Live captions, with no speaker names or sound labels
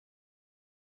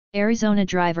Arizona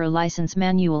Driver License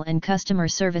Manual and Customer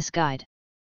Service Guide.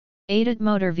 ADT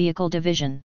Motor Vehicle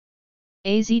Division.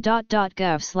 az.gov/mvd.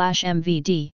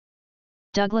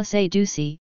 Douglas A.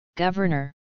 Ducey,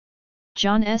 Governor.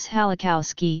 John S.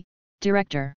 Halikowski,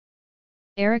 Director.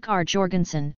 Eric R.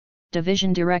 Jorgensen,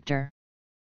 Division Director.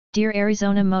 Dear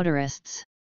Arizona motorists!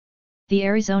 The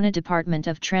Arizona Department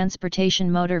of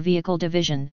Transportation Motor Vehicle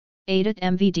Division, ADT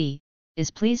MVD, is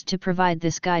pleased to provide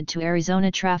this guide to Arizona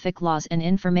traffic laws and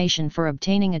information for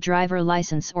obtaining a driver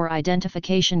license or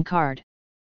identification card.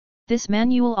 This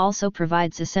manual also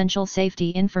provides essential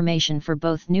safety information for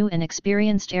both new and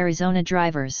experienced Arizona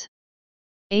drivers.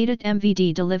 ADT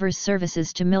MVD delivers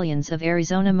services to millions of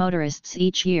Arizona motorists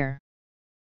each year.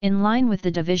 In line with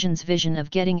the division's vision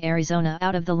of getting Arizona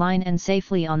out of the line and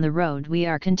safely on the road, we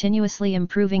are continuously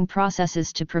improving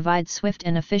processes to provide swift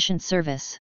and efficient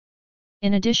service.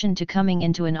 In addition to coming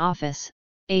into an office,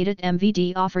 ADT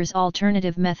MVD offers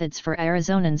alternative methods for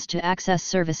Arizonans to access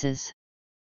services.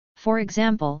 For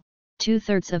example,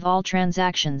 2/3 of all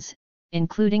transactions,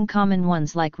 including common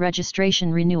ones like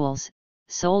registration renewals,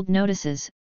 sold notices,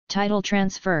 title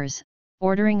transfers,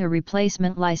 ordering a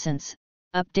replacement license,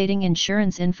 updating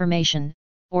insurance information,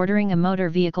 ordering a motor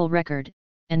vehicle record,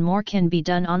 and more can be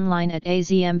done online at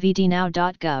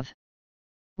azmvdnow.gov.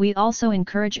 We also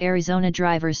encourage Arizona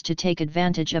drivers to take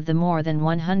advantage of the more than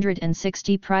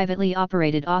 160 privately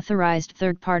operated authorized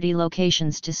third-party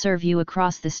locations to serve you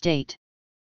across the state.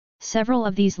 Several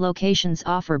of these locations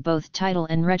offer both title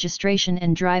and registration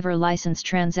and driver license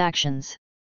transactions.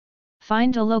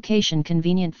 Find a location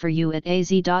convenient for you at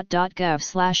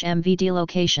az.gov/mvd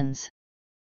locations.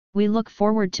 We look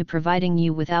forward to providing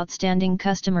you with outstanding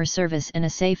customer service and a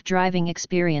safe driving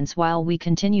experience while we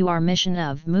continue our mission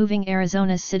of moving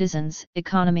Arizona's citizens,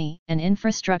 economy, and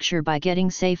infrastructure by getting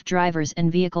safe drivers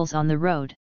and vehicles on the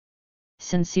road.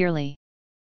 Sincerely,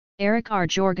 Eric R.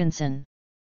 Jorgensen,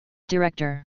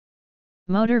 Director,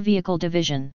 Motor Vehicle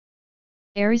Division,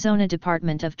 Arizona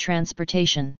Department of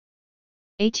Transportation,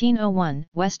 1801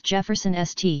 West Jefferson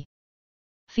St.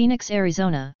 Phoenix,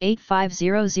 Arizona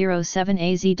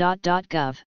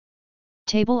 85007az.gov.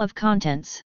 Table of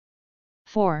Contents.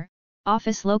 4.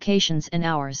 Office locations and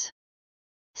hours.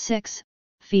 6.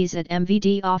 Fees at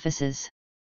MVD offices.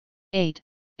 8.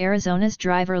 Arizona's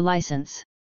driver license.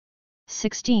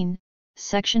 16.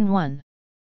 Section 1.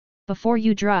 Before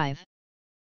you drive.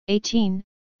 18.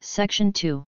 Section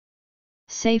 2.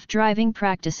 Safe driving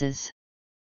practices.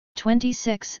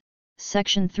 26.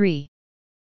 Section 3.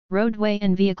 Roadway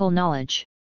and vehicle knowledge.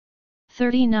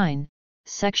 39.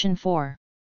 Section 4.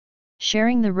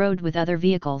 Sharing the road with other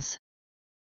vehicles.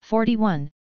 41.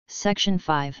 Section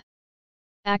 5.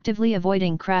 Actively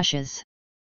avoiding crashes.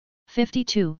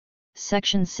 52.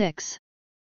 Section 6.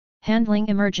 Handling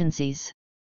emergencies.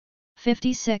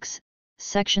 56.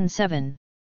 Section 7.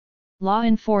 Law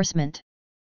enforcement.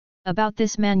 About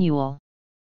this manual.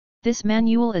 This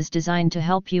manual is designed to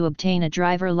help you obtain a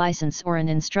driver license or an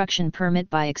instruction permit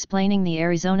by explaining the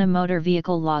Arizona motor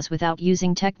vehicle laws without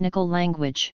using technical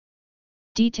language.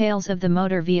 Details of the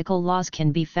motor vehicle laws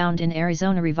can be found in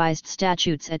Arizona Revised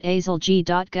Statutes at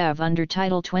azlg.gov under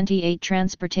Title 28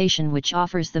 Transportation, which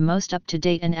offers the most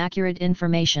up-to-date and accurate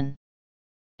information.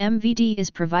 MVD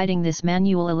is providing this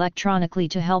manual electronically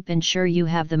to help ensure you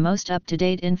have the most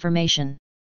up-to-date information.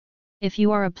 If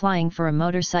you are applying for a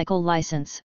motorcycle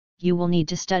license, you will need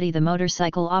to study the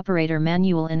Motorcycle Operator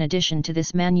Manual in addition to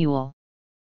this manual.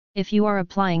 If you are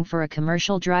applying for a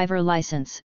commercial driver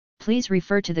license, please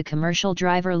refer to the Commercial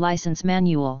Driver License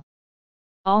Manual.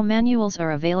 All manuals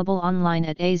are available online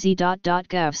at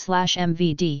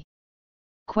az.gov/mvd.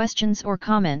 Questions or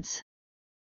comments?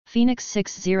 Phoenix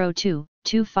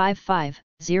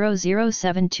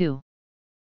 602-255-0072.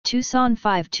 Tucson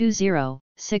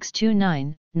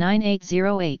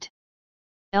 520-629-9808.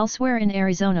 Elsewhere in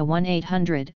Arizona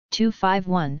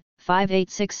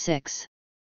 1-800-251-5866.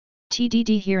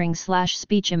 TDD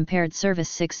Hearing/Speech Impaired Service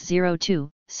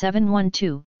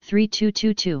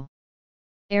 602-712-3222.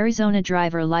 Arizona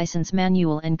Driver License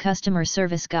Manual and Customer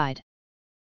Service Guide.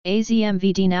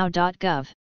 azmvdnow.gov.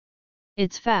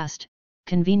 It's fast,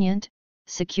 convenient,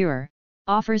 secure,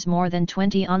 offers more than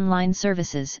 20 online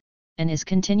services, and is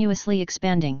continuously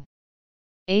expanding.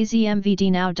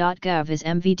 azmvdnow.gov is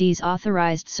MVD's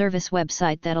authorized service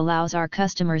website that allows our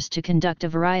customers to conduct a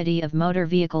variety of motor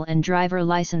vehicle and driver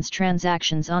license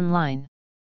transactions online.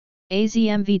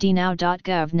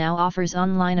 azmvdnow.gov now offers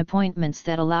online appointments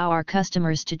that allow our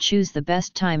customers to choose the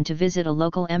best time to visit a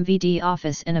local MVD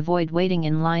office and avoid waiting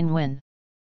in line when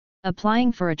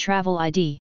applying for a travel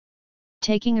ID,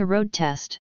 taking a road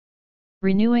test,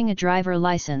 renewing a driver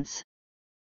license,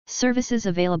 Services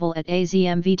available at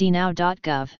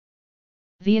azmvdnow.gov.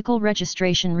 Vehicle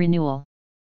registration renewal.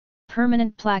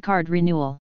 Permanent placard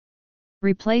renewal.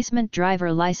 Replacement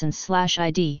driver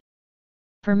license/ID.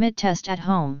 Permit test at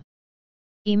home.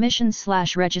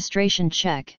 Emissions/registration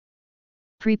check.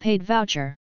 Prepaid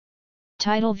voucher.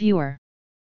 Title viewer.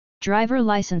 Driver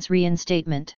license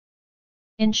reinstatement.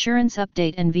 Insurance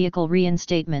update and vehicle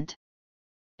reinstatement.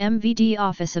 MVD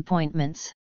office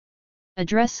appointments.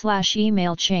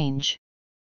 Address/email change.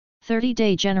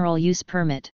 30-day general use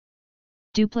permit.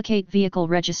 Duplicate vehicle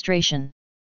registration.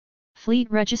 Fleet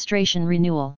registration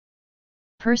renewal.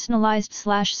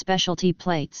 Personalized/specialty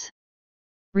plates.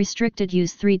 Restricted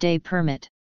use 3-day permit.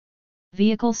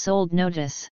 Vehicle sold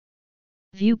notice.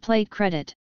 View plate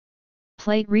credit.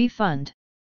 Plate refund.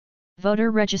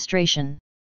 Voter registration.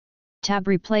 Tab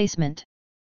replacement.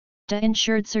 DA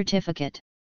insured certificate.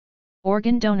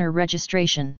 Organ donor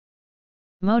registration.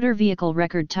 Motor vehicle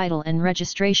record title and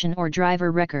registration or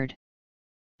driver record.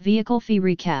 Vehicle fee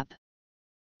recap.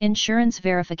 Insurance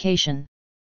verification.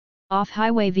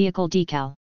 Off-highway vehicle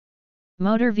decal.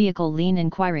 Motor vehicle lien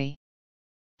inquiry.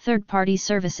 Third-party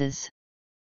services.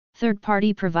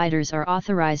 Third-party providers are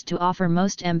authorized to offer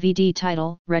most MVD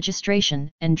title,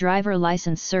 registration, and driver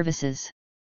license services.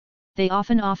 They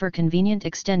often offer convenient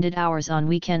extended hours on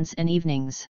weekends and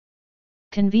evenings.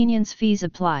 Convenience fees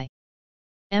apply.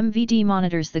 MVD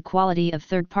monitors the quality of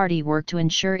third-party work to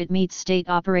ensure it meets state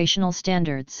operational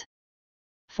standards.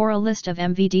 For a list of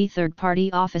MVD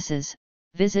third-party offices,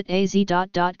 visit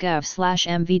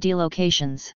az.gov/MVD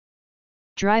locations.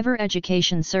 Driver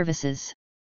education services.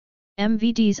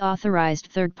 MVD's authorized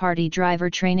third-party driver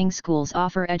training schools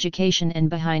offer education and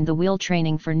behind-the-wheel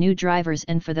training for new drivers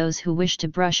and for those who wish to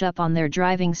brush up on their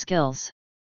driving skills.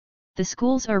 The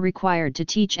schools are required to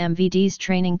teach MVD's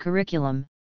training curriculum,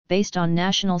 based on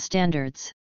national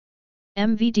standards.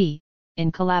 MVD,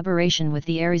 in collaboration with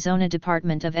the Arizona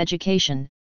Department of Education,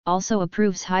 also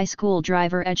approves high school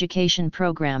driver education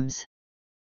programs.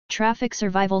 Traffic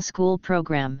Survival School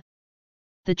Program.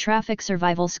 The Traffic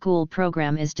Survival School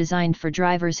Program is designed for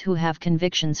drivers who have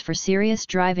convictions for serious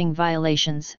driving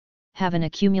violations, have an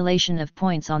accumulation of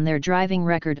points on their driving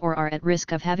record or are at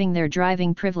risk of having their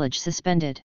driving privilege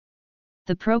suspended.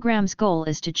 The program's goal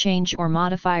is to change or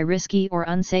modify risky or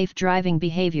unsafe driving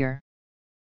behavior.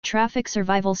 Traffic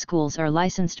Survival Schools are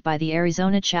licensed by the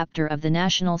Arizona chapter of the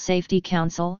National Safety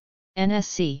Council,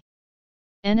 NSC.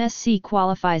 NSC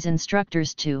qualifies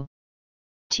instructors to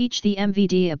teach the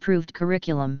MVD-approved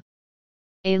curriculum.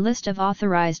 A list of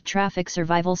authorized traffic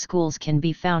survival schools can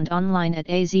be found online at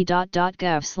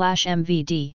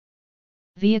az.gov/MVD.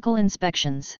 Vehicle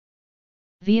inspections.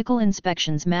 Vehicle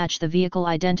inspections match the vehicle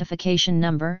identification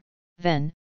number,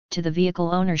 VIN, to the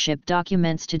vehicle ownership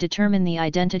documents to determine the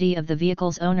identity of the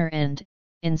vehicle's owner and,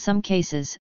 in some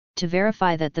cases, to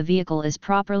verify that the vehicle is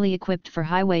properly equipped for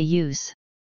highway use.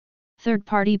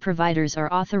 Third-party providers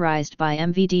are authorized by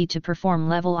MVD to perform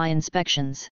Level I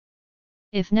inspections.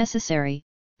 If necessary,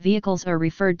 vehicles are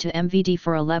referred to MVD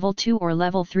for a Level 2 or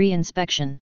Level 3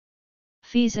 inspection.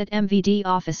 Fees at MVD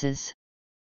offices.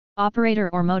 Operator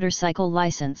or motorcycle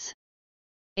license.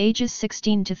 Ages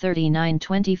 16 to 39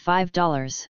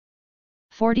 $25.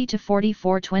 40 to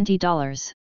 44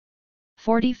 $20.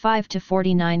 45 to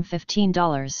 49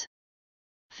 $15.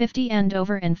 50 and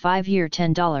over and 5-year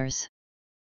 $10.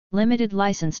 Limited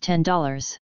license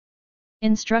 $10.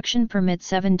 Instruction permit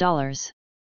 $7.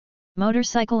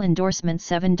 Motorcycle endorsement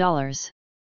 $7.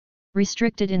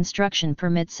 Restricted instruction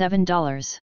permit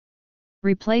 $7.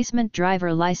 Replacement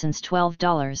driver license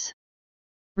 $12.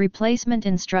 Replacement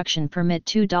instruction permit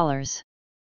 $2.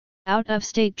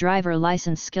 Out-of-state driver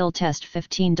license skill test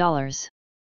 $15.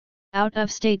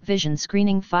 Out-of-state vision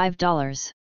screening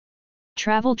 $5.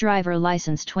 Travel driver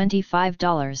license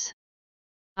 $25.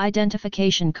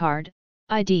 Identification card,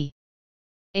 ID.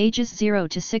 Ages 0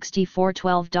 to 64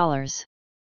 $12.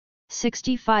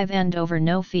 65 and over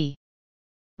no fee.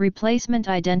 Replacement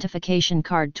identification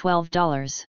card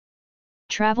 $12.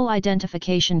 Travel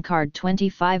identification card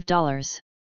 $25.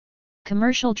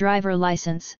 Commercial driver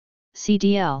license,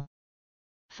 CDL.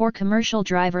 For commercial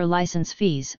driver license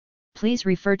fees, please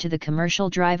refer to the Commercial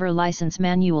Driver License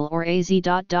Manual or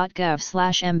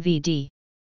az.gov/MVD.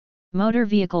 Motor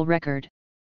vehicle record.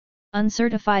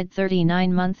 Uncertified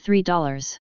 39-month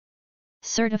 $3.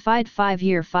 Certified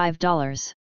 5-year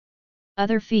 $5.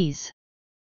 Other fees.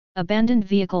 Abandoned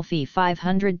vehicle fee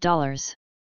 $500.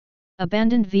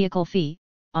 Abandoned vehicle fee,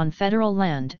 on federal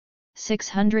land,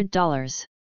 $600.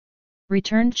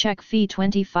 Returned check fee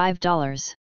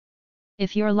 $25.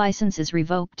 If your license is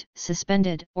revoked,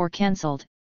 suspended, or cancelled,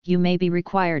 you may be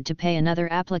required to pay another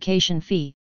application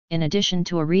fee, in addition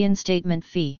to a reinstatement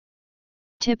fee.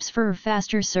 Tips for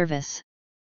faster service.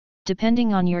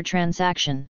 Depending on your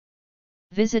transaction,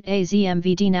 visit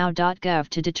azmvdnow.gov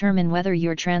to determine whether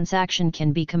your transaction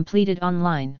can be completed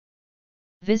online.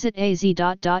 Visit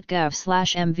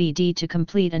az.gov/mvd to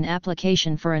complete an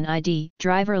application for an ID,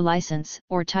 driver license,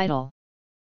 or title.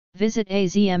 Visit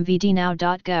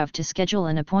azmvdnow.gov to schedule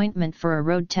an appointment for a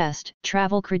road test,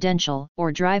 travel credential,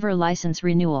 or driver license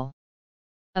renewal.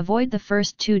 Avoid the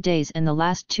first 2 days and the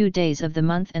last 2 days of the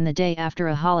month and the day after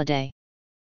a holiday.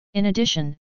 In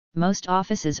addition, most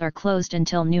offices are closed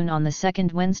until noon on the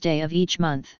second Wednesday of each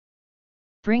month.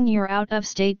 Bring your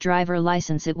out-of-state driver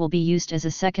license. It will be used as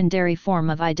a secondary form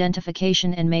of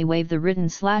identification and may waive the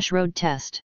written/road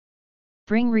test.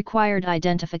 Bring required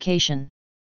identification.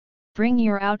 Bring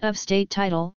your out-of-state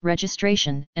title,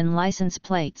 registration, and license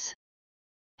plates.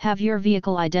 Have your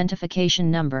vehicle identification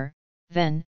number,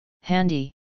 VIN,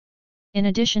 handy. In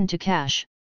addition to cash,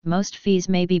 most fees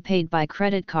may be paid by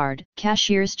credit card,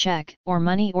 cashier's check, or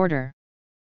money order.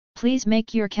 Please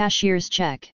make your cashier's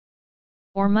check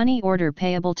or money order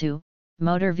payable to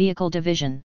Motor Vehicle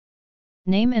Division.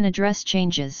 Name and address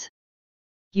changes.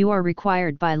 You are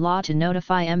required by law to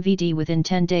notify MVD within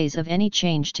 10 days of any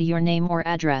change to your name or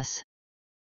address.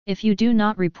 If you do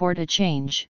not report a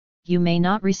change, you may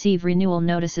not receive renewal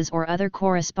notices or other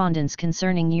correspondence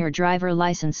concerning your driver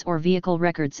license or vehicle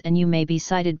records, and you may be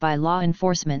cited by law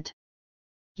enforcement.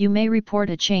 You may report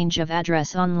a change of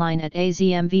address online at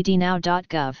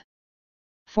azmvdnow.gov.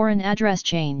 For an address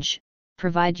change,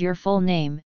 provide your full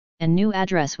name and new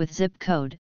address with zip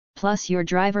code, plus your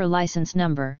driver license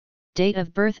number, date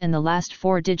of birth and the last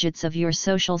 4 digits of your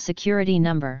social security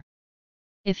number.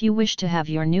 If you wish to have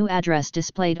your new address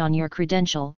displayed on your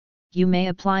credential, you may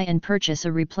apply and purchase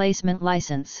a replacement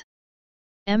license.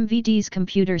 MVD's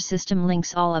computer system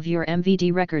links all of your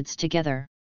MVD records together.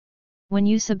 When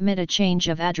you submit a change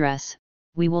of address,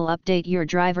 we will update your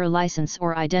driver license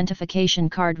or identification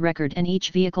card record and each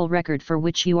vehicle record for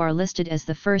which you are listed as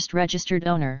the first registered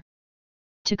owner.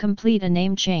 To complete a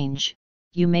name change,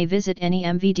 you may visit any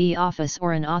MVD office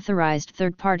or an authorized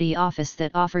third-party office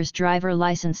that offers driver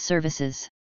license services.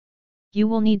 You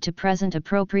will need to present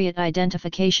appropriate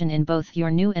identification in both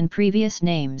your new and previous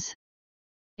names.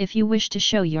 If you wish to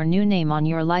show your new name on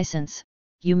your license,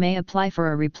 you may apply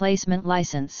for a replacement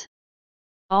license.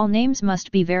 All names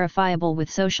must be verifiable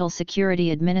with Social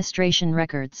Security Administration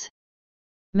records.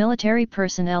 Military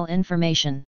personnel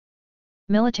information.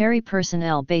 Military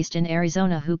personnel based in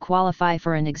Arizona who qualify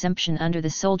for an exemption under the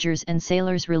Soldiers and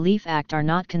Sailors Relief Act are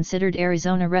not considered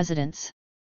Arizona residents.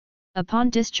 Upon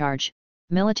discharge,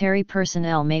 military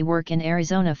personnel may work in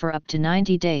Arizona for up to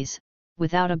 90 days,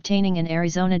 without obtaining an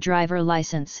Arizona driver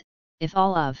license, if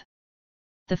all of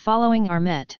the following are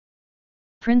met.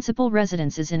 Principal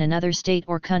residences in another state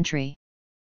or country.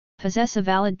 Possess a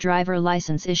valid driver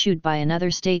license issued by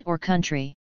another state or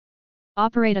country.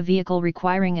 Operate a vehicle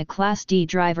requiring a Class D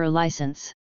driver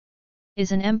license.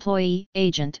 Is an employee,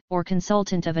 agent, or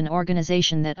consultant of an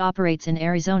organization that operates in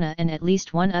Arizona and at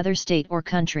least one other state or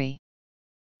country.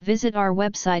 Visit our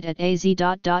website at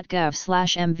az.gov/mvd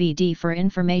for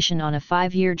information on a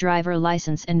 5-year driver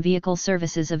license and vehicle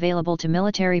services available to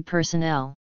military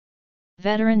personnel.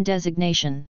 Veteran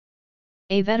designation.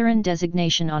 A veteran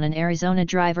designation on an Arizona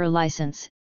driver license,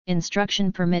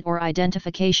 instruction permit or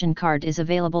identification card is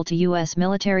available to U.S.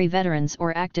 military veterans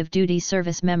or active duty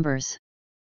service members.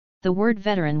 The word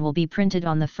veteran will be printed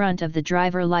on the front of the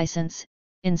driver license,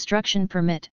 instruction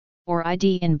permit, or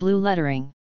ID in blue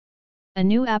lettering. A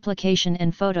new application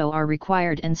and photo are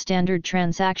required and standard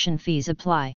transaction fees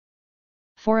apply.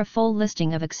 For a full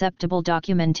listing of acceptable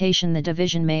documentation the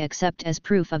Division may accept as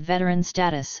proof of veteran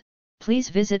status, please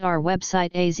visit our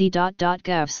website az.gov/mvd.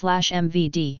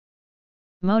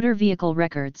 Motor Vehicle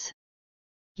Records.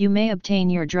 You may obtain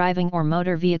your driving or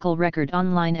motor vehicle record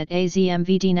online at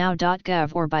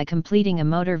azmvdnow.gov or by completing a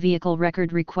motor vehicle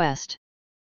record request.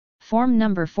 Form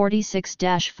number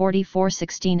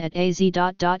 46-4416 at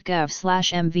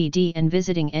az.gov/mvd and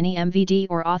visiting any MVD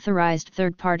or authorized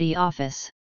third-party office.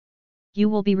 You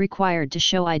will be required to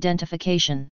show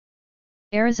identification.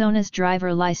 Arizona's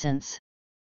driver license.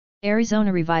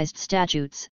 Arizona Revised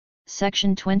Statutes,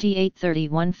 Section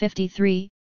 283153,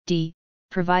 d,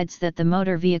 provides that the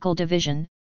Motor Vehicle Division,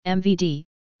 MVD,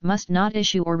 must not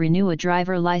issue or renew a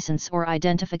driver license or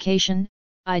identification,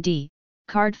 ID,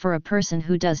 card for a person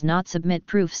who does not submit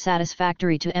proof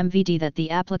satisfactory to MVD that the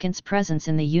applicant's presence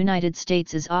in the United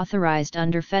States is authorized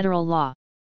under federal law.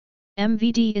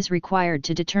 MVD is required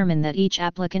to determine that each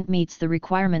applicant meets the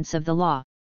requirements of the law.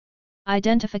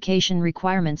 Identification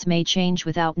requirements may change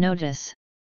without notice.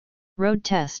 Road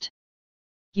test.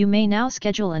 You may now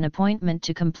schedule an appointment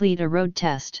to complete a road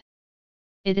test.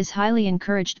 It is highly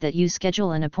encouraged that you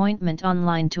schedule an appointment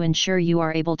online to ensure you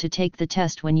are able to take the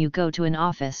test when you go to an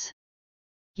office.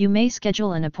 You may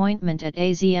schedule an appointment at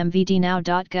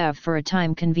azmvdnow.gov for a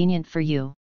time convenient for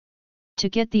you. To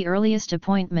get the earliest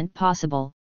appointment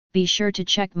possible, be sure to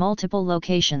check multiple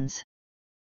locations.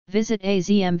 Visit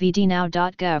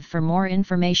azmvdnow.gov for more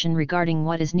information regarding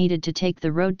what is needed to take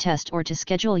the road test or to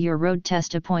schedule your road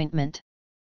test appointment.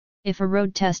 If a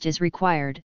road test is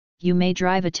required, you may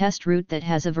drive a test route that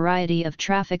has a variety of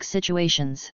traffic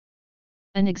situations.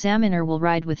 An examiner will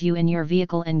ride with you in your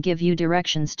vehicle and give you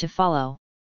directions to follow.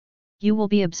 You will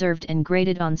be observed and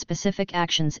graded on specific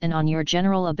actions and on your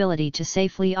general ability to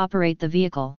safely operate the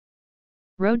vehicle.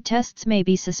 Road tests may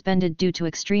be suspended due to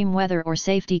extreme weather or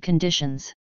safety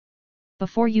conditions.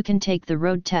 Before you can take the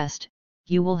road test,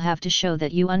 you will have to show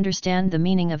that you understand the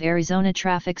meaning of Arizona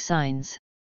traffic signs.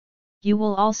 You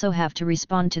will also have to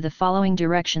respond to the following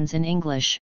directions in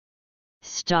English.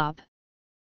 Stop.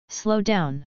 Slow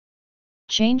down.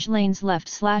 Change lanes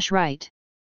left/right.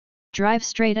 Drive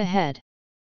straight ahead.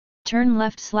 Turn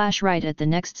left/right at the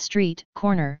next street,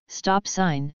 corner, stop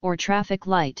sign, or traffic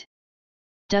light.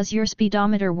 Does your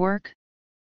speedometer work?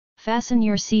 Fasten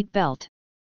your seat belt.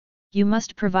 You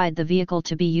must provide the vehicle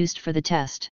to be used for the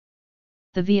test.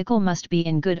 The vehicle must be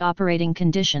in good operating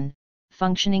condition,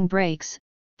 functioning brakes,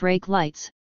 brake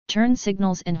lights, turn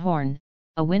signals and horn,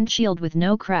 a windshield with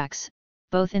no cracks,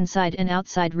 both inside and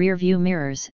outside rear view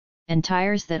mirrors, and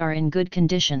tires that are in good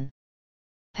condition.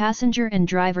 Passenger and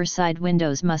driver side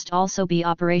windows must also be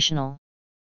operational.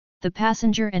 The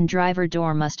passenger and driver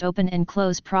door must open and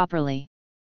close properly.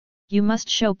 You must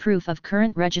show proof of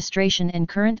current registration and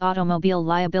current automobile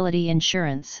liability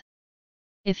insurance.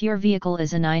 If your vehicle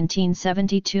is a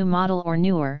 1972 model or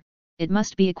newer, it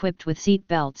must be equipped with seat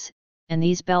belts, and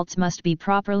these belts must be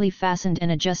properly fastened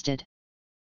and adjusted.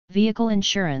 Vehicle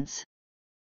insurance.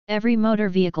 Every motor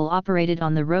vehicle operated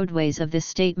on the roadways of this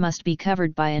state must be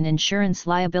covered by an insurance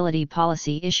liability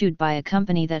policy issued by a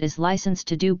company that is licensed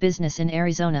to do business in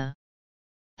Arizona.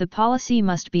 The policy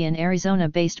must be an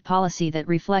Arizona-based policy that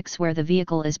reflects where the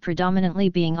vehicle is predominantly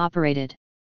being operated.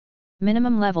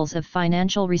 Minimum levels of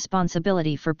financial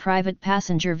responsibility for private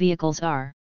passenger vehicles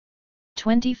are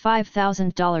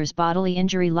 $25,000 bodily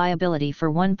injury liability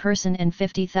for one person and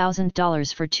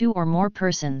 $50,000 for two or more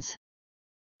persons.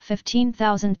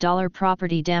 $15,000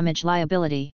 property damage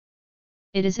liability.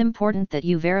 It is important that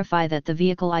you verify that the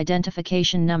vehicle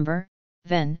identification number,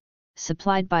 VIN,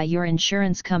 supplied by your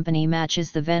insurance company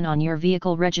matches the VIN on your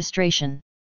vehicle registration.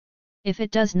 If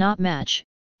it does not match,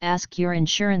 ask your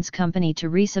insurance company to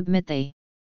resubmit the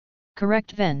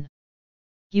correct VIN.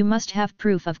 You must have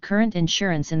proof of current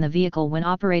insurance in the vehicle when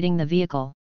operating the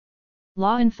vehicle.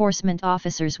 Law enforcement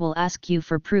officers will ask you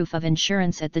for proof of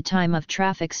insurance at the time of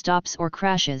traffic stops or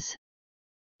crashes.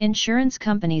 Insurance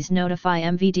companies notify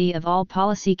MVD of all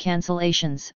policy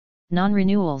cancellations,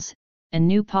 non-renewals, and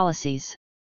new policies.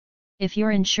 If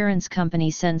your insurance company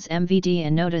sends MVD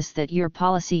a notice that your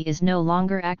policy is no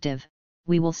longer active,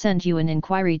 we will send you an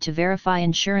inquiry to verify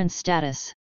insurance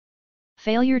status.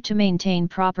 Failure to maintain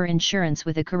proper insurance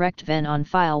with a correct VIN on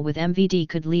file with MVD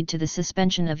could lead to the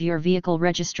suspension of your vehicle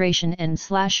registration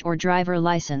and/or driver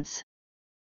license.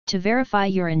 To verify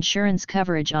your insurance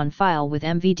coverage on file with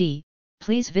MVD,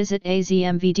 please visit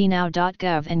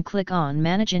azmvdnow.gov and click on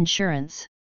Manage Insurance.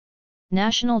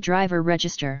 National Driver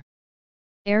Register.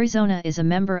 Arizona is a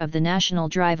member of the National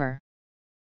Driver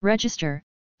Register,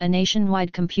 a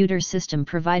nationwide computer system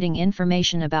providing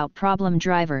information about problem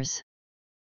drivers.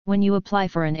 When you apply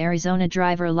for an Arizona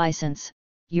driver license,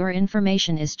 your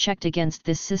information is checked against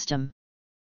this system.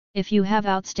 If you have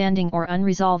outstanding or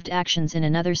unresolved actions in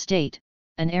another state,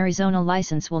 an Arizona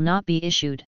license will not be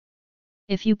issued.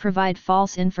 If you provide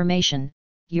false information,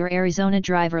 your Arizona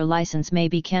driver license may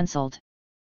be cancelled.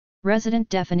 Resident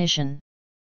definition.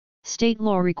 State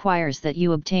law requires that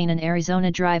you obtain an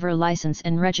Arizona driver license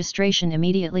and registration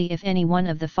immediately if any one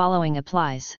of the following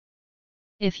applies.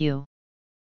 If you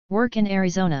work in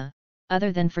Arizona,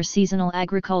 other than for seasonal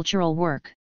agricultural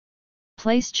work.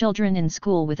 Place children in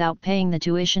school without paying the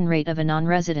tuition rate of a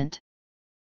non-resident.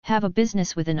 Have a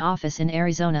business with an office in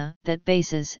Arizona that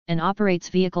bases and operates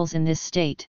vehicles in this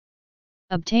state.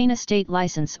 Obtain a state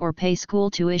license or pay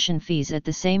school tuition fees at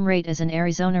the same rate as an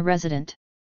Arizona resident.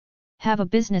 Have a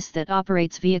business that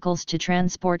operates vehicles to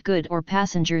transport goods or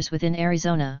passengers within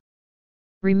Arizona.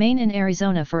 Remain in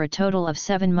Arizona for a total of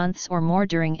 7 months or more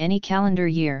during any calendar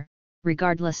year,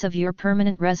 regardless of your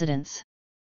permanent residence.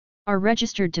 Are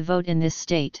registered to vote in this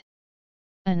state.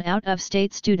 An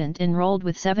out-of-state student enrolled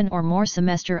with 7 or more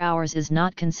semester hours is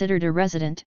not considered a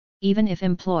resident, even if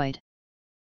employed.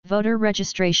 Voter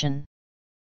registration.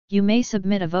 You may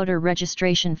submit a voter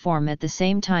registration form at the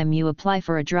same time you apply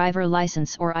for a driver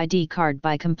license or ID card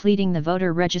by completing the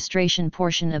voter registration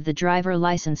portion of the driver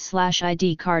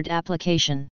license/ID card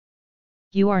application.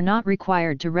 You are not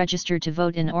required to register to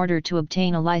vote in order to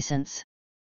obtain a license.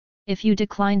 If you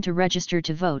decline to register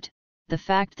to vote, the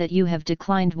fact that you have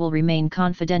declined will remain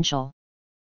confidential.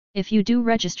 If you do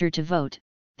register to vote,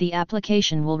 the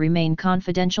application will remain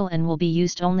confidential and will be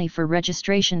used only for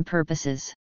registration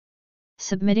purposes.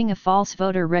 Submitting a false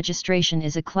voter registration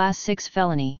is a Class 6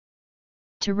 felony.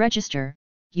 To register,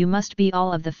 you must be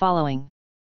all of the following: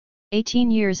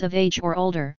 18 years of age or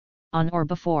older, on or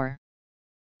before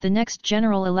the next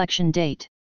general election date.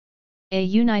 A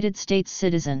United States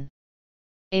citizen.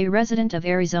 A resident of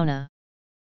Arizona.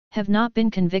 Have not been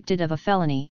convicted of a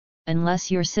felony, unless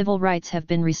your civil rights have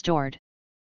been restored.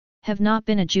 Have not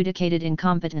been adjudicated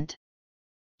incompetent.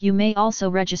 You may also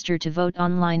register to vote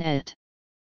online at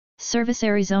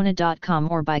servicearizona.com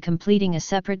or by completing a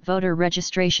separate voter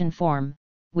registration form,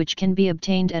 which can be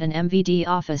obtained at an MVD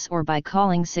office or by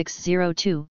calling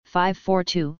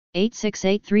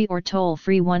 602-542-8683 or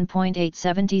toll-free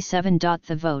 1.877.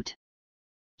 The vote.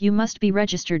 You must be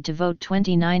registered to vote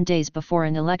 29 days before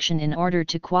an election in order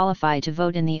to qualify to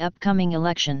vote in the upcoming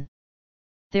election.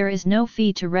 There is no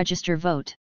fee to register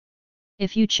vote.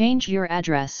 If you change your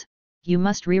address, you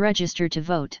must re-register to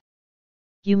vote.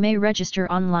 You may register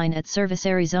online at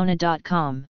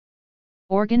servicearizona.com.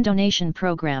 Organ Donation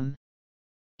Program.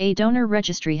 A donor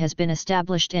registry has been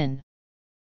established in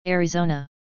Arizona.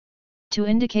 To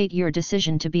indicate your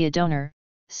decision to be a donor,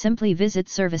 simply visit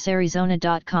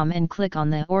servicearizona.com and click on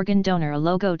the Organ Donor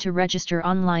logo to register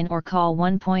online or call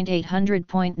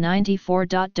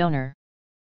 1-800.94.donor.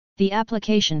 The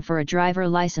application for a driver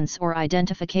license or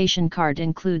identification card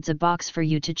includes a box for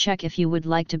you to check if you would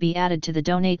like to be added to the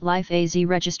Donate Life AZ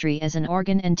registry as an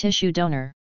organ and tissue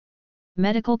donor.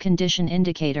 Medical Condition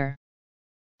Indicator.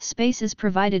 Space is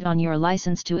provided on your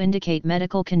license to indicate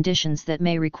medical conditions that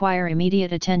may require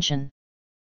immediate attention.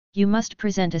 You must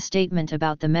present a statement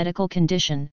about the medical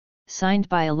condition, signed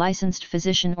by a licensed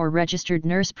physician or registered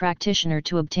nurse practitioner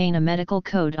to obtain a medical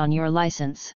code on your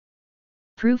license.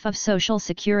 Proof of Social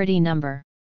Security number.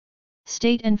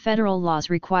 State and federal laws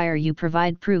require you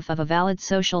provide proof of a valid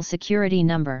Social Security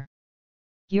number.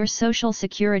 Your Social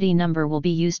Security number will be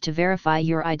used to verify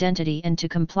your identity and to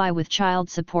comply with child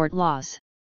support laws.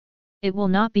 It will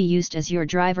not be used as your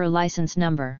driver license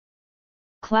number.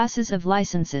 Classes of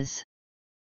licenses.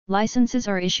 Licenses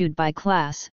are issued by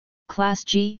Class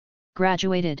G,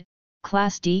 Graduated,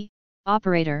 Class D,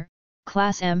 Operator,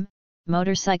 Class M,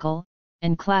 Motorcycle,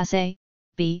 and Class A,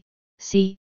 B,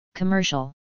 C,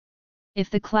 Commercial. If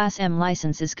the Class M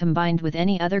license is combined with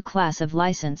any other class of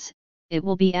license, it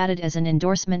will be added as an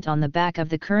endorsement on the back of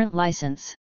the current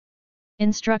license.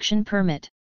 Instruction Permit.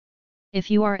 If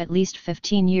you are at least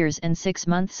 15 years and 6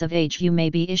 months of age, you may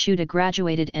be issued a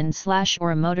graduated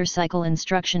and/or a motorcycle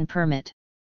instruction permit.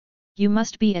 You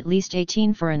must be at least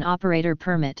 18 for an operator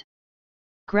permit.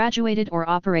 Graduated or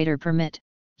operator permit,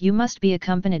 you must be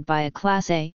accompanied by a Class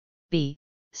A, B,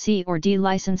 C or D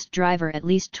licensed driver at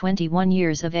least 21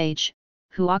 years of age,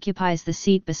 who occupies the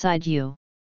seat beside you.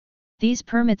 These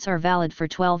permits are valid for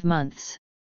 12 months.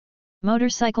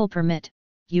 Motorcycle permit,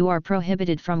 you are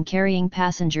prohibited from carrying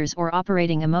passengers or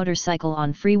operating a motorcycle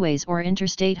on freeways or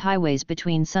interstate highways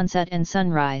between sunset and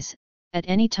sunrise, at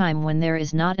any time when there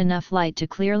is not enough light to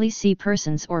clearly see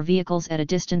persons or vehicles at a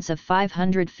distance of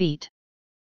 500 feet.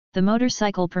 The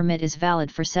motorcycle permit is valid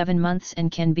for 7 months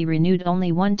and can be renewed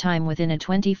only one time within a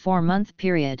 24-month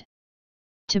period.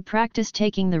 To practice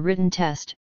taking the written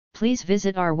test, please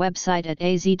visit our website at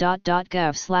az.gov/mvd.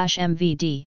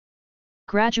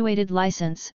 Graduated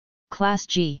License, Class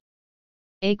G.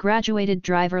 A graduated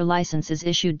driver license is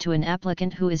issued to an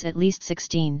applicant who is at least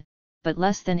 16, but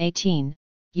less than 18,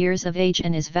 years of age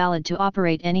and is valid to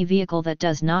operate any vehicle that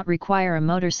does not require a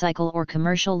motorcycle or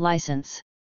commercial license.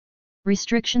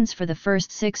 Restrictions for the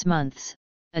first 6 months.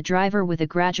 A driver with a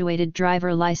graduated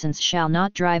driver license shall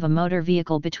not drive a motor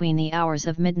vehicle between the hours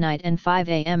of midnight and 5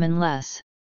 a.m. unless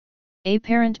a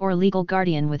parent or legal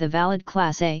guardian with a valid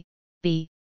Class A, B,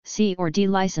 C or D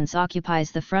license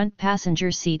occupies the front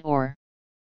passenger seat or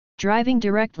driving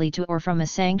directly to or from a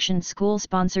sanctioned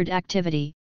school-sponsored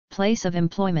activity, place of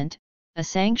employment, a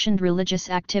sanctioned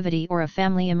religious activity or a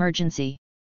family emergency.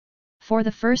 For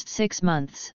the first 6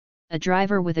 months, a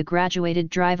driver with a graduated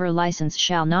driver license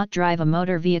shall not drive a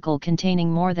motor vehicle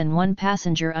containing more than one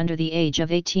passenger under the age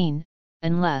of 18,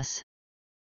 unless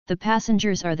The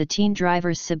passengers are the teen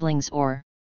driver's siblings or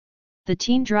the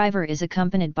teen driver is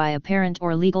accompanied by a parent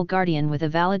or legal guardian with a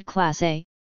valid Class A,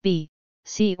 B,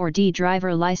 C or D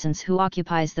driver license who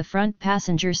occupies the front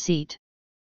passenger seat.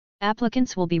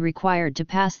 Applicants will be required to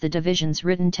pass the division's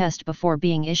written test before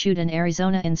being issued an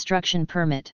Arizona instruction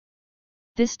permit.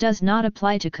 This does not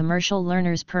apply to commercial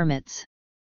learners permits.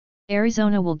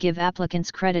 Arizona will give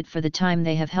applicants credit for the time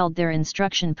they have held their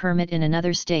instruction permit in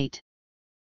another state.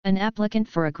 An applicant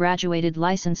for a graduated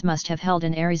license must have held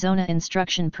an Arizona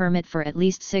instruction permit for at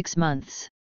least 6 months.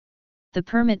 The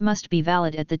permit must be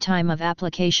valid at the time of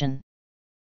application.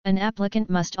 An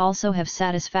applicant must also have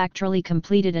satisfactorily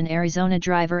completed an Arizona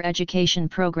driver education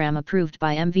program approved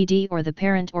by MVD, or the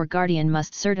parent or guardian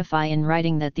must certify in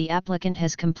writing that the applicant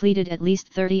has completed at least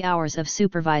 30 hours of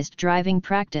supervised driving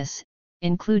practice,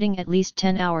 including at least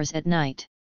 10 hours at night.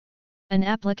 An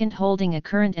applicant holding a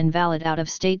current and valid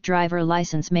out-of-state driver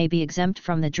license may be exempt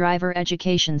from the driver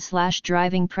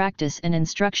education/driving practice and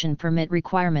instruction permit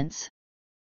requirements.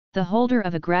 The holder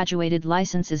of a graduated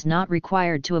license is not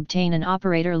required to obtain an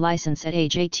operator license at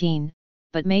age 18,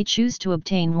 but may choose to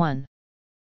obtain one.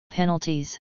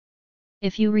 Penalties.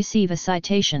 If you receive a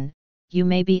citation, you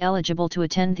may be eligible to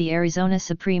attend the Arizona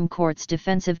Supreme Court's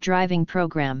defensive driving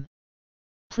program.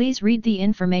 Please read the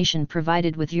information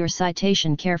provided with your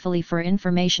citation carefully for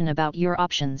information about your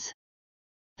options.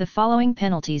 The following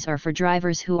penalties are for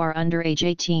drivers who are under age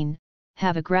 18,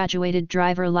 have a graduated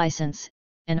driver license,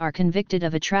 and are convicted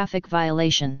of a traffic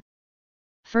violation.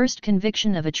 First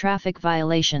conviction of a traffic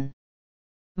violation.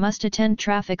 Must attend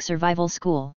traffic survival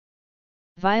school.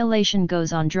 Violation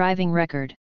goes on driving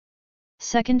record.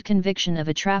 Second conviction of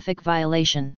a traffic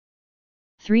violation.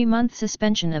 3-month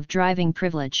suspension of driving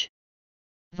privilege.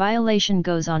 Violation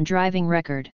goes on driving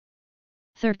record.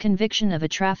 Third conviction of a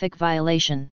traffic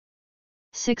violation.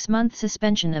 6-month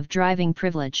suspension of driving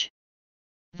privilege.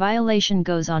 Violation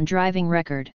goes on driving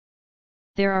record.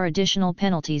 There are additional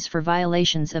penalties for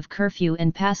violations of curfew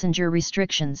and passenger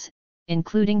restrictions,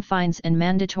 including fines and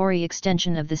mandatory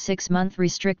extension of the 6-month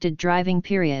restricted driving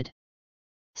period.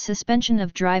 Suspension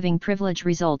of driving privilege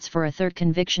results for a third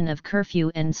conviction of curfew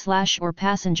and/or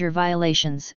passenger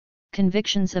violations,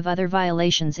 convictions of other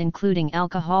violations including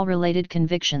alcohol-related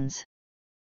convictions.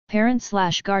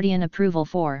 Parent/guardian approval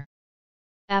for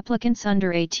applicants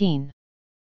under 18.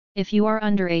 If you are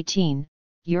under 18,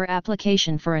 your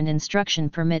application for an instruction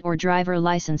permit or driver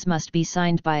license must be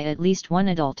signed by at least one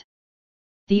adult.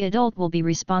 The adult will be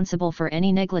responsible for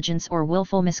any negligence or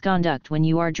willful misconduct when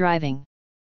you are driving.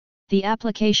 The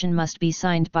application must be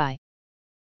signed by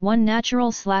one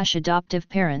natural/adoptive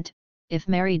parent, if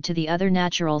married to the other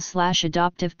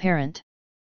natural/adoptive parent.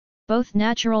 Both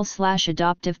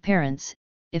natural/adoptive parents,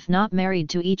 if not married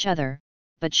to each other,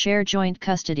 but share joint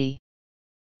custody.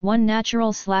 One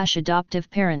natural/adoptive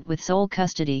parent with sole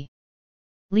custody.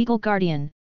 Legal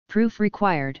guardian, proof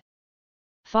required.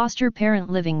 Foster parent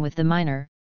living with the minor,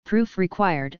 proof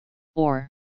required, or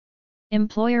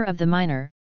employer of the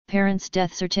minor, parents'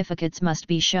 death certificates must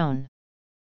be shown.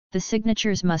 The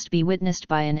signatures must be witnessed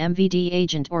by an MVD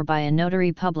agent or by a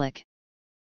notary public.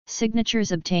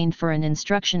 Signatures obtained for an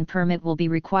instruction permit will be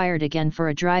required again for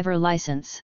a driver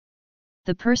license.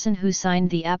 The person who signed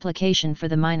the application for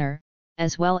the minor,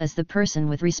 as well as the person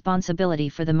with responsibility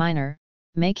for the minor,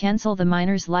 may cancel the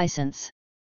minor's license.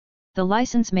 The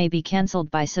license may be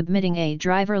cancelled by submitting a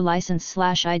driver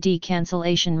license/ID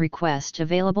cancellation request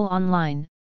available online,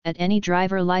 at any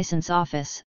driver license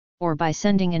office, or by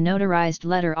sending a notarized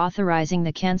letter authorizing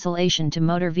the cancellation to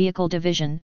Motor Vehicle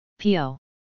Division, P.O.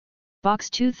 Box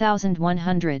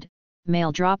 2100,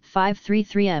 Mail Drop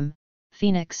 533M,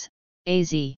 Phoenix,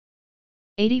 AZ.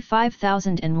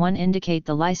 85001. Indicate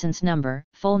the license number,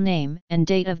 full name, and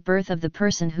date of birth of the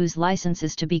person whose license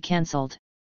is to be cancelled.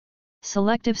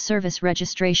 Selective Service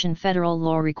Registration. Federal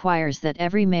law requires that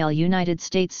every male United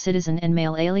States citizen and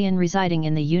male alien residing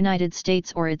in the United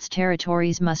States or its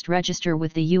territories must register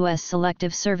with the U.S.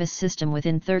 Selective Service System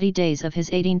within 30 days of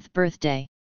his 18th birthday.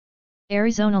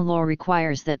 Arizona law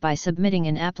requires that by submitting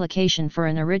an application for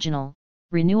an original,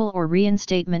 renewal or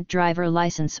reinstatement driver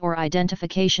license or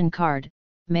identification card,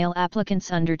 male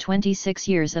applicants under 26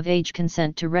 years of age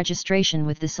consent to registration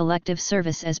with the Selective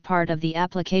Service as part of the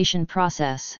application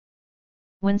process.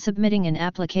 When submitting an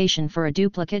application for a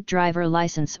duplicate driver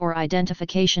license or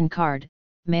identification card,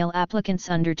 male applicants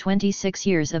under 26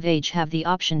 years of age have the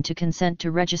option to consent to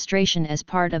registration as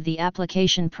part of the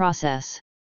application process.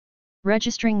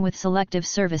 Registering with Selective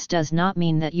Service does not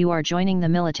mean that you are joining the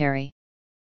military.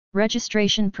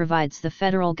 Registration provides the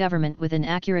federal government with an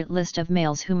accurate list of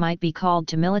males who might be called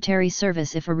to military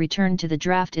service if a return to the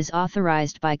draft is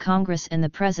authorized by Congress and the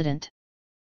President.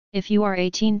 If you are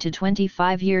 18 to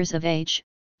 25 years of age,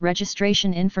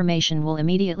 registration information will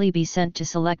immediately be sent to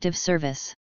selective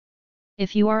service.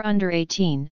 If you are under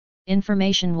 18,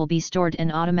 information will be stored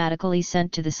and automatically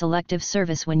sent to the selective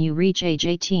service when you reach age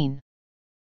 18.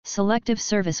 Selective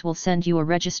service will send you a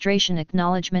registration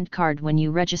acknowledgement card when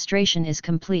your registration is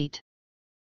complete.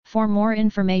 For more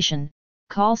information,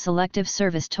 call Selective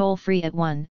Service toll-free at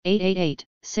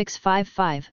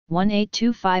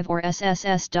 1-888-655-1825 or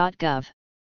sss.gov.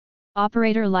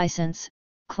 Operator License,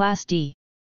 Class D.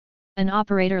 An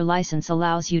operator license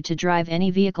allows you to drive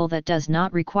any vehicle that does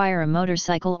not require a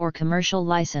motorcycle or commercial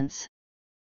license.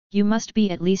 You must be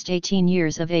at least 18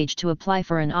 years of age to apply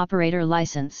for an operator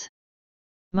license.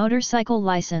 Motorcycle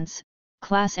License,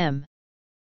 Class M.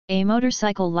 A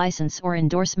motorcycle license or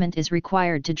endorsement is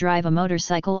required to drive a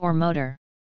motorcycle or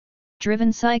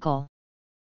motor-driven cycle.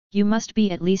 You must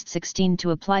be at least 16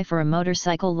 to apply for a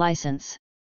motorcycle license.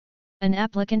 An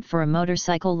applicant for a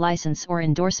motorcycle license or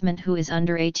endorsement who is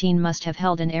under 18 must have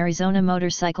held an Arizona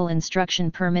motorcycle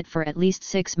instruction permit for at least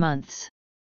 6 months.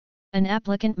 An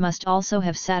applicant must also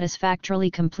have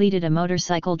satisfactorily completed a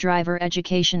motorcycle driver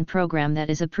education program that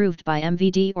is approved by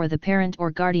MVD, or the parent or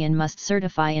guardian must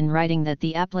certify in writing that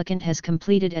the applicant has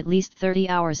completed at least 30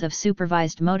 hours of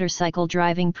supervised motorcycle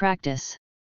driving practice.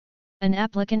 An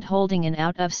applicant holding an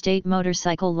out-of-state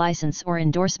motorcycle license or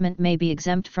endorsement may be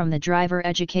exempt from the driver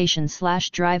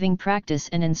education/driving practice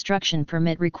and instruction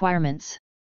permit requirements.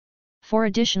 For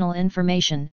additional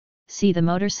information, see the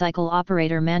Motorcycle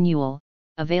Operator Manual,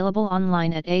 available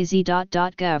online at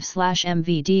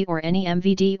az.gov/MVD or any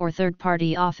MVD or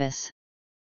third-party office.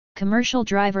 Commercial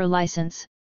Driver License,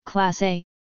 Class A,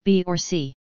 B or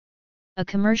C. A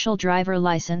commercial driver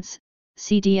license,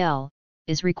 CDL,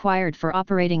 is required for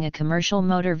operating a commercial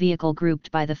motor vehicle grouped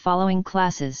by the following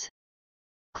classes.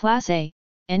 Class A,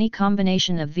 any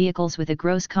combination of vehicles with a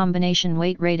gross combination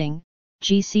weight rating,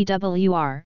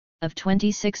 GCWR, of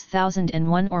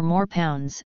 26,001 or more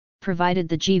pounds, provided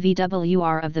the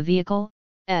GVWR of the vehicle,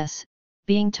 S,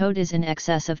 being towed is in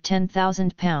excess of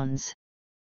 10,000 pounds.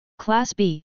 Class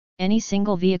B, any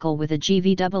single vehicle with a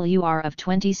GVWR of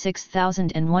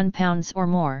 26,001 pounds or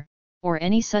more, or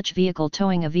any such vehicle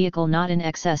towing a vehicle not in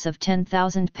excess of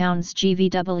 10,000 pounds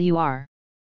GVWR.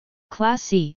 Class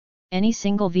C, any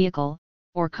single vehicle,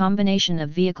 or combination of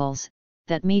vehicles,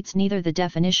 that meets neither the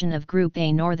definition of Group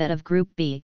A nor that of Group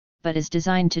B, but is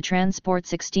designed to transport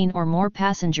 16 or more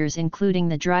passengers including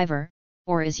the driver,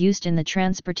 or is used in the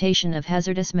transportation of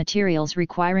hazardous materials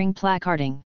requiring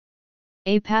placarding.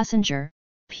 A passenger,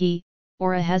 P,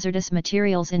 or a hazardous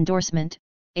materials endorsement,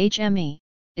 HME,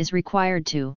 is required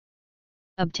to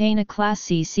obtain a Class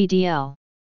C CDL.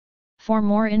 For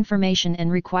more information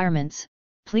and requirements,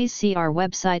 please see our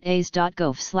website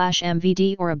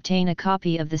az.gov/MVD or obtain a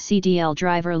copy of the CDL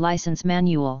Driver License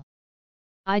Manual.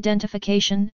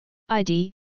 Identification,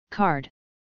 ID, card.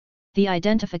 The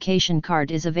identification card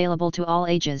is available to all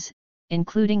ages,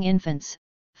 including infants,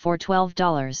 for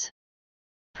 $12.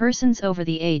 Persons over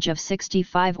the age of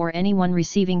 65 or anyone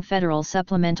receiving federal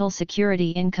supplemental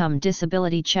security income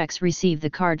disability checks receive the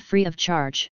card free of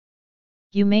charge.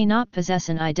 You may not possess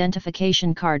an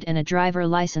identification card and a driver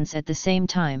license at the same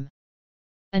time.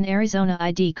 An Arizona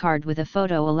ID card with a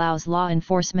photo allows law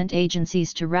enforcement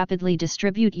agencies to rapidly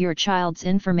distribute your child's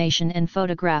information and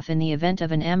photograph in the event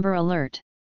of an Amber Alert.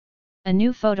 A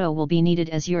new photo will be needed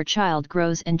as your child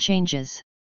grows and changes.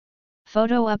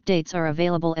 Photo updates are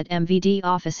available at MVD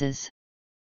offices.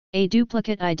 A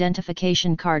duplicate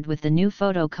identification card with the new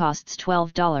photo costs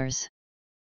 $12.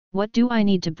 What do I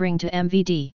need to bring to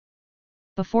MVD?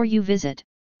 Before you visit,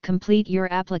 complete your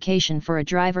application for a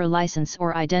driver license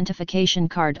or identification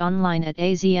card online at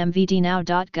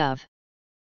azmvdnow.gov.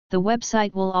 The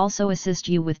website will also assist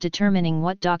you with determining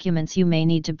what documents you may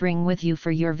need to bring with you for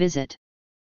your visit.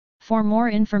 For more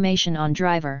information on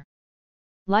driver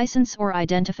license or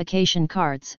identification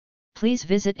cards, please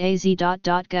visit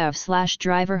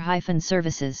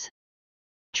az.gov/driver-services.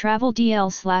 Travel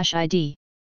DL/ID.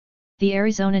 The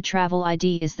Arizona Travel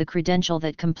ID is the credential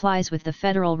that complies with the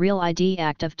Federal Real ID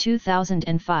Act of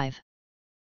 2005.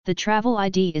 The Travel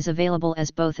ID is available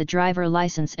as both a driver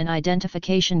license and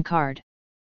identification card.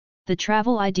 The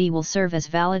Travel ID will serve as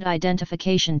valid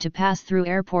identification to pass through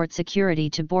airport security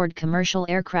to board commercial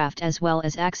aircraft as well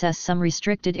as access some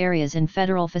restricted areas in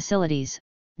federal facilities,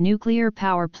 nuclear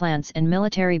power plants and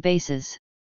military bases.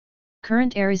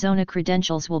 Current Arizona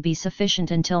credentials will be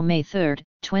sufficient until May 3,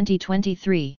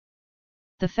 2023.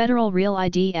 The Federal Real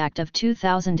ID Act of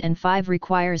 2005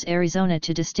 requires Arizona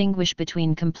to distinguish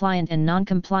between compliant and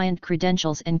non-compliant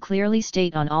credentials and clearly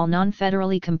state on all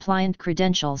non-federally compliant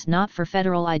credentials not for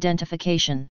federal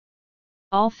identification.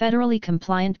 All federally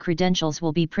compliant credentials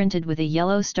will be printed with a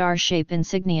yellow star-shape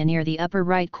insignia near the upper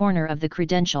right corner of the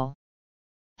credential.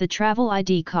 The travel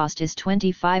ID cost is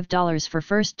 $25 for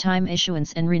first-time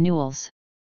issuance and renewals.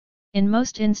 In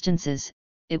most instances,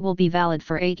 it will be valid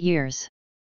for 8 years.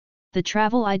 The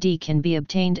travel ID can be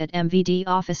obtained at MVD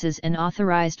offices and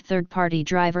authorized third-party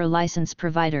driver license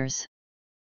providers.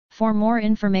 For more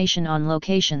information on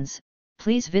locations,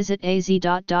 please visit az.gov/MVD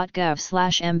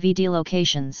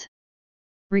locations.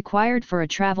 Required for a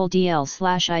travel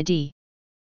DL/ID.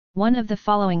 One of the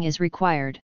following is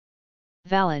required.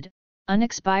 Valid,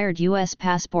 unexpired U.S.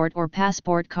 passport or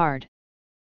passport card.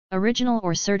 Original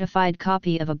or certified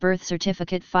copy of a birth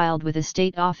certificate filed with a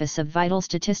state office of vital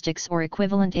statistics or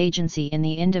equivalent agency in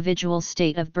the individual's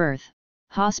state of birth.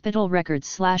 Hospital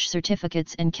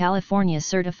records/certificates and California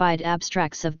certified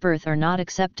abstracts of birth are not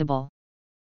acceptable.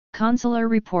 Consular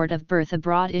report of birth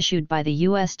abroad issued by the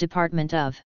U.S. Department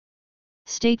of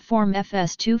State Form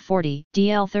FS 240,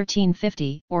 DL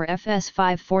 1350, or FS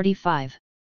 545.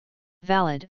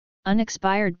 Valid,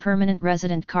 unexpired permanent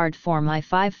resident card Form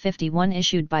I-551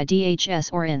 issued by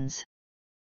DHS or INS.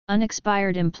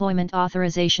 Unexpired employment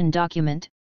authorization document,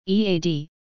 EAD,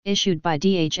 issued by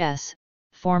DHS,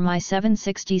 Form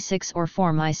I-766 or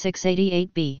Form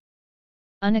I-688B.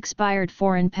 Unexpired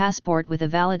foreign passport with a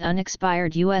valid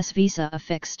unexpired U.S. visa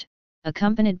affixed,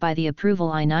 accompanied by the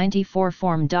approval I-94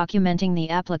 form documenting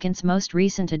the applicant's most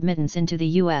recent admittance into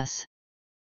the U.S.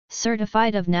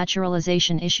 Certificate of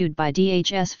naturalization issued by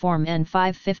DHS Form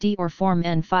N-550 or Form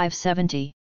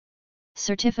N-570.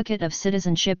 Certificate of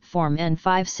citizenship Form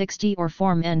N-560 or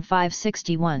Form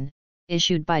N-561,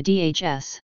 issued by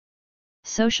DHS.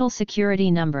 Social Security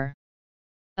number.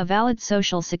 A valid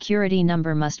Social Security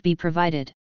number must be provided.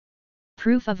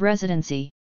 Proof of residency.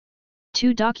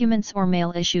 2 documents or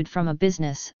mail issued from a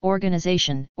business,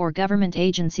 organization, or government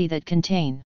agency that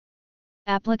contain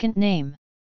applicant name.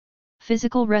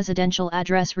 Physical residential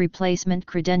address replacement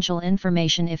credential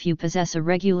information. If you possess a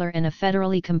regular and a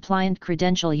federally compliant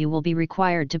credential, you will be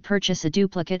required to purchase a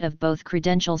duplicate of both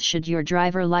credentials should your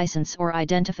driver license or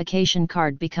identification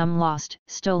card become lost,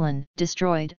 stolen,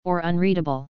 destroyed, or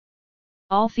unreadable.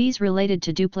 All fees related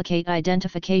to duplicate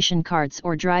identification cards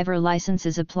or driver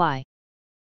licenses apply.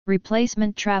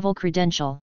 Replacement travel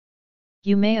credential.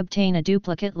 You may obtain a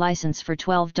duplicate license for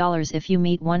 $12 if you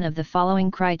meet one of the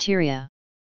following criteria.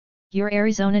 Your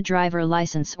Arizona driver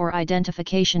license or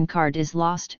identification card is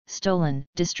lost, stolen,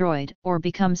 destroyed, or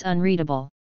becomes unreadable.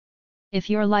 If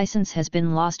your license has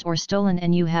been lost or stolen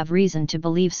and you have reason to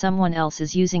believe someone else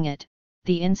is using it,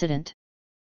 the incident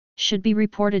should be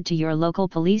reported to your local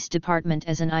police department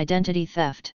as an identity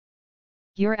theft.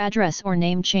 Your address or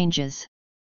name changes.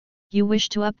 You wish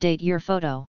to update your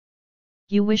photo.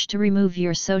 You wish to remove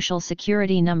your Social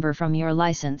Security number from your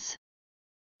license.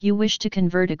 You wish to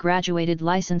convert a graduated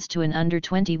license to an under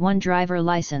 21 driver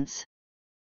license.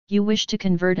 You wish to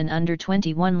convert an under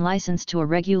 21 license to a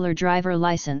regular driver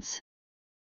license.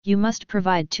 You must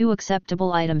provide 2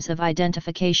 acceptable items of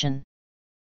identification.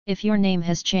 If your name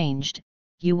has changed,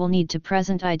 you will need to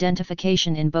present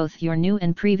identification in both your new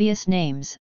and previous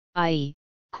names, i.e.,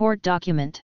 court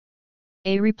document.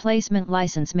 A replacement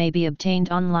license may be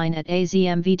obtained online at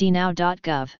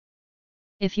azmvdnow.gov.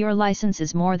 If your license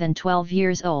is more than 12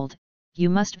 years old, you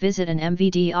must visit an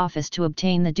MVD office to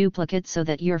obtain the duplicate so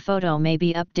that your photo may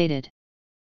be updated.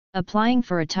 Applying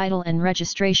for a title and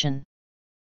registration.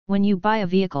 When you buy a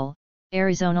vehicle,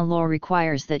 Arizona law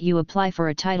requires that you apply for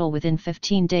a title within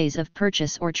 15 days of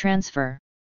purchase or transfer.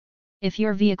 If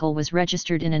your vehicle was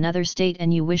registered in another state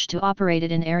and you wish to operate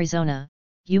it in Arizona,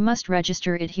 you must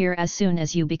register it here as soon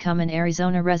as you become an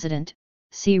Arizona resident.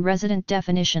 See resident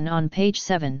definition on page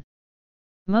 7.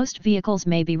 Most vehicles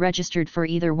may be registered for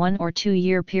either 1 or 2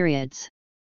 year periods.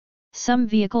 Some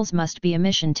vehicles must be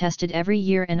emission tested every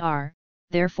year and are,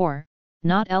 therefore,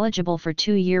 not eligible for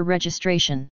 2-year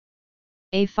registration.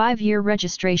 A 5-year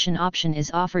registration option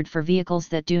is offered for vehicles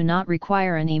that do not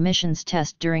require an emissions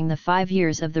test during the 5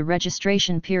 years of the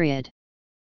registration period.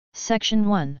 Section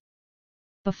 1.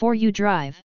 Before you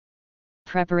drive.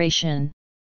 Preparation.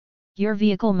 Your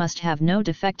vehicle must have no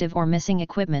defective or missing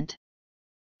equipment.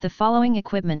 The following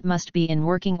equipment must be in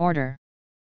working order.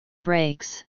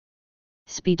 Brakes.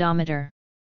 Speedometer.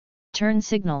 Turn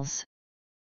signals.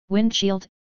 Windshield,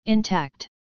 intact.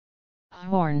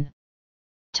 Horn.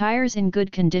 Tires in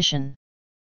good condition.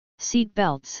 Seat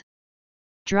belts.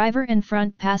 Driver and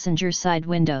front passenger side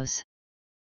windows.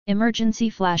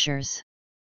 Emergency flashers.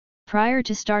 Prior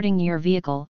to starting your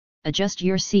vehicle, adjust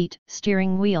your seat,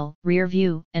 steering wheel, rear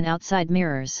view, and outside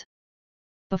mirrors.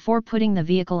 Before putting the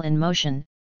vehicle in motion,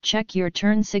 check your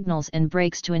turn signals and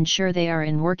brakes to ensure they are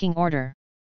in working order.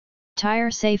 Tire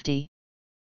safety.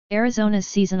 Arizona's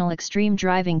seasonal extreme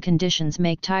driving conditions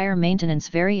make tire maintenance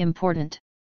very important.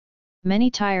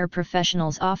 Many tire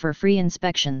professionals offer free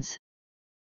inspections.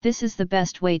 This is the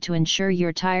best way to ensure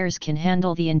your tires can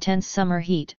handle the intense summer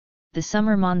heat, the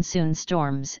summer monsoon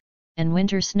storms, and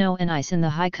winter snow and ice in the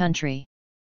high country.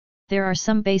 There are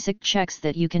some basic checks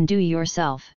that you can do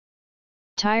yourself.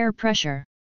 Tire pressure.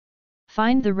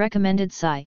 Find the recommended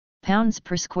SI, pounds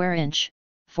per square inch,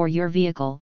 for your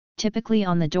vehicle, typically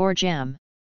on the door jamb.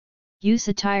 Use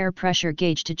a tire pressure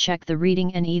gauge to check the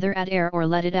reading and either add air or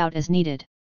let it out as needed.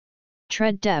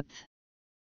 Tread depth.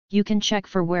 You can check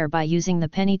for wear by using the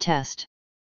penny test.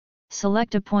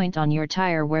 Select a point on your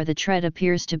tire where the tread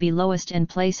appears to be lowest and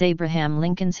place Abraham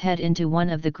Lincoln's head into one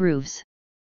of the grooves.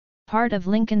 Part of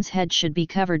Lincoln's head should be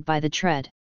covered by the tread.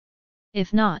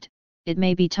 If not, it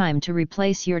may be time to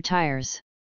replace your tires.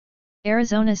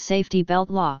 Arizona's safety belt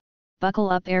law. Buckle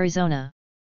up, Arizona.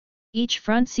 Each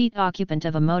front seat occupant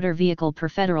of a motor vehicle per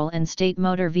federal and state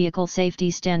motor vehicle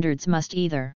safety standards must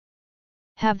either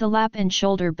have the lap and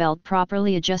shoulder belt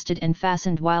properly adjusted and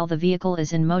fastened while the vehicle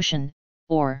is in motion,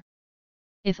 or,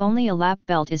 if only a lap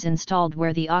belt is installed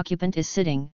where the occupant is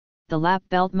sitting, the lap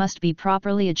belt must be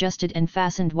properly adjusted and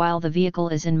fastened while the vehicle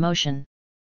is in motion.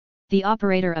 The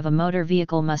operator of a motor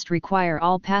vehicle must require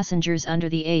all passengers under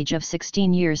the age of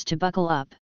 16 years to buckle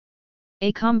up.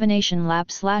 A combination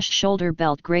lap/shoulder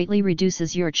belt greatly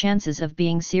reduces your chances of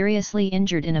being seriously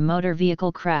injured in a motor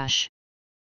vehicle crash.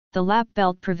 The lap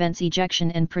belt prevents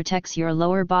ejection and protects your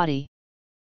lower body.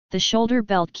 The shoulder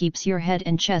belt keeps your head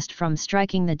and chest from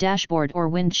striking the dashboard or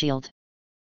windshield.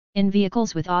 In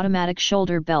vehicles with automatic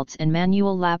shoulder belts and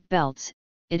manual lap belts,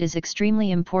 it is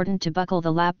extremely important to buckle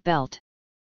the lap belt.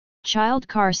 Child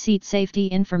car seat safety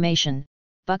information.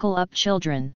 Buckle up,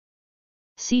 children.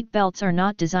 Seat belts are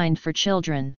not designed for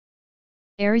children.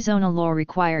 Arizona law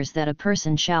requires that a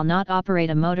person shall not operate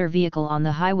a motor vehicle on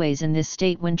the highways in this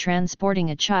state when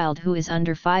transporting a child who is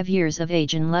under 5 years of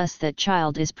age unless that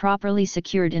child is properly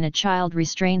secured in a child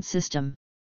restraint system.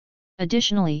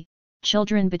 Additionally,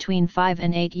 children between 5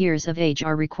 and 8 years of age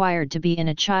are required to be in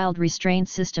a child restraint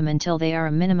system until they are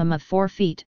a minimum of 4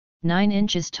 feet, 9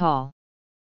 inches tall.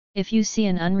 If you see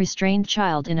an unrestrained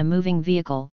child in a moving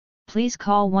vehicle, please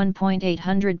call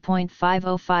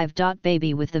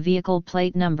 1-800.505.baby with the vehicle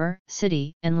plate number,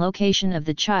 city, and location of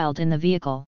the child in the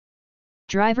vehicle.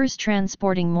 Drivers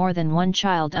transporting more than one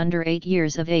child under 8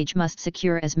 years of age must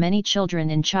secure as many children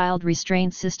in child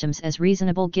restraint systems as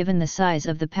reasonable given the size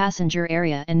of the passenger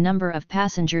area and number of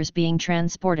passengers being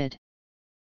transported.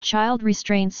 Child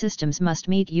restraint systems must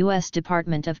meet U.S.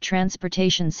 Department of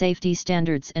Transportation safety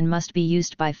standards and must be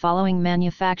used by following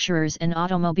manufacturers and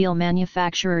automobile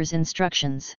manufacturers'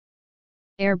 instructions.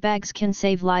 Airbags can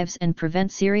save lives and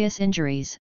prevent serious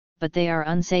injuries, but they are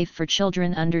unsafe for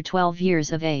children under 12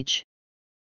 years of age.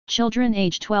 Children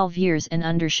age 12 years and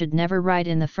under should never ride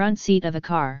in the front seat of a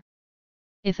car.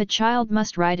 If a child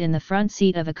must ride in the front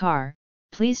seat of a car,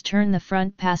 please turn the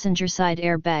front passenger side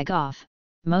airbag off.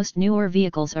 Most newer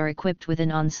vehicles are equipped with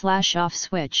an on/off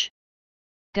switch.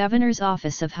 Governor's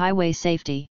Office of Highway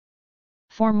Safety.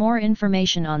 For more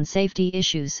information on safety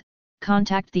issues,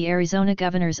 contact the Arizona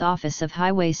Governor's Office of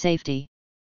Highway Safety.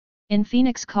 In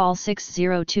Phoenix, call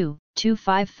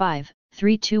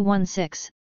 602-255-3216,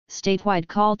 statewide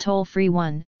call toll-free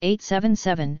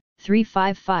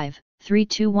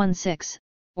 1-877-355-3216,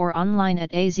 or online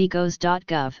at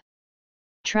azgoes.gov.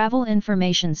 Travel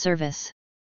Information Service.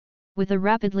 With a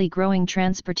rapidly growing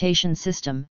transportation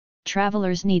system,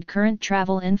 travelers need current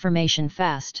travel information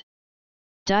fast.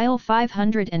 Dial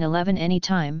 511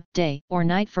 anytime, day or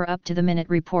night for up-to-the-minute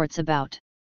reports about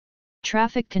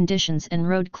traffic conditions and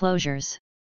road closures,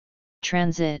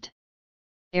 transit,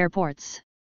 airports,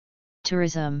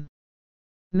 tourism,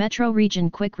 metro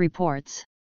region quick reports,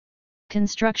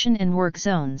 construction and work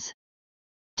zones.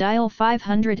 Dial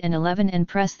 511 and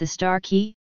press the star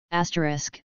key,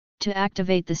 asterisk, to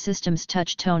activate the system's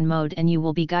touch tone mode, and you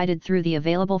will be guided through the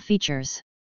available features.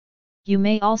 You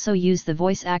may also use the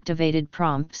voice-activated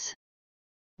prompts.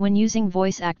 When using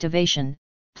voice activation,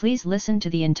 please listen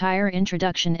to the entire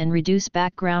introduction and reduce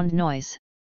background noise.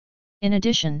 In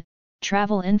addition,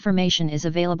 travel information is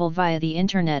available via the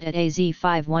internet at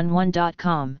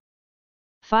az511.com.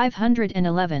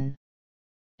 511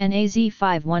 and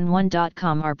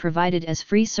az511.com are provided as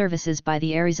free services by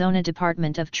the Arizona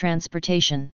Department of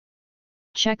Transportation.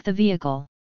 Check the vehicle.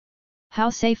 How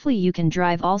safely you can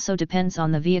drive also depends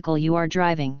on the vehicle you are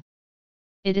driving.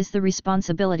 It is the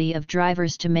responsibility of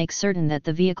drivers to make certain that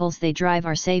the vehicles they drive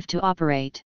are safe to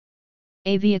operate.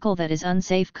 A vehicle that is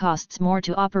unsafe costs more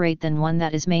to operate than one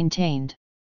that is maintained.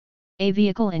 A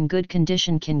vehicle in good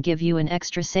condition can give you an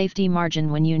extra safety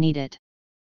margin when you need it.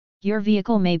 Your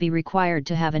vehicle may be required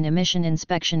to have an emission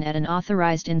inspection at an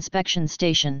authorized inspection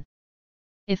station.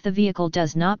 If the vehicle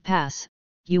does not pass,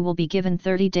 you will be given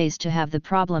 30 days to have the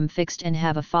problem fixed and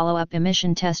have a follow-up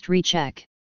emission test recheck.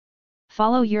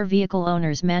 Follow your vehicle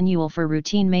owner's manual for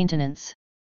routine maintenance.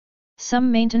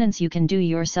 Some maintenance you can do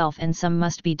yourself and some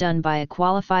must be done by a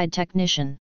qualified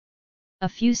technician. A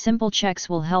few simple checks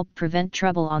will help prevent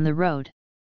trouble on the road.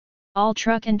 All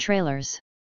truck and trailers.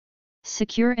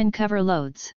 Secure and cover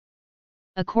loads.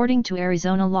 According to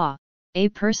Arizona law, a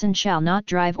person shall not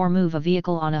drive or move a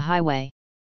vehicle on a highway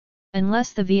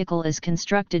unless the vehicle is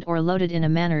constructed or loaded in a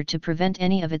manner to prevent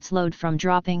any of its load from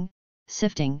dropping,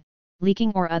 sifting,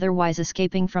 leaking or otherwise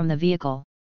escaping from the vehicle.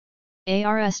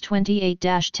 ARS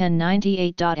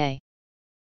 28-1098.A.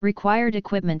 Required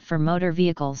equipment for motor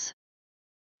vehicles.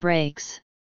 Brakes.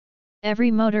 Every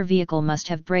motor vehicle must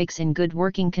have brakes in good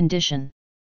working condition.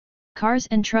 Cars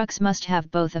and trucks must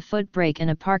have both a foot brake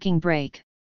and a parking brake.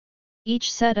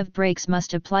 Each set of brakes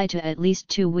must apply to at least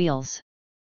 2 wheels.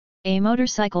 A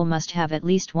motorcycle must have at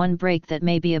least one brake that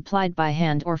may be applied by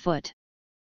hand or foot.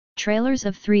 Trailers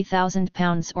of 3,000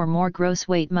 pounds or more gross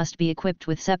weight must be equipped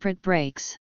with separate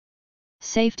brakes.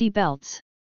 Safety belts.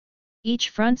 Each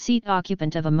front seat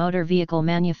occupant of a motor vehicle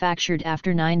manufactured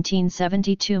after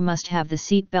 1972 must have the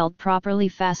seat belt properly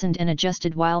fastened and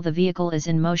adjusted while the vehicle is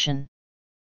in motion.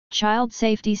 Child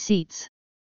safety seats.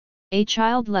 A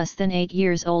child less than 8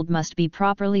 years old must be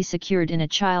properly secured in a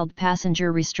child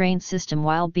passenger restraint system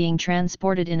while being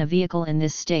transported in a vehicle in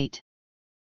this state.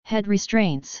 Head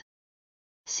restraints.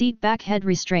 Seat back head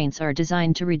restraints are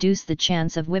designed to reduce the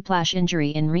chance of whiplash injury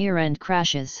in rear-end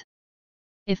crashes.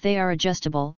 If they are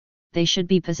adjustable, they should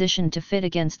be positioned to fit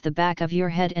against the back of your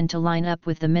head and to line up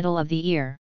with the middle of the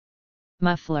ear.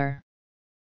 Muffler.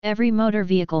 Every motor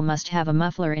vehicle must have a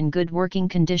muffler in good working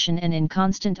condition and in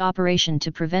constant operation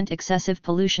to prevent excessive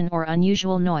pollution or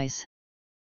unusual noise.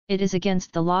 It is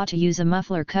against the law to use a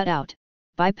muffler cutout,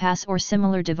 bypass or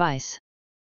similar device.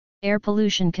 Air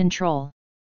pollution control.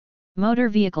 Motor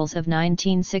vehicles of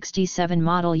 1967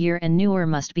 model year and newer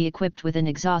must be equipped with an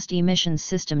exhaust emissions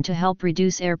system to help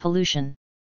reduce air pollution.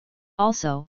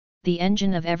 Also, the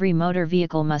engine of every motor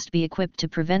vehicle must be equipped to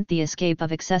prevent the escape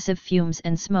of excessive fumes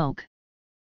and smoke.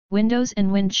 Windows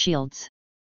and windshields.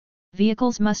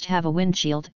 Vehicles must have a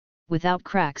windshield, without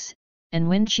cracks, and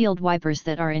windshield wipers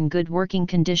that are in good working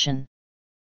condition.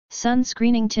 Sun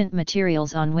screening tint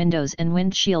materials on windows and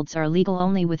windshields are legal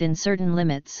only within certain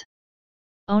limits.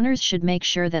 Owners should make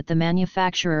sure that the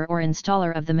manufacturer or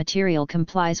installer of the material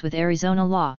complies with Arizona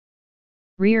law.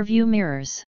 Rear view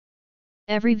mirrors.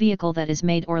 Every vehicle that is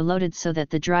made or loaded so that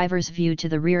the driver's view to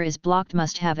the rear is blocked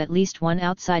must have at least one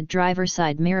outside driver's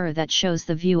side mirror that shows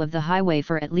the view of the highway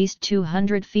for at least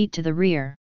 200 feet to the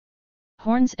rear.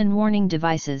 Horns and warning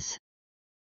devices.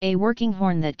 A working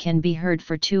horn that can be heard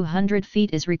for 200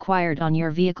 feet is required on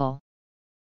your vehicle.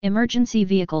 Emergency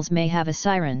vehicles may have a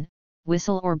siren,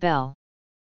 whistle or bell.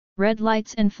 Red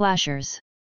lights and flashers.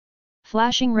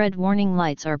 Flashing red warning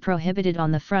lights are prohibited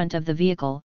on the front of the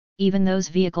vehicle, even those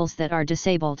vehicles that are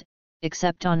disabled,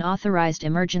 except on authorized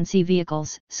emergency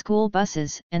vehicles, school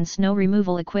buses, and snow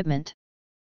removal equipment.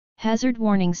 Hazard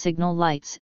warning signal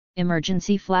lights,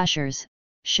 emergency flashers,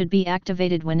 should be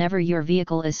activated whenever your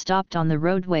vehicle is stopped on the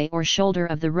roadway or shoulder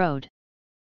of the road.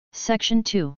 Section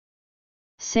 2.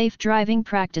 Safe driving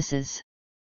practices.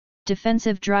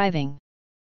 Defensive driving.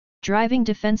 Driving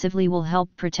defensively will help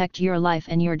protect your life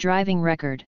and your driving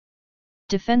record.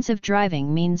 Defensive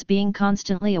driving means being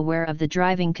constantly aware of the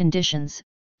driving conditions,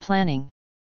 planning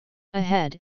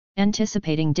ahead,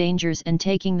 anticipating dangers and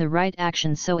taking the right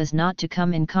action so as not to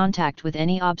come in contact with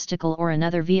any obstacle or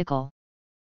another vehicle.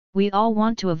 We all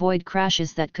want to avoid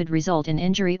crashes that could result in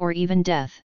injury or even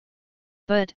death.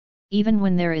 But, even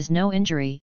when there is no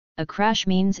injury, a crash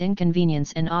means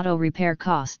inconvenience and auto repair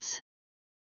costs.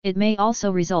 It may also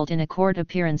result in a court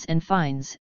appearance and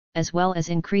fines, as well as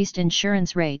increased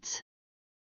insurance rates.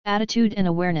 Attitude and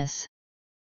awareness.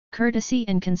 Courtesy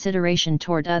and consideration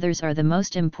toward others are the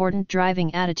most important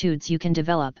driving attitudes you can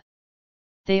develop.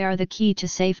 They are the key to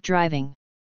safe driving.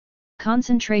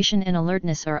 Concentration and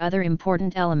alertness are other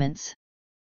important elements.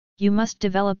 You must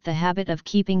develop the habit of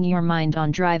keeping your mind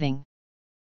on driving.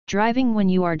 Driving when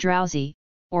you are drowsy,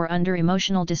 or under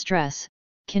emotional distress,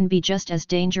 can be just as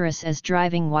dangerous as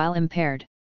driving while impaired.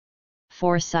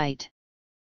 Foresight.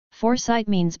 Foresight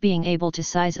means being able to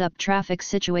size up traffic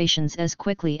situations as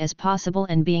quickly as possible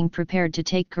and being prepared to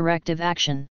take corrective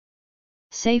action.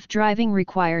 Safe driving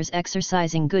requires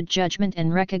exercising good judgment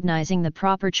and recognizing the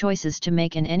proper choices to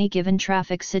make in any given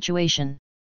traffic situation.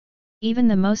 Even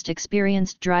the most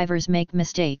experienced drivers make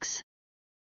mistakes.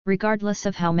 Regardless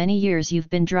of how many years you've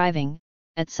been driving,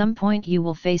 at some point you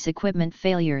will face equipment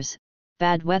failures,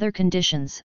 bad weather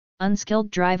conditions, unskilled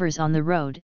drivers on the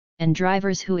road, and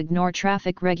drivers who ignore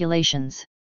traffic regulations.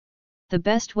 The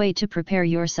best way to prepare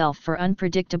yourself for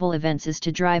unpredictable events is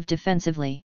to drive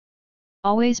defensively.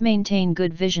 Always maintain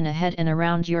good vision ahead and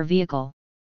around your vehicle.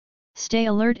 Stay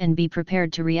alert and be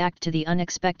prepared to react to the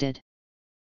unexpected.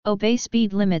 Obey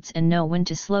speed limits and know when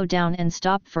to slow down and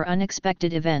stop for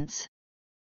unexpected events.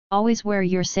 Always wear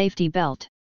your safety belt.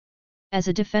 As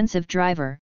a defensive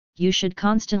driver, you should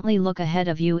constantly look ahead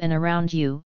of you and around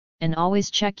you, and always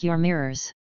check your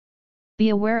mirrors. Be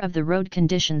aware of the road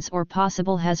conditions or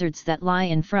possible hazards that lie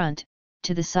in front,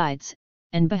 to the sides,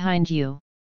 and behind you.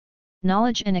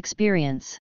 Knowledge and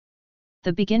experience.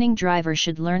 The beginning driver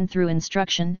should learn through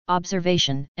instruction,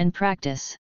 observation, and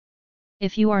practice.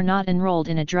 If you are not enrolled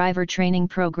in a driver training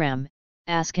program,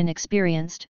 ask an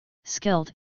experienced,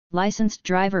 skilled, licensed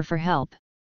driver for help.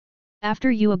 After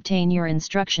you obtain your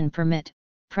instruction permit,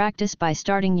 practice by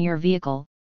starting your vehicle,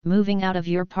 moving out of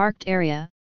your parked area,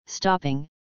 stopping,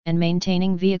 and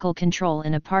maintaining vehicle control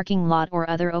in a parking lot or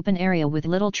other open area with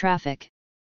little traffic.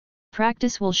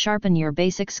 Practice will sharpen your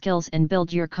basic skills and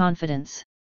build your confidence.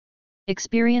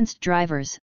 Experienced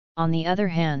drivers, on the other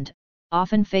hand,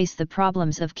 often face the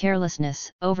problems of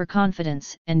carelessness,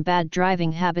 overconfidence, and bad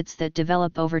driving habits that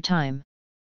develop over time.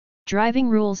 Driving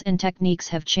rules and techniques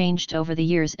have changed over the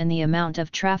years and the amount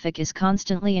of traffic is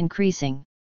constantly increasing.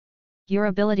 Your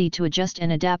ability to adjust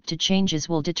and adapt to changes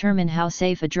will determine how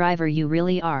safe a driver you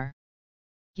really are.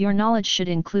 Your knowledge should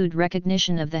include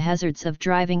recognition of the hazards of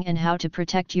driving and how to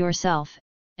protect yourself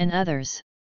and others.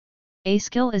 A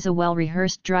skill is a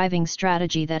well-rehearsed driving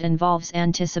strategy that involves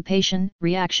anticipation,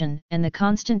 reaction, and the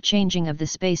constant changing of the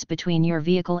space between your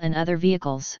vehicle and other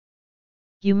vehicles.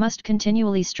 You must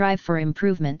continually strive for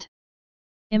improvement.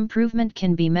 Improvement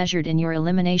can be measured in your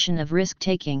elimination of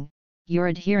risk-taking, your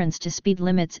adherence to speed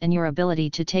limits, and your ability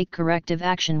to take corrective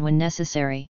action when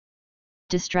necessary.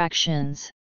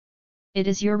 Distractions. It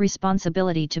is your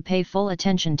responsibility to pay full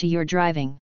attention to your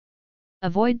driving.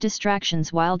 Avoid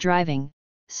distractions while driving,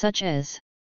 such as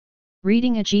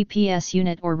reading a GPS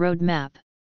unit or road map,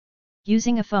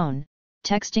 using a phone,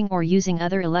 texting or using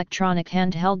other electronic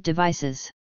handheld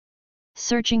devices,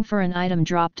 searching for an item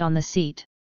dropped on the seat,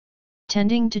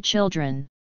 tending to children,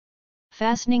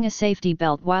 fastening a safety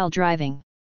belt while driving.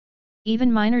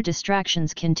 Even minor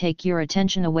distractions can take your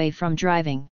attention away from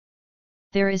driving.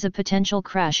 There is a potential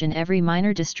crash in every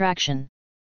minor distraction.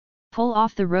 Pull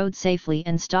off the road safely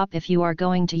and stop if you are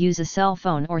going to use a cell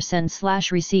phone or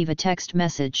send/receive a text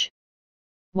message.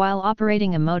 While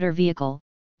operating a motor vehicle,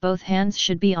 both hands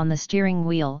should be on the steering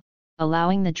wheel,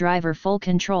 allowing the driver full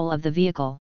control of the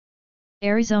vehicle.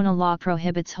 Arizona law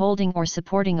prohibits holding or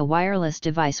supporting a wireless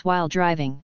device while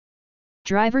driving.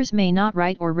 Drivers may not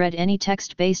write or read any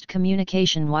text-based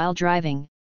communication while driving,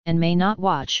 and may not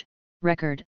watch,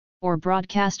 record, or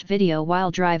broadcast video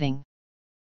while driving.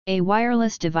 A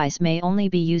wireless device may only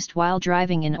be used while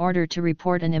driving in order to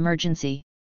report an emergency.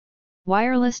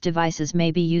 Wireless devices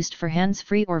may be used for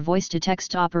hands-free or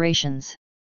voice-to-text operations.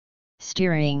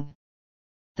 Steering.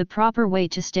 The proper way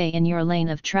to stay in your lane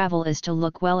of travel is to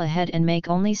look well ahead and make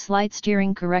only slight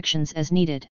steering corrections as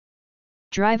needed.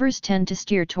 Drivers tend to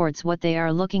steer towards what they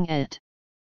are looking at.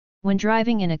 When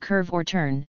driving in a curve or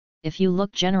turn, if you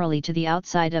look generally to the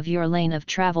outside of your lane of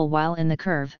travel while in the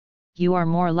curve, you are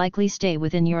more likely to stay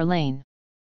within your lane.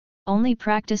 Only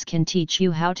practice can teach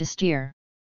you how to steer.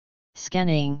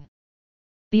 Scanning.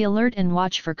 Be alert and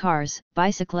watch for cars,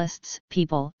 bicyclists,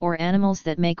 people, or animals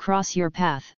that may cross your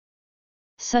path.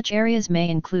 Such areas may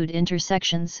include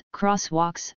intersections,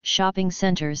 crosswalks, shopping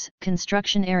centers,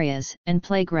 construction areas, and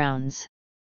playgrounds.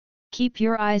 Keep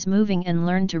your eyes moving and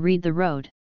learn to read the road.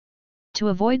 To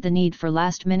avoid the need for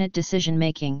last-minute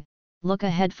decision-making, look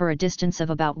ahead for a distance of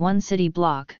about 1 city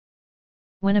block.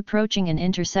 When approaching an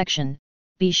intersection,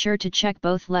 be sure to check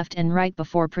both left and right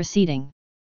before proceeding.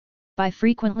 By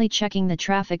frequently checking the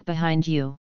traffic behind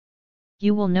you,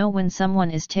 you will know when someone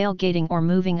is tailgating or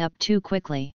moving up too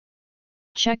quickly.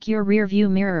 Check your rear-view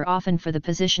mirror often for the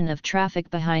position of traffic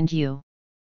behind you.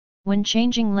 When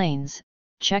changing lanes,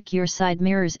 check your side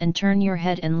mirrors and turn your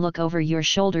head and look over your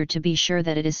shoulder to be sure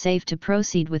that it is safe to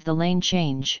proceed with the lane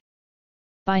change.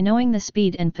 By knowing the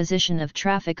speed and position of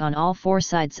traffic on all 4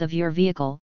 sides of your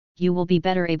vehicle, you will be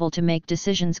better able to make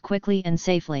decisions quickly and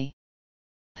safely.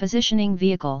 Positioning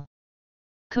vehicle.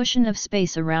 Cushion of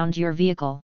space around your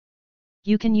vehicle.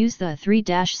 You can use the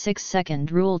 3-6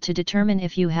 second rule to determine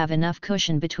if you have enough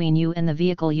cushion between you and the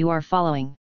vehicle you are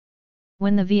following.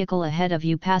 When the vehicle ahead of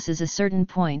you passes a certain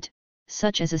point,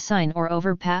 such as a sign or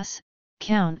overpass,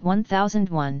 count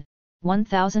 1001,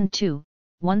 1002,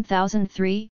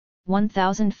 1003,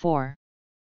 1004.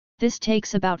 This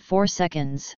takes about 4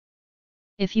 seconds.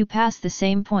 If you pass the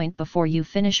same point before you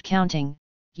finish counting,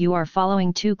 you are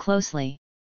following too closely.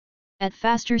 At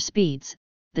faster speeds,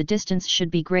 the distance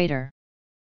should be greater.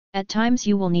 At times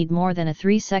you will need more than a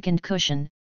 3-second cushion,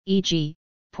 e.g.,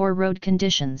 poor road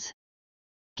conditions.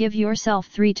 Give yourself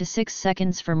 3 to 6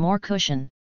 seconds for more cushion.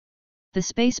 The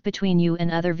space between you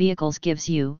and other vehicles gives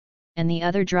you, and the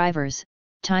other drivers,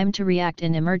 time to react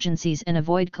in emergencies and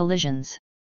avoid collisions.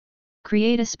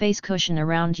 Create a space cushion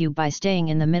around you by staying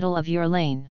in the middle of your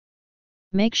lane.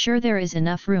 Make sure there is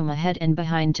enough room ahead and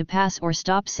behind to pass or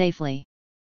stop safely.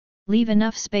 Leave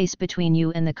enough space between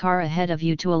you and the car ahead of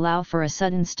you to allow for a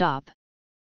sudden stop.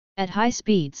 At high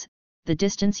speeds, the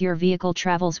distance your vehicle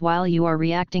travels while you are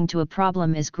reacting to a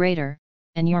problem is greater,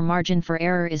 and your margin for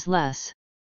error is less.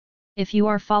 If you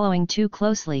are following too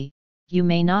closely, you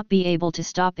may not be able to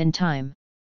stop in time.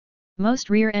 Most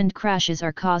rear-end crashes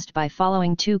are caused by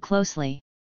following too closely.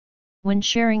 When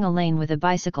sharing a lane with a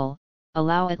bicycle,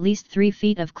 allow at least 3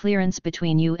 feet of clearance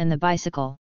between you and the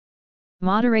bicycle.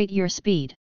 Moderate your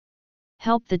speed.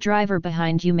 Help the driver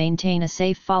behind you maintain a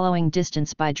safe following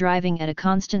distance by driving at a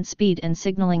constant speed and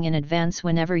signaling in advance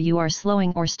whenever you are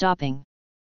slowing or stopping.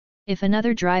 If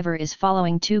another driver is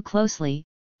following too closely,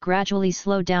 gradually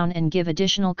slow down and give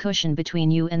additional cushion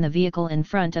between you and the vehicle in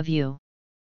front of you.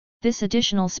 This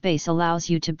additional space allows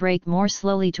you to brake more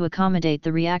slowly to accommodate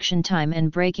the reaction time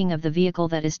and braking of the vehicle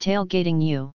that is tailgating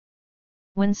you.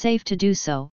 When safe to do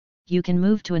so, you can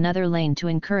move to another lane to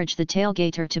encourage the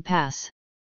tailgater to pass.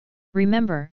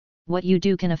 Remember, what you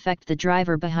do can affect the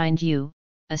driver behind you,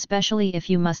 especially if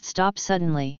you must stop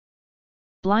suddenly.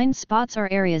 Blind spots are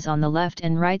areas on the left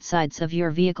and right sides of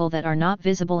your vehicle that are not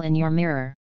visible in your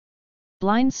mirror.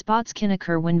 Blind spots can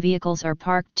occur when vehicles are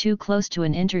parked too close to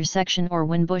an intersection or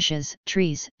when bushes,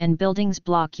 trees, and buildings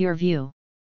block your view.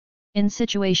 In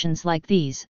situations like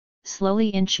these, slowly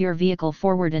inch your vehicle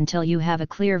forward until you have a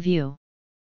clear view.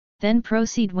 Then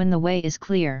proceed when the way is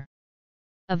clear.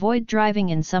 Avoid driving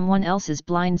in someone else's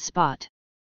blind spot.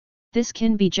 This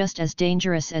can be just as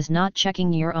dangerous as not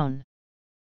checking your own.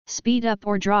 Speed up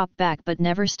or drop back, but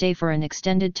never stay for an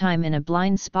extended time in a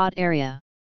blind spot area.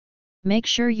 Make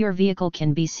sure your vehicle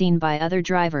can be seen by other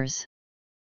drivers.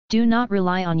 Do not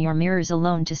rely on your mirrors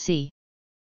alone to see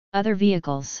other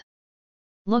vehicles.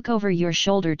 Look over your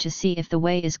shoulder to see if the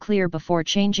way is clear before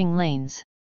changing lanes.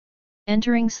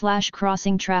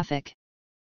 Entering/crossing traffic.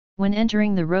 When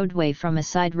entering the roadway from a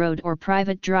side road or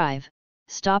private drive,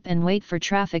 stop and wait for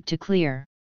traffic to clear.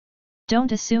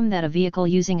 Don't assume that a vehicle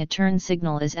using a turn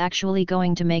signal is actually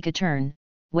going to make a turn.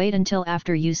 Wait until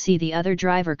after you see the other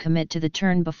driver commit to the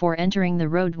turn before entering the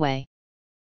roadway.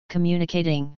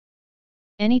 Communicating.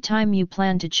 Anytime you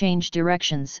plan to change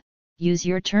directions, use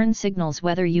your turn signals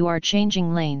whether you are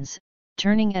changing lanes,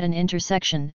 turning at an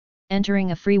intersection,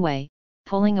 entering a freeway,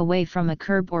 pulling away from a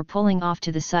curb or pulling off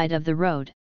to the side of the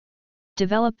road.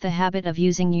 Develop the habit of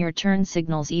using your turn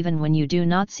signals even when you do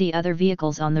not see other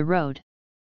vehicles on the road.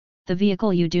 The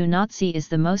vehicle you do not see is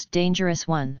the most dangerous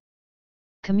one.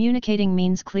 Communicating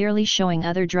means clearly showing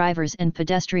other drivers and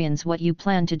pedestrians what you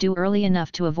plan to do early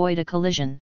enough to avoid a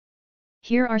collision.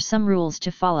 Here are some rules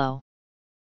to follow.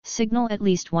 Signal at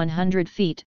least 100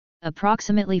 feet,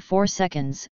 approximately 4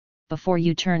 seconds, before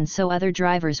you turn so other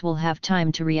drivers will have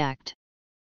time to react.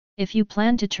 If you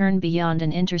plan to turn beyond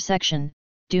an intersection,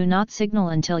 do not signal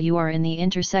until you are in the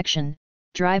intersection.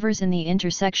 Drivers in the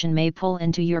intersection may pull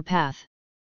into your path.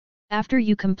 After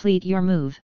you complete your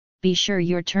move, be sure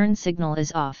your turn signal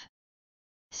is off.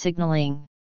 Signaling.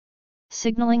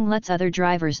 Signaling lets other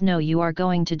drivers know you are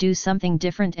going to do something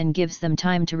different and gives them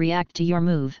time to react to your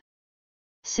move.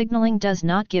 Signaling does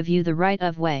not give you the right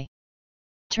of way.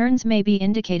 Turns may be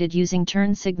indicated using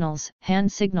turn signals,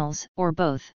 hand signals, or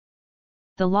both.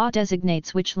 The law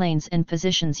designates which lanes and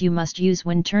positions you must use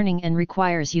when turning and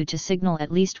requires you to signal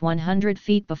at least 100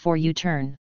 feet before you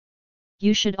turn.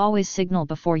 You should always signal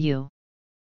before you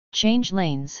change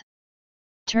lanes.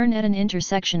 Turn at an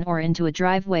intersection or into a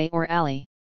driveway or alley.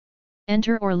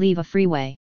 Enter or leave a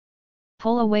freeway.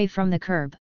 Pull away from the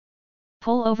curb.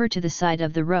 Pull over to the side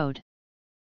of the road.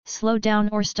 Slow down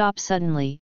or stop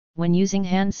suddenly, when using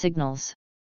hand signals.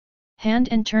 Hand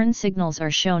and turn signals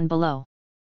are shown below.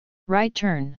 Right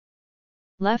turn.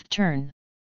 Left turn.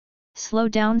 Slow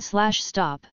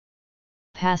down/stop.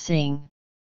 Passing.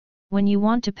 When you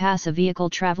want to pass a vehicle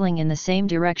traveling in the same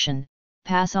direction,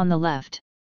 pass on the left.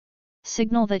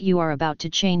 Signal that you are about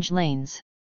to change lanes.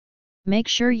 Make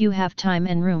sure you have time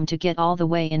and room to get all the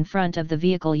way in front of the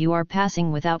vehicle you are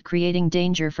passing without creating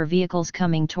danger for vehicles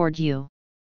coming toward you.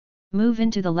 Move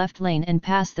into the left lane and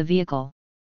pass the vehicle.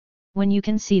 When you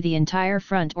can see the entire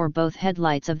front or both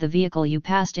headlights of the vehicle you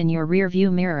passed in your rear view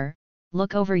mirror,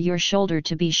 look over your shoulder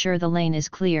to be sure the lane is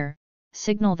clear,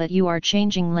 signal that you are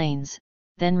changing lanes,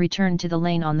 then return to the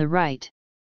lane on the right.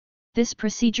 This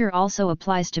procedure also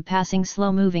applies to passing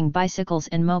slow-moving bicycles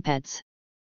and mopeds.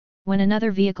 When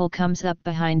another vehicle comes up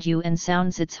behind you and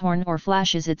sounds its horn or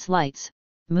flashes its lights,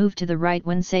 move to the right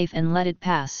when safe and let it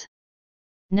pass.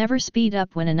 Never speed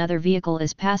up when another vehicle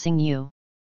is passing you.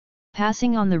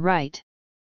 Passing on the right.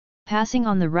 Passing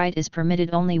on the right is permitted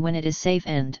only when it is safe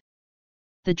and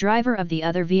the driver of the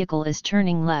other vehicle is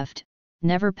turning left.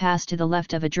 Never pass to the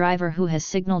left of a driver who has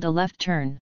signaled a left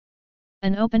turn.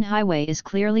 An open highway is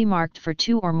clearly marked for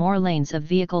 2 or more lanes of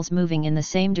vehicles moving in the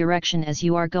same direction as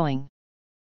you are going.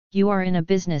 You are in a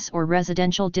business or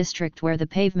residential district where the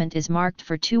pavement is marked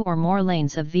for 2 or more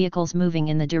lanes of vehicles moving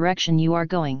in the direction you are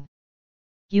going.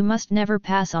 You must never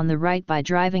pass on the right by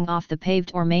driving off the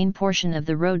paved or main portion of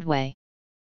the roadway.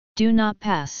 Do not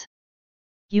pass.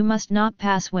 You must not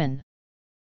pass when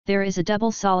there is a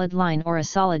double solid line or a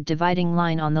solid dividing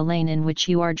line on the lane in which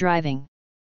you are driving.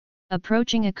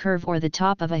 Approaching a curve or the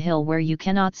top of a hill where you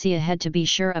cannot see ahead to be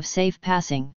sure of safe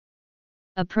passing.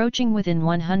 Approaching within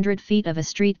 100 feet of a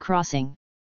street crossing.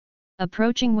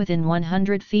 Approaching within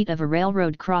 100 feet of a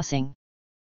railroad crossing.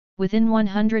 Within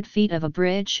 100 feet of a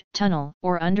bridge, tunnel,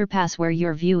 or underpass where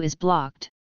your view is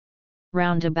blocked.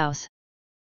 Roundabouts.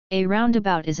 A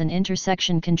roundabout is an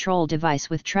intersection control device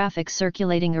with traffic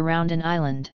circulating around an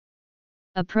island.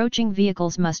 Approaching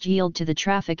vehicles must yield to the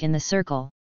traffic in the circle.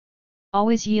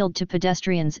 Always yield to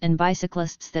pedestrians and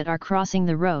bicyclists that are crossing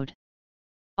the road.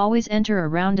 Always enter a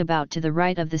roundabout to the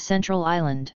right of the central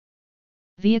island.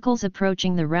 Vehicles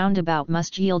approaching the roundabout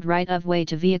must yield right of way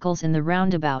to vehicles in the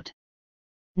roundabout.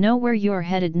 Know where you're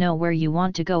headed, know where you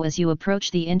want to go as you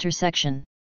approach the intersection.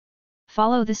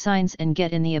 Follow the signs and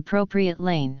get in the appropriate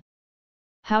lane.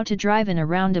 How to drive in a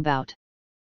roundabout.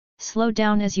 Slow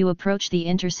down as you approach the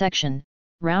intersection.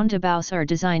 Roundabouts are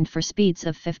designed for speeds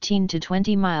of 15 to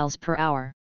 20 miles per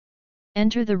hour.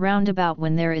 Enter the roundabout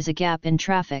when there is a gap in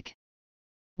traffic.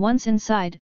 Once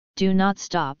inside, do not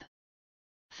stop.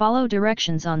 Follow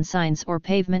directions on signs or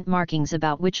pavement markings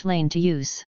about which lane to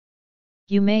use.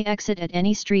 You may exit at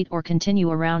any street or continue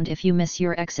around if you miss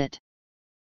your exit.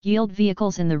 Yield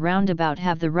vehicles in the roundabout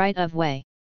have the right of way.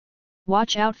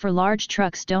 Watch out for large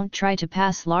trucks. Don't try to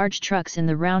pass large trucks in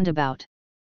the roundabout.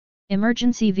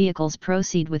 Emergency vehicles.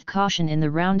 Proceed with caution in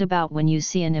the roundabout when you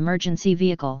see an emergency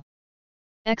vehicle.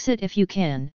 Exit if you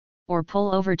can, or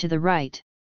pull over to the right.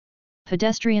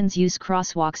 Pedestrians use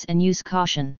crosswalks and use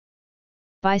caution.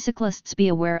 Bicyclists, be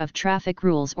aware of traffic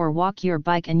rules or walk your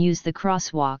bike and use the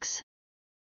crosswalks.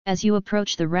 As you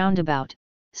approach the roundabout,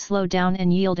 slow down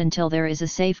and yield until there is a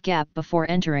safe gap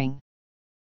before entering.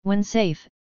 When safe,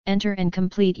 enter and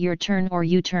complete your turn or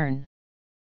U-turn.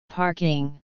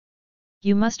 Parking.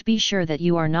 You must be sure that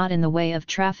you are not in the way of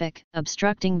traffic,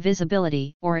 obstructing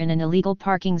visibility, or in an illegal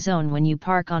parking zone when you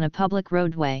park on a public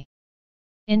roadway.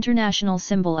 International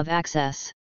Symbol of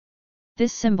Access.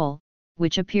 This symbol,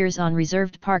 which appears on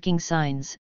reserved parking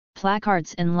signs,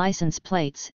 placards and license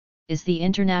plates, is the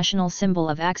international symbol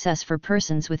of access for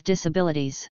persons with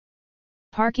disabilities.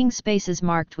 Parking spaces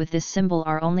marked with this symbol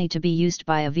are only to be used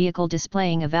by a vehicle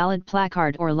displaying a valid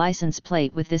placard or license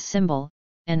plate with this symbol,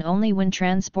 and only when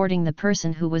transporting the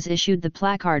person who was issued the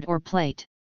placard or plate.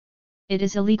 It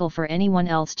is illegal for anyone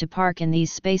else to park in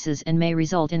these spaces and may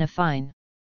result in a fine.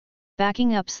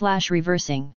 Backing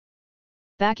up/reversing.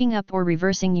 Backing up or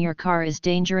reversing your car is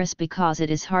dangerous because it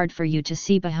is hard for you to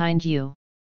see behind you.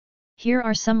 Here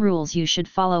are some rules you should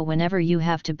follow whenever you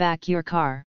have to back your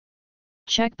car.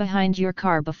 Check behind your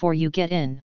car before you get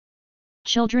in.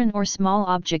 Children or small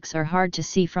objects are hard to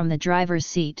see from the driver's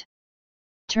seat.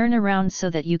 Turn around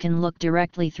so that you can look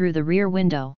directly through the rear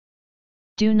window.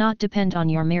 Do not depend on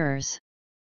your mirrors.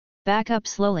 Back up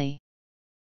slowly.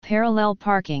 Parallel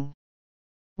parking.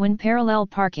 When parallel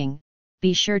parking,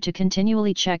 be sure to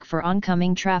continually check for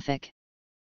oncoming traffic.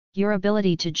 Your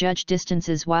ability to judge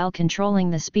distances while controlling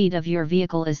the speed of your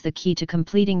vehicle is the key to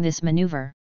completing this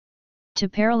maneuver. To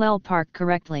parallel park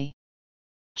correctly,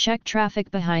 check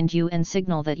traffic behind you and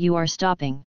signal that you are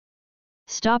stopping.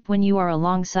 Stop when you are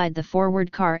alongside the forward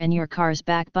car and your car's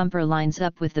back bumper lines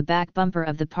up with the back bumper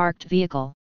of the parked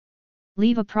vehicle.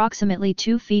 Leave approximately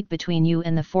 2 feet between you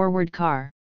and the forward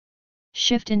car.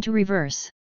 Shift into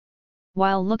reverse.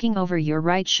 While looking over your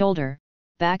right shoulder,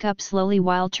 back up slowly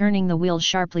while turning the wheel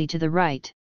sharply to the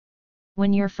right.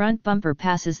 When your front bumper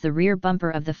passes the rear bumper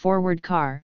of the forward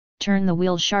car, turn the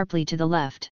wheel sharply to the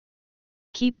left.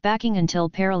 Keep backing until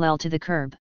parallel to the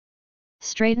curb.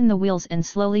 Straighten the wheels and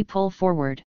slowly pull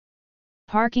forward.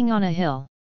 Parking on a hill.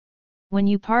 When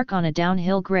you park on a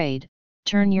downhill grade,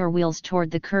 turn your wheels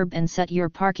toward the curb and set your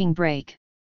parking brake.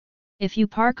 If you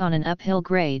park on an uphill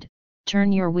grade,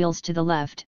 turn your wheels to the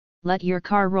left, let your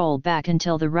car roll back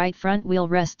until the right front wheel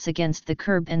rests against the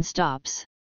curb and stops.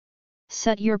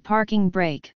 Set your parking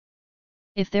brake.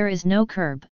 If there is no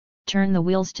curb, turn the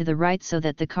wheels to the right so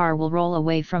that the car will roll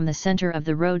away from the center of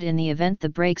the road in the event the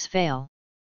brakes fail.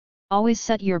 Always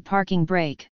set your parking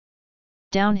brake.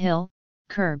 Downhill,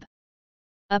 curb.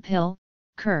 Uphill,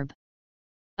 curb.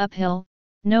 Uphill,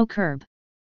 no curb.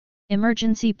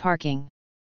 Emergency parking.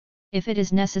 If it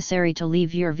is necessary to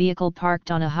leave your vehicle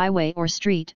parked on a highway or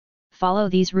street, follow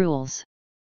these rules.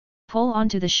 Pull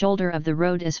onto the shoulder of the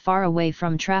road as far away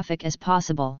from traffic as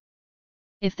possible.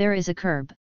 If there is a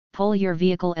curb, pull your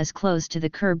vehicle as close to the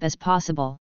curb as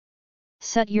possible.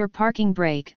 Set your parking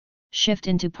brake, shift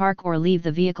into park or leave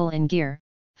the vehicle in gear,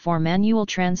 for manual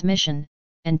transmission,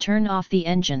 and turn off the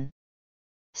engine.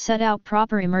 Set out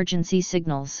proper emergency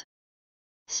signals.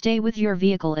 Stay with your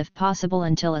vehicle if possible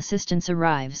until assistance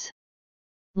arrives.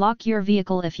 Lock your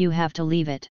vehicle if you have to leave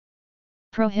it.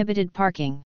 Prohibited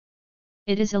parking.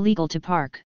 It is illegal to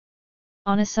park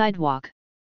on a sidewalk,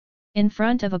 in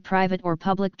front of a private or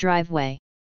public driveway,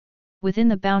 within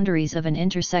the boundaries of an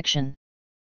intersection,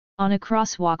 on a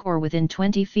crosswalk or within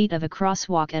 20 feet of a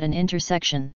crosswalk at an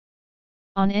intersection,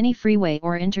 on any freeway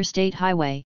or interstate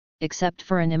highway, except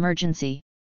for an emergency,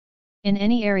 in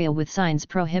any area with signs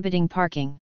prohibiting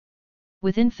parking,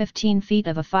 within 15 feet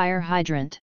of a fire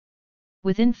hydrant,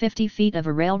 within 50 feet of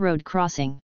a railroad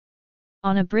crossing,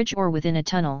 on a bridge or within a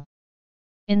tunnel,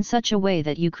 in such a way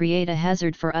that you create a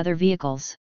hazard for other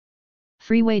vehicles.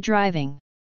 Freeway driving.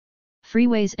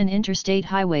 Freeways and interstate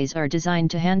highways are designed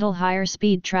to handle higher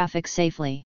speed traffic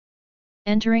safely.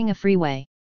 Entering a freeway.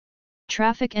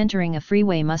 Traffic entering a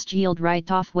freeway must yield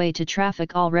right-of way to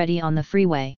traffic already on the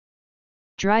freeway.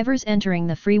 Drivers entering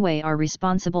the freeway are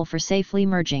responsible for safely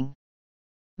merging.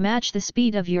 Match the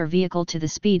speed of your vehicle to the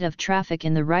speed of traffic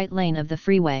in the right lane of the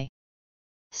freeway.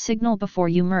 Signal before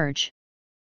you merge.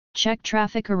 Check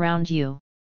traffic around you.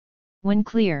 When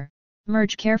clear,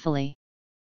 merge carefully.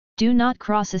 Do not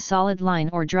cross a solid line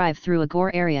or drive through a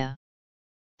gore area.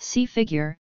 See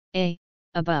Figure A,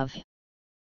 above.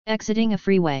 Exiting a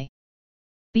freeway.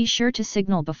 Be sure to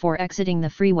signal before exiting the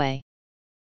freeway.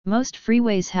 Most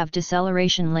freeways have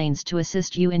deceleration lanes to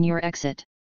assist you in your exit.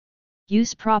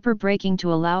 Use proper braking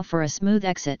to allow for a smooth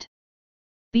exit.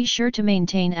 Be sure to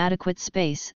maintain adequate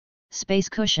space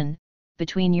cushion,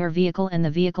 between your vehicle and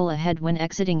the vehicle ahead when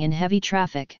exiting in heavy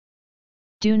traffic.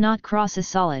 Do not cross a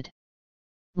solid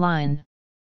line.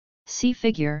 See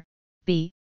Figure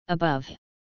B, above.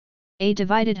 A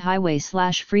divided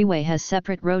highway/freeway has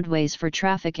separate roadways for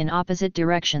traffic in opposite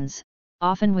directions,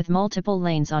 often with multiple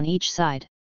lanes on each side.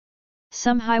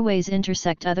 Some highways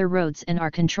intersect other roads and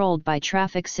are controlled by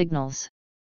traffic signals.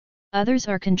 Others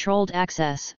are controlled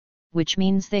access, which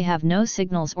means they have no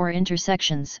signals or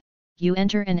intersections. You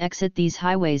enter and exit these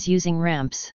highways using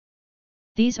ramps.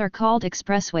 These are called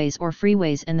expressways or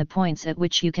freeways, and the points at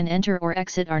which you can enter or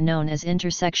exit are known as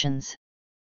intersections.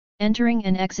 Entering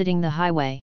and exiting the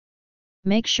highway.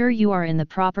 Make sure you are in the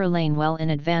proper lane well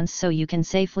in advance so you can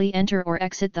safely enter or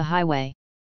exit the highway.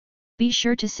 Be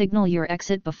sure to signal your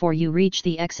exit before you reach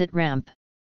the exit ramp.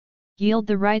 Yield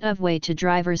the right-of-way to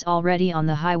drivers already on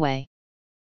the highway.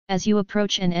 As you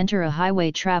approach and enter a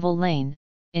highway travel lane,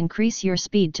 increase your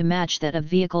speed to match that of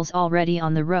vehicles already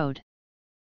on the road.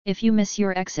 If you miss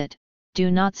your exit,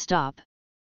 do not stop.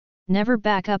 Never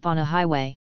back up on a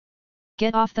highway.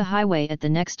 Get off the highway at the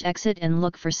next exit and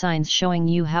look for signs showing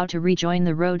you how to rejoin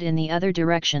the road in the other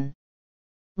direction.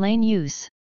 Lane use.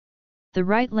 The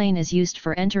right lane is used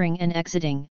for entering and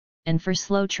exiting, and for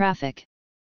slow traffic.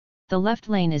 The left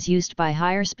lane is used by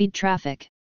higher speed traffic.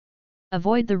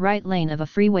 Avoid the right lane of a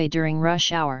freeway during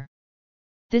rush hour.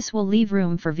 This will leave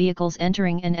room for vehicles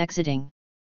entering and exiting.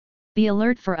 Be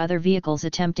alert for other vehicles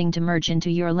attempting to merge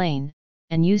into your lane,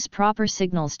 and use proper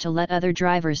signals to let other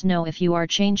drivers know if you are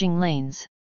changing lanes.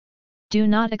 Do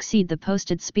not exceed the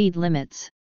posted speed limits.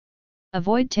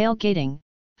 Avoid tailgating,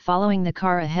 following the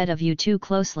car ahead of you too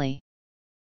closely.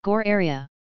 Gore area.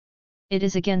 It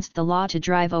is against the law to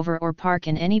drive over or park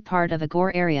in any part of a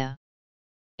gore area.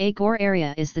 A gore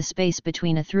area is the space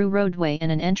between a through roadway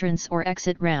and an entrance or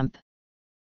exit ramp.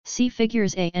 See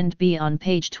figures A and B on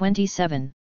page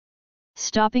 27.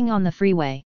 Stopping on the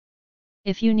freeway.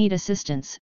 If you need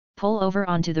assistance, pull over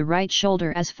onto the right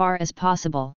shoulder as far as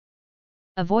possible.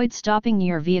 Avoid stopping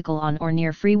your vehicle on or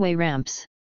near freeway ramps.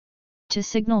 To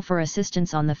signal for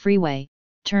assistance on the freeway,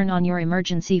 turn on your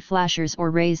emergency flashers or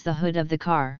raise the hood of the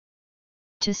car.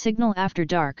 To signal after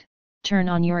dark, turn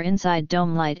on your inside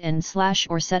dome light and slash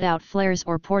or set out flares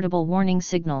or portable warning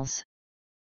signals.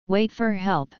 Wait for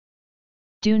help.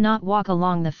 Do not walk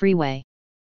along the freeway.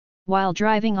 While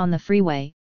driving on the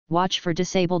freeway, watch for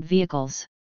disabled vehicles.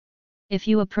 If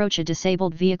you approach a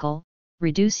disabled vehicle,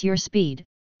 reduce your speed,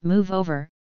 move over,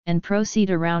 and proceed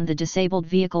around the disabled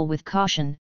vehicle with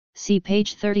caution. See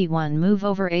page 31. Move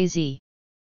over AZ.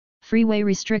 Freeway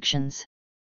restrictions.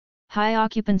 High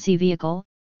occupancy vehicle,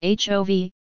 HOV,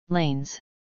 lanes.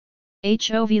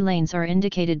 HOV lanes are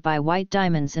indicated by white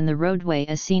diamonds in the roadway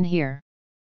as seen here.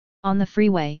 On the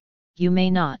freeway, you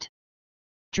may not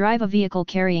drive a vehicle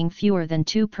carrying fewer than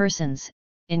 2 persons,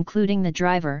 including the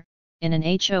driver, in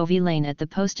an HOV lane at the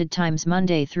posted times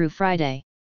Monday through Friday.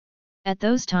 At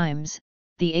those times,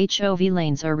 the HOV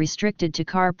lanes are restricted to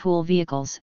carpool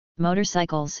vehicles,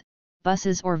 motorcycles,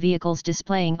 buses or vehicles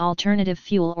displaying alternative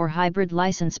fuel or hybrid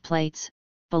license plates,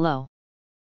 below.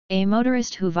 A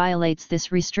motorist who violates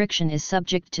this restriction is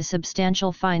subject to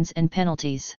substantial fines and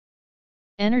penalties.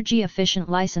 Energy efficient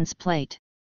license plate.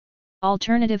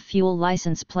 Alternative fuel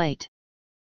license plate.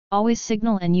 Always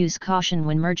signal and use caution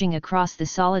when merging across the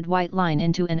solid white line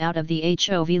into and out of the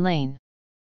HOV lane.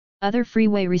 Other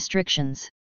freeway restrictions.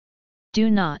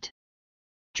 Do not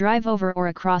drive over or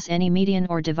across any median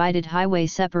or divided highway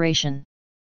separation.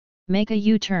 Make a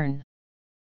U-turn.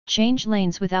 Change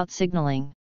lanes without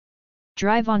signaling.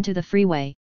 Drive onto the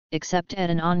freeway, except at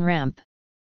an on-ramp.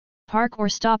 Park or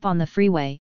stop on the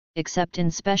freeway, except in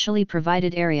specially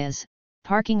provided areas.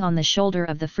 Parking on the shoulder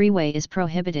of the freeway is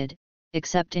prohibited,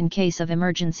 except in case of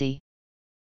emergency.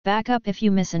 Back up if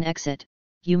you miss an exit,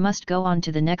 you must go on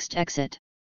to the next exit.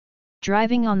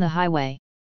 Driving on the highway.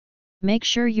 Make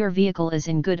sure your vehicle is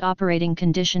in good operating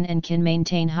condition and can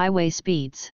maintain highway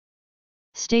speeds.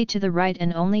 Stay to the right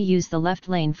and only use the left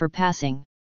lane for passing.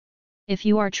 If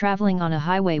you are traveling on a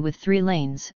highway with 3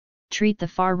 lanes, treat the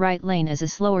far right lane as a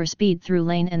slower speed through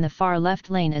lane and the far left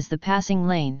lane as the passing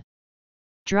lane.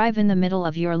 Drive in the middle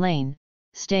of your lane,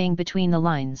 staying between the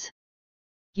lines.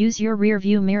 Use your rear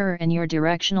view mirror and your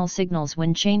directional signals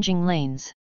when changing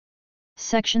lanes.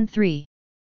 Section 3.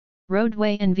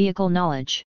 Roadway and vehicle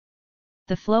knowledge.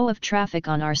 The flow of traffic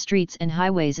on our streets and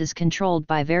highways is controlled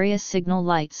by various signal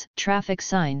lights, traffic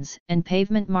signs, and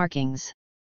pavement markings.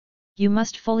 You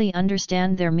must fully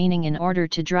understand their meaning in order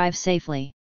to drive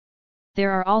safely.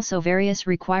 There are also various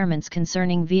requirements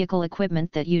concerning vehicle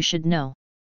equipment that you should know.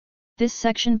 This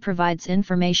section provides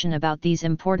information about these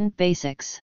important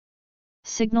basics.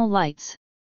 Signal lights.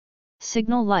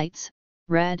 Signal lights,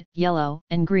 red, yellow,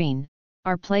 and green,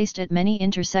 are placed at many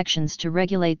intersections to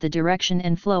regulate the direction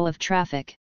and flow of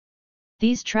traffic.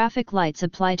 These traffic lights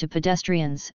apply to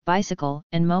pedestrians, bicycle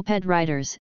and moped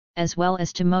riders, as well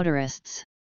as to motorists.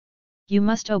 You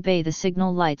must obey the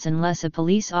signal lights unless a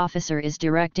police officer is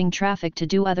directing traffic to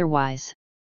do otherwise.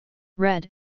 Red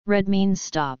means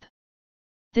stop.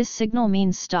 This signal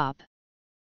means stop.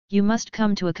 You must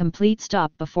come to a complete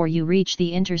stop before you reach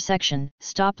the intersection,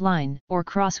 stop line, or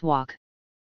crosswalk.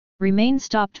 Remain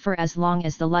stopped for as long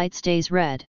as the light stays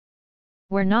red.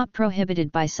 Where not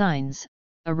prohibited by signs,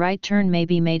 a right turn may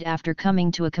be made after coming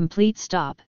to a complete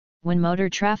stop, when motor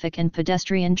traffic and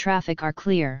pedestrian traffic are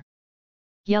clear.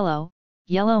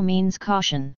 Yellow means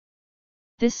caution.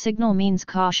 This signal means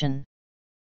caution.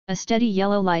 A steady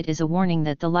yellow light is a warning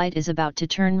that the light is about to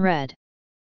turn red.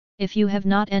 If you have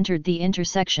not entered the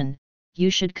intersection,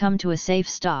 you should come to a safe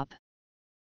stop.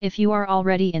 If you are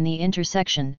already in the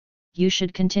intersection, you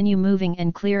should continue moving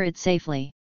and clear it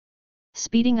safely.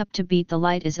 Speeding up to beat the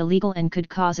light is illegal and could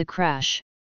cause a crash.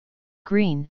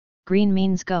 Green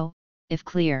means go, if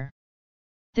clear.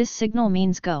 This signal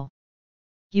means go.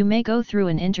 You may go through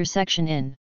an intersection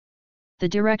in the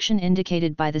direction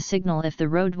indicated by the signal if the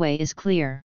roadway is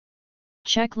clear.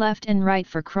 Check left and right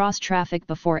for cross traffic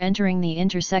before entering the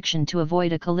intersection to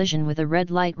avoid a collision with a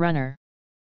red light runner.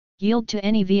 Yield to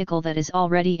any vehicle that is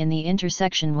already in the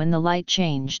intersection when the light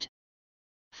changed.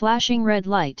 Flashing red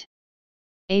light.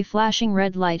 A flashing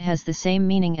red light has the same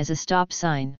meaning as a stop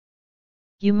sign.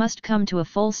 You must come to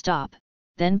a full stop,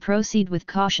 then proceed with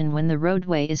caution when the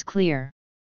roadway is clear.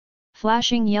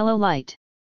 Flashing yellow light.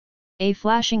 A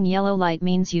flashing yellow light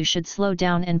means you should slow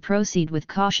down and proceed with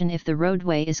caution if the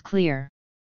roadway is clear.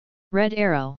 Red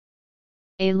arrow.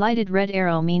 A lighted red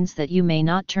arrow means that you may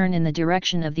not turn in the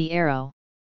direction of the arrow.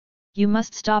 You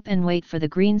must stop and wait for the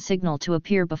green signal to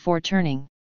appear before turning.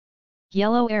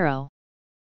 Yellow arrow.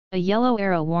 A yellow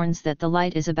arrow warns that the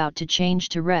light is about to change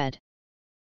to red.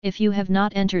 If you have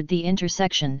not entered the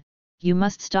intersection, you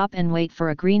must stop and wait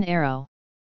for a green arrow.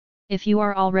 If you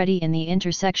are already in the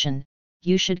intersection,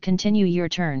 you should continue your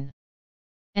turn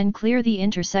and clear the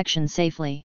intersection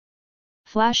safely.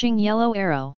 Flashing yellow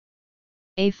arrow.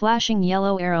 A flashing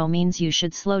yellow arrow means you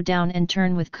should slow down and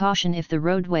turn with caution if the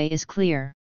roadway is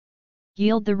clear.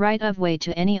 Yield the right-of-way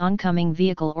to any oncoming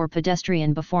vehicle or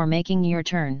pedestrian before making your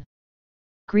turn.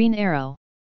 Green arrow.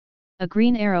 A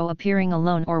green arrow appearing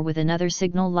alone or with another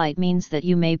signal light means that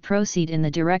you may proceed in the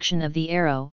direction of the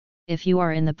arrow, if you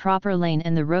are in the proper lane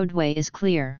and the roadway is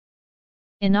clear.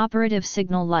 Inoperative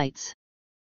signal lights.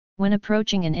 When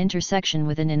approaching an intersection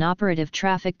with an inoperative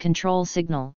traffic control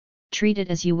signal, treat it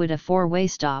as you would a four-way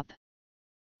stop.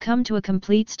 Come to a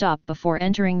complete stop before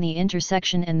entering the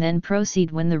intersection and then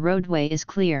proceed when the roadway is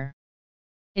clear.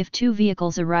 If two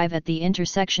vehicles arrive at the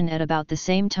intersection at about the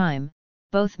same time,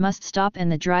 both must stop and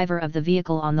the driver of the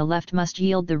vehicle on the left must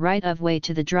yield the right-of-way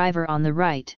to the driver on the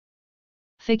right.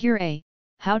 Figure A,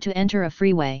 how to enter a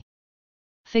freeway.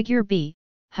 Figure B,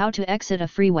 how to exit a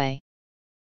freeway.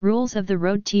 Rules of the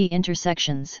road T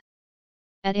intersections.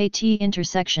 At a T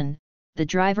intersection, the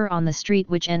driver on the street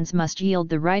which ends must yield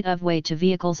the right-of-way to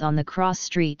vehicles on the cross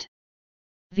street.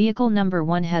 Vehicle number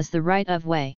 1 has the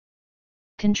right-of-way.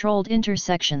 Controlled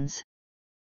intersections.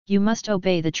 You must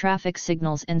obey the traffic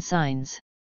signals and signs.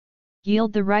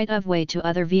 Yield the right-of-way to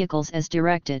other vehicles as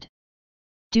directed.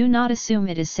 Do not assume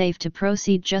it is safe to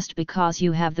proceed just because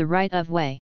you have the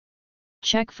right-of-way.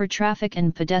 Check for traffic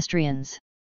and pedestrians.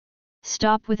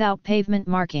 Stop without pavement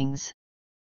markings.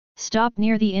 Stop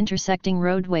near the intersecting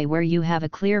roadway where you have a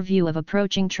clear view of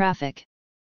approaching traffic.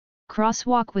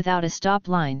 Crosswalk without a stop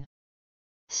line.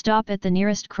 Stop at the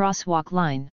nearest crosswalk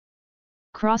line.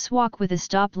 Crosswalk with a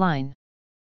stop line.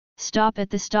 Stop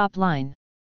at the stop line.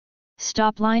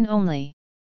 Stop line only.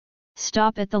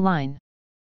 Stop at the line.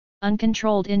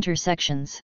 Uncontrolled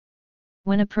intersections.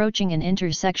 When approaching an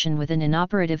intersection with an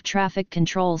inoperative traffic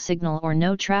control signal or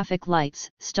no traffic lights,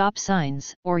 stop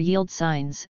signs, or yield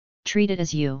signs, treat it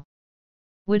as you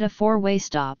would a four-way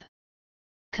stop.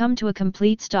 Come to a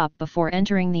complete stop before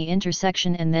entering the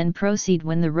intersection and then proceed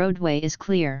when the roadway is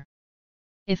clear.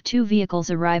 If two vehicles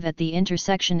arrive at the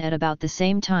intersection at about the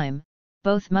same time,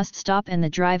 both must stop and the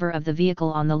driver of the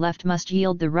vehicle on the left must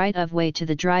yield the right-of-way to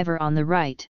the driver on the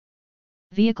right.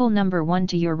 Vehicle number 1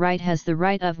 to your right has the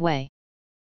right-of-way.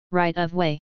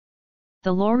 Right-of-way.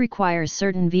 The law requires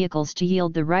certain vehicles to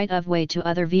yield the right-of-way to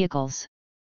other vehicles.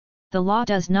 The law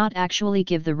does not actually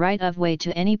give the right-of-way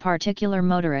to any particular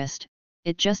motorist,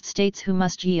 it just states who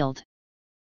must yield.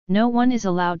 No one is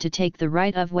allowed to take the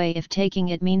right-of-way if taking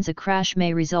it means a crash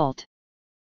may result.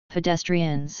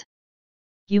 Pedestrians.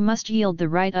 You must yield the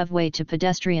right-of-way to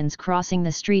pedestrians crossing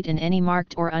the street in any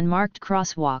marked or unmarked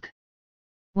crosswalk.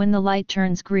 When the light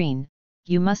turns green,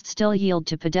 you must still yield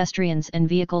to pedestrians and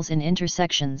vehicles in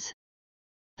intersections.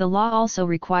 The law also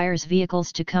requires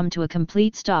vehicles to come to a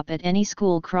complete stop at any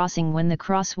school crossing when the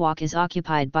crosswalk is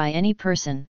occupied by any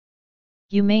person.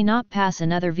 You may not pass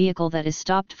another vehicle that is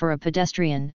stopped for a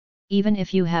pedestrian, even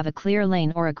if you have a clear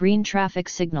lane or a green traffic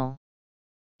signal.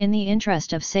 In the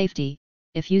interest of safety,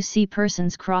 if you see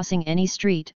persons crossing any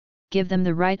street, give them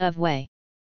the right-of-way.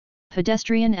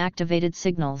 Pedestrian activated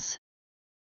signals.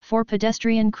 For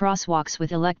pedestrian crosswalks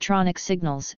with electronic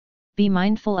signals, be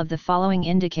mindful of the following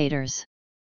indicators.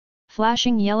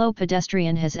 Flashing yellow,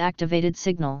 pedestrian has activated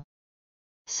signal.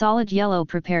 Solid yellow,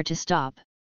 prepare to stop.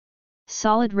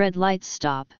 Solid red, lights,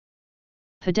 stop.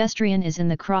 Pedestrian is in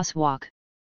the crosswalk.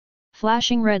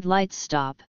 Flashing red lights,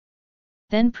 stop.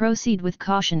 Then proceed with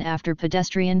caution after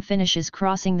pedestrian finishes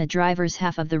crossing the driver's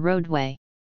half of the roadway.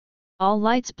 All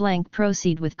lights blank,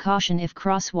 proceed with caution if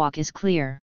crosswalk is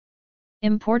clear.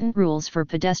 Important rules for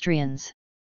pedestrians.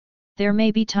 There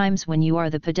may be times when you are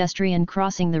the pedestrian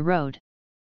crossing the road.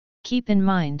 Keep in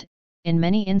mind, in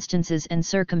many instances and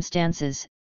circumstances,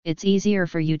 it's easier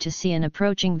for you to see an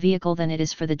approaching vehicle than it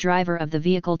is for the driver of the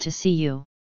vehicle to see you.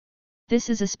 This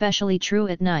is especially true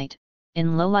at night,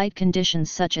 in low light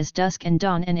conditions such as dusk and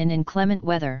dawn, and in inclement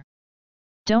weather.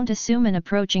 Don't assume an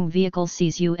approaching vehicle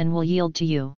sees you and will yield to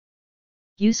you.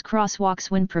 Use crosswalks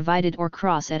when provided or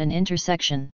cross at an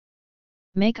intersection.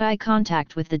 Make eye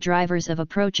contact with the drivers of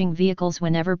approaching vehicles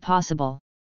whenever possible.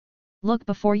 Look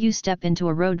before you step into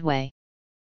a roadway.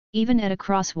 Even at a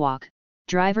crosswalk,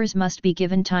 drivers must be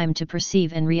given time to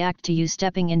perceive and react to you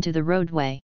stepping into the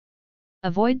roadway.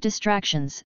 Avoid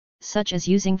distractions, such as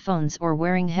using phones or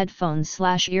wearing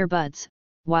headphones/earbuds,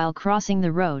 while crossing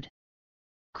the road.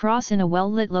 Cross in a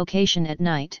well-lit location at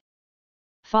night.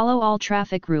 Follow all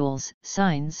traffic rules,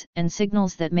 signs, and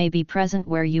signals that may be present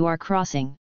where you are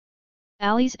crossing.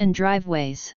 Alleys and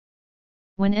driveways.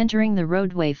 When entering the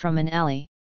roadway from an alley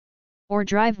or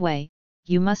driveway,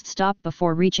 you must stop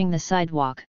before reaching the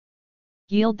sidewalk.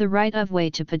 Yield the right-of-way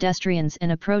to pedestrians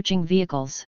and approaching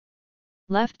vehicles.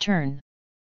 Left turn.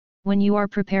 When you are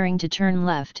preparing to turn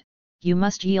left, you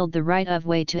must yield the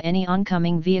right-of-way to any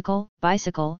oncoming vehicle,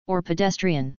 bicycle, or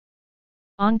pedestrian.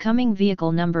 Oncoming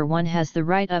vehicle number 1 has the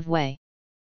right-of-way.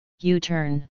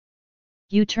 U-turn.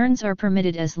 U-turns are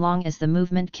permitted as long as the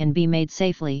movement can be made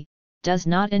safely, does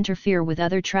not interfere with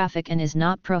other traffic and is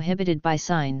not prohibited by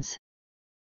signs.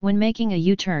 When making a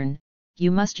U-turn, you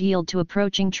must yield to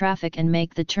approaching traffic and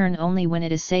make the turn only when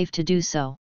it is safe to do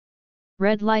so.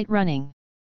 Red light running.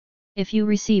 If you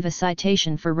receive a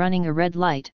citation for running a red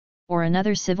light, or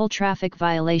another civil traffic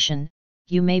violation,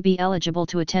 you may be eligible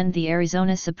to attend the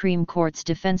Arizona Supreme Court's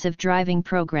defensive driving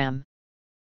program.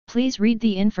 Please read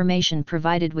the information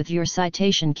provided with your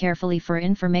citation carefully for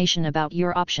information about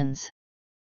your options.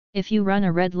 If you run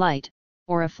a red light,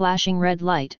 or a flashing red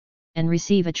light, and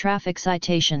receive a traffic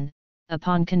citation,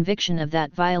 upon conviction of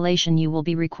that violation you will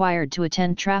be required to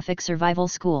attend traffic survival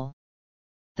school.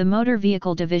 The Motor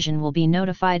Vehicle Division will be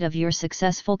notified of your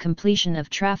successful completion of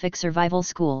traffic survival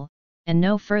school, and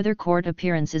no further court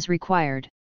appearance is required.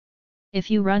 If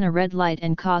you run a red light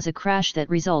and cause a crash that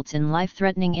results in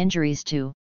life-threatening injuries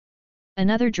to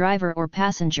another driver or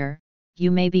passenger,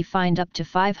 you may be fined up to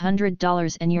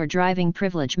 $500 and your driving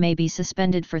privilege may be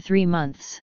suspended for 3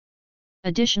 months.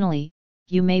 Additionally,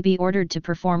 you may be ordered to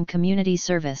perform community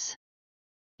service.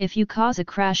 If you cause a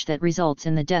crash that results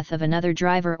in the death of another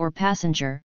driver or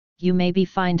passenger, you may be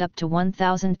fined up to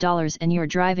 $1,000 and your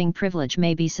driving privilege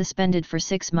may be suspended for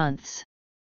 6 months.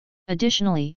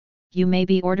 Additionally, you may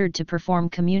be ordered to perform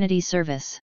community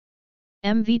service.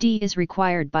 MVD is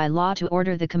required by law to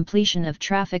order the completion of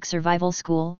Traffic Survival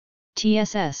School,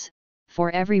 TSS,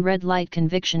 for every red light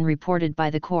conviction reported by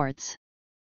the courts.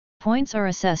 Points are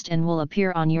assessed and will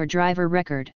appear on your driver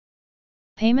record.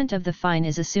 Payment of the fine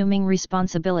is assuming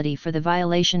responsibility for the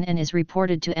violation and is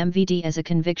reported to MVD as a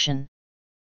conviction.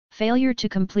 Failure to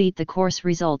complete the course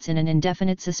results in an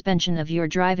indefinite suspension of your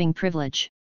driving privilege.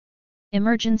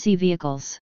 Emergency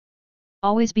vehicles.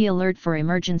 Always be alert for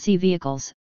emergency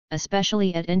vehicles,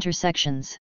 especially at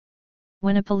intersections.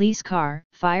 When a police car,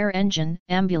 fire engine,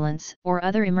 ambulance, or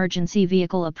other emergency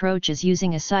vehicle approaches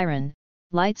using a siren,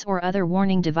 lights or other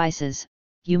warning devices,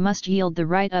 you must yield the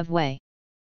right-of-way.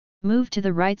 Move to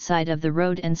the right side of the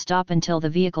road and stop until the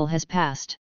vehicle has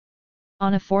passed.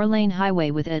 On a 4-lane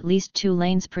highway with at least 2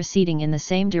 lanes proceeding in the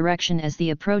same direction as the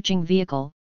approaching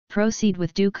vehicle, proceed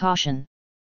with due caution.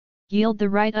 Yield the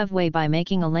right-of-way by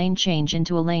making a lane change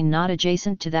into a lane not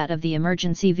adjacent to that of the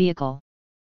emergency vehicle.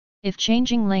 If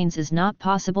changing lanes is not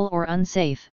possible or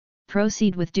unsafe,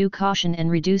 proceed with due caution and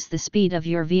reduce the speed of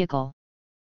your vehicle.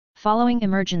 Following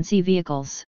emergency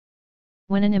vehicles.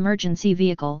 When an emergency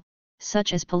vehicle,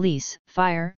 such as police,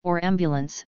 fire, or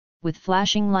ambulance, with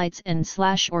flashing lights and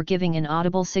or giving an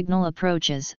audible signal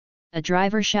approaches, a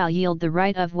driver shall yield the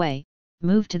right-of-way,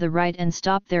 move to the right and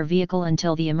stop their vehicle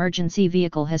until the emergency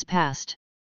vehicle has passed.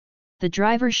 The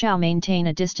driver shall maintain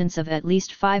a distance of at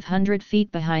least 500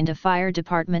 feet behind a fire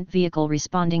department vehicle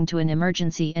responding to an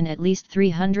emergency and at least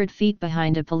 300 feet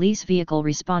behind a police vehicle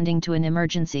responding to an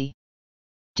emergency.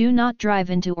 Do not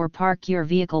drive into or park your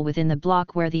vehicle within the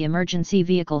block where the emergency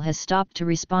vehicle has stopped to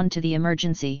respond to the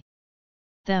emergency.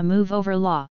 The Move Over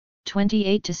Law,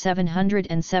 28 to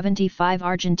 775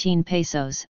 Argentine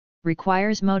pesos,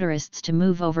 requires motorists to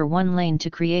move over 1 lane to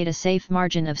create a safe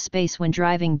margin of space when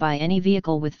driving by any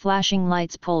vehicle with flashing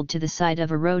lights pulled to the side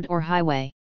of a road or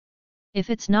highway. If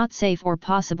it's not safe or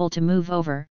possible to move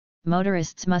over,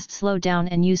 motorists must slow down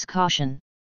and use caution.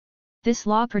 This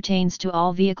law pertains to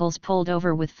all vehicles pulled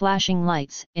over with flashing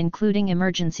lights, including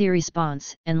emergency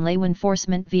response and law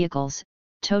enforcement vehicles,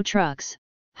 tow trucks,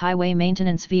 highway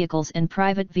maintenance vehicles and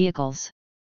private vehicles.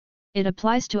 It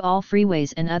applies to all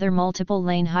freeways and other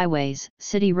multiple-lane highways,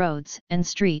 city roads, and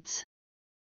streets.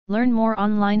 Learn more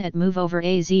online at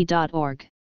moveoveraz.org.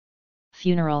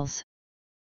 Funerals.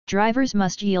 Drivers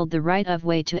must yield the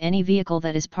right-of-way to any vehicle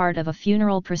that is part of a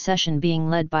funeral procession being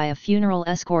led by a funeral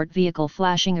escort vehicle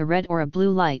flashing a red or a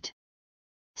blue light.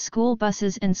 School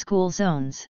buses and school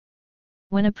zones.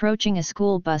 When approaching a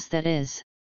school bus that is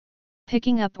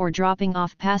picking up or dropping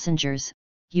off passengers,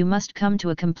 you must come to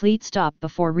a complete stop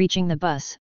before reaching the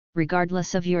bus,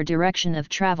 regardless of your direction of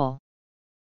travel.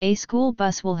 A school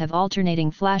bus will have alternating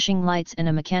flashing lights and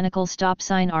a mechanical stop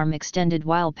sign arm extended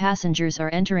while passengers are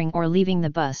entering or leaving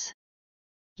the bus.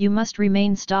 You must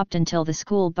remain stopped until the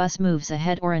school bus moves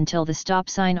ahead or until the stop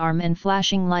sign arm and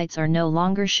flashing lights are no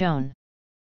longer shown.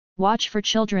 Watch for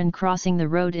children crossing the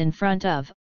road in front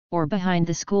of, or behind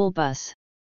the school bus.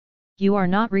 You are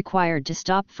not required to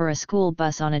stop for a school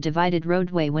bus on a divided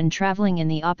roadway when traveling in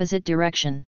the opposite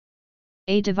direction.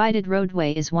 A divided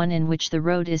roadway is one in which the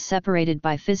road is separated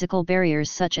by physical barriers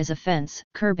such as a fence,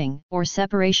 curbing, or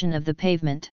separation of the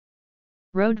pavement.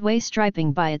 Roadway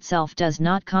striping by itself does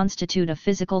not constitute a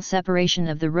physical separation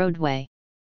of the roadway.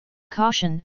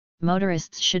 Caution: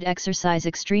 motorists should exercise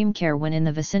extreme care when in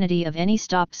the vicinity of any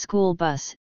stopped school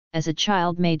bus, as a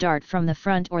child may dart from the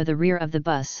front or the rear of the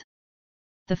bus.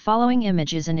 The following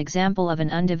image is an example of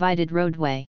an undivided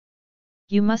roadway.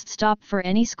 You must stop for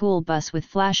any school bus with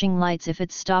flashing lights if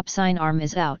its stop sign arm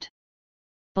is out.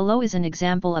 Below is an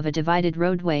example of a divided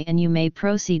roadway, and you may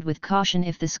proceed with caution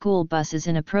if the school bus is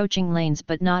in approaching lanes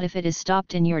but not if it is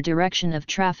stopped in your direction of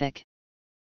traffic.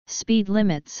 Speed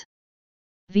limits.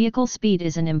 Vehicle speed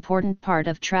is an important part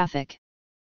of traffic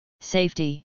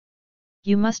safety.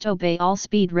 You must obey all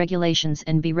speed regulations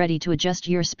and be ready to adjust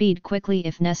your speed quickly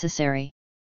if necessary.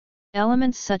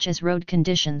 Elements such as road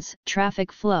conditions,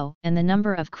 traffic flow, and the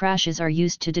number of crashes are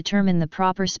used to determine the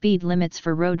proper speed limits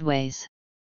for roadways.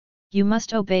 You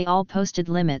must obey all posted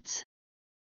limits.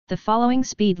 The following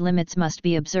speed limits must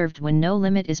be observed when no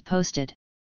limit is posted.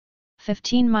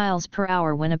 15 miles per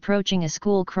hour when approaching a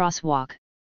school crosswalk.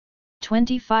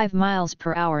 25 miles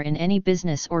per hour in any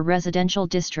business or residential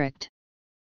district.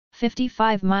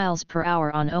 55 miles per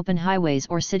hour on open highways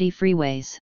or city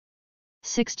freeways.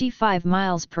 65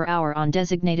 miles per hour on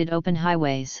designated open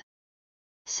highways.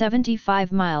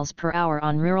 75 miles per hour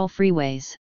on rural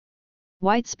freeways.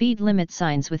 White speed limit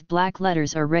signs with black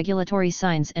letters are regulatory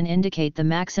signs and indicate the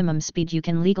maximum speed you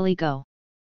can legally go.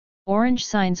 Orange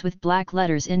signs with black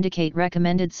letters indicate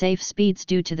recommended safe speeds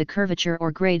due to the curvature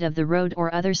or grade of the road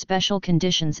or other special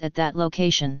conditions at that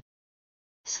location.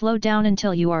 Slow down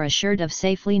until you are assured of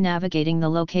safely navigating the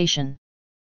location.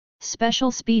 Special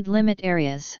speed limit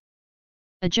areas.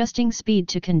 Adjusting speed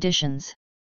to conditions.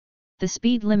 The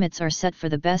speed limits are set for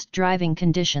the best driving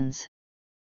conditions.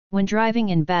 When driving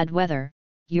in bad weather,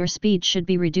 your speed should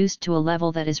be reduced to a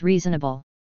level that is reasonable.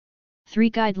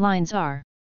 3 guidelines are: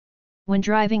 when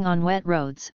driving on wet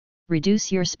roads,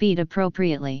 reduce your speed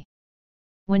appropriately.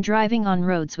 When driving on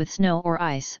roads with snow or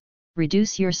ice,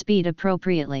 reduce your speed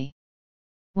appropriately.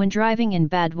 When driving in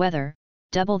bad weather,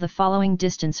 double the following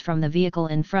distance from the vehicle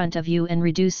in front of you and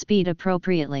reduce speed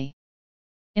appropriately.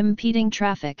 Impeding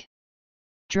traffic.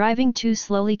 Driving too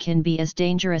slowly can be as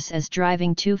dangerous as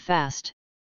driving too fast.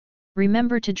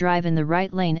 Remember to drive in the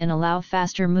right lane and allow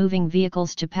faster moving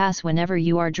vehicles to pass whenever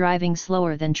you are driving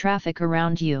slower than traffic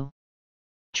around you.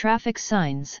 Traffic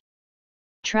signs.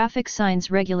 Traffic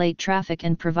signs regulate traffic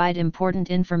and provide important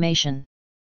information.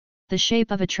 The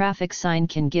shape of a traffic sign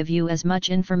can give you as much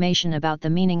information about the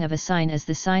meaning of a sign as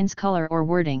the sign's color or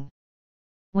wording.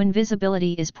 When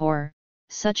visibility is poor,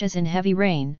 such as in heavy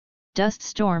rain, dust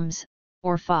storms,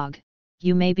 or fog,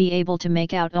 you may be able to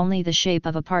make out only the shape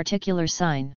of a particular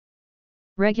sign.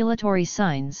 Regulatory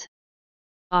signs.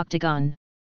 Octagon.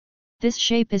 This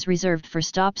shape is reserved for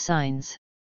stop signs.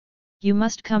 You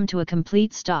must come to a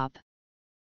complete stop.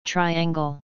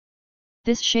 Triangle.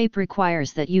 This shape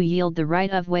requires that you yield the right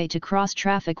of way to cross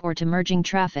traffic or to merging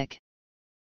traffic.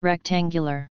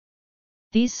 Rectangular.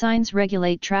 These signs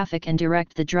regulate traffic and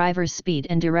direct the driver's speed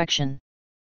and direction.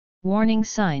 Warning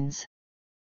signs.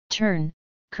 Turn,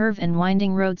 curve and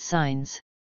winding road signs.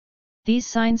 These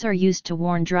signs are used to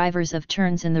warn drivers of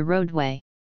turns in the roadway.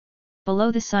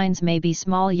 Below the signs may be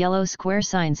small yellow square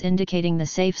signs indicating the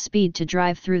safe speed to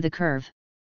drive through the curve.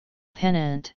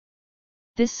 Pennant.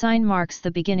 This sign marks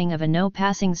the beginning of a no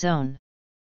passing zone.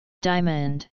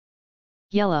 Diamond.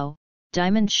 Yellow,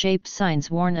 diamond-shaped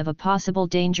signs warn of a possible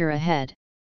danger ahead.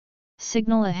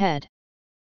 Signal ahead.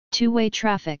 Two-way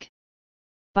traffic.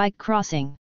 Bike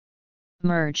crossing.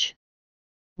 Merge.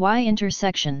 Y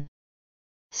intersection.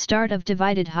 Start of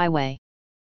divided highway.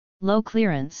 Low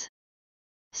clearance.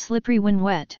 Slippery when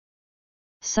wet.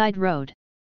 Side road.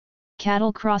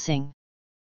 Cattle crossing.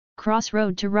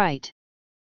 Crossroad to right.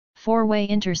 Four-way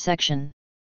intersection.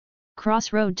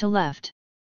 Crossroad to left.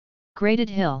 Graded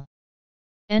hill.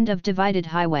 End of divided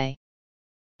highway.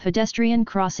 Pedestrian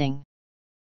crossing.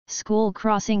 School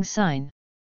crossing sign.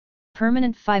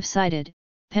 Permanent 5-sided,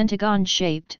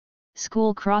 pentagon-shaped,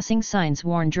 school crossing signs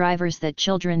warn drivers that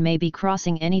children may be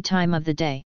crossing any time of the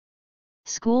day.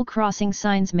 School crossing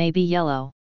signs may be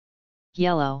yellow.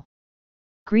 Yellow.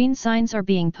 Green signs are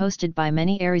being posted by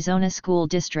many Arizona school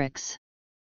districts.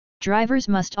 Drivers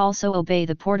must also obey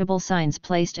the portable signs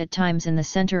placed at times in the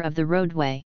center of the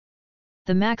roadway.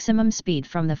 The maximum speed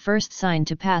from the first sign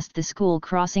to past the school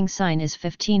crossing sign is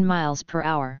 15 miles per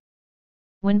hour.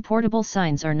 When portable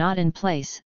signs are not in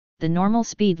place, the normal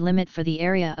speed limit for the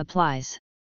area applies.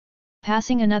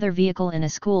 Passing another vehicle in a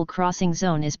school crossing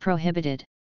zone is prohibited.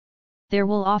 There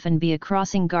will often be a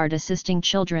crossing guard assisting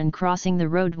children crossing the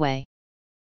roadway.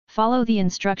 Follow the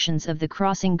instructions of the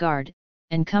crossing guard,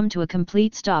 and come to a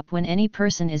complete stop when any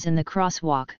person is in the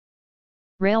crosswalk.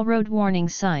 Railroad warning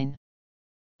sign.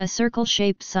 A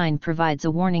circle-shaped sign provides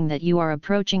a warning that you are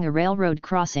approaching a railroad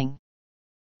crossing.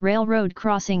 Railroad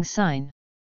crossing sign.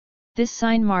 This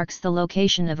sign marks the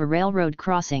location of a railroad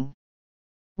crossing.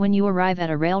 When you arrive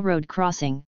at a railroad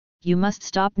crossing, you must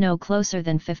stop no closer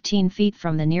than 15 feet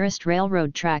from the nearest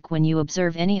railroad track when you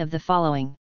observe any of the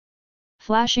following: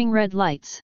 flashing red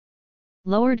lights,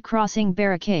 lowered crossing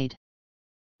barricade,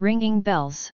 ringing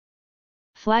bells,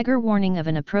 flagger warning of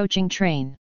an approaching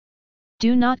train.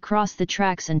 Do not cross the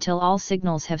tracks until all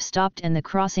signals have stopped and the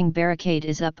crossing barricade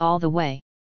is up all the way.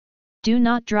 Do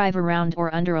not drive around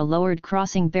or under a lowered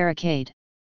crossing barricade.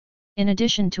 In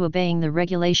addition to obeying the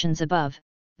regulations above,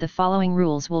 the following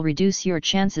rules will reduce your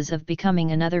chances of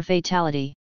becoming another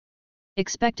fatality.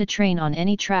 Expect a train on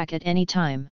any track at any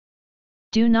time.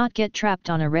 Do not get trapped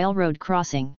on a railroad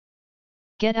crossing.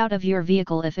 Get out of your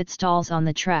vehicle if it stalls on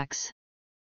the tracks.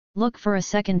 Look for a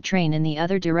second train in the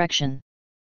other direction.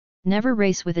 Never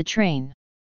race with a train.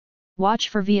 Watch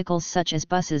for vehicles such as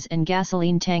buses and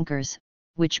gasoline tankers,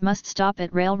 which must stop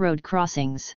at railroad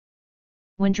crossings.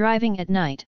 When driving at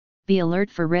night, be alert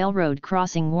for railroad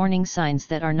crossing warning signs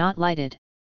that are not lighted.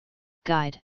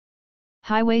 Guide.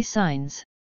 Highway signs.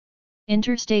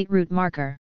 Interstate route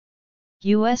marker.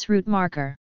 U.S. route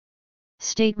marker.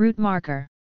 State route marker.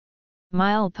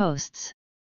 Mile posts.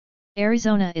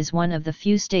 Arizona is one of the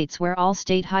few states where all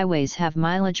state highways have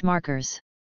mileage markers.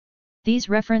 These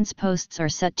reference posts are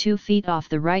set 2 feet off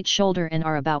the right shoulder and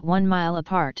are about 1 mile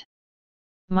apart.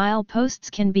 Mile posts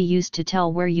can be used to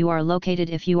tell where you are located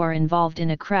if you are involved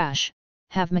in a crash,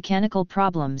 have mechanical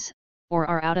problems, or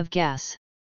are out of gas.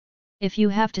 If you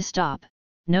have to stop,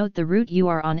 note the route you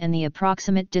are on and the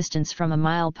approximate distance from a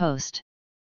mile post.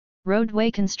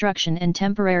 Roadway construction and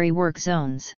temporary work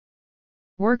zones.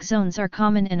 Work zones are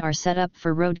common and are set up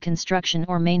for road construction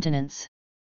or maintenance.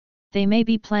 They may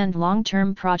be planned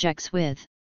long-term projects with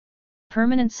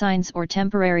permanent signs or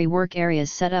temporary work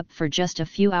areas set up for just a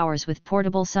few hours with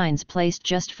portable signs placed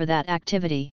just for that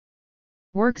activity.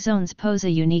 Work zones pose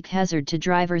a unique hazard to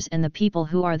drivers and the people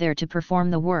who are there to perform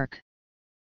the work.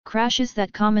 Crashes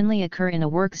that commonly occur in a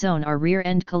work zone are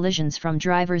rear-end collisions from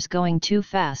drivers going too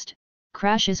fast,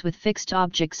 crashes with fixed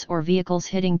objects or vehicles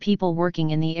hitting people working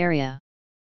in the area.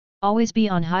 Always be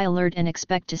on high alert and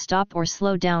expect to stop or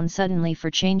slow down suddenly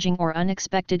for changing or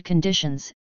unexpected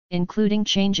conditions, including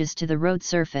changes to the road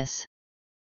surface.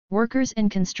 Workers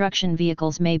and construction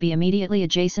vehicles may be immediately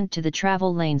adjacent to the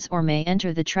travel lanes or may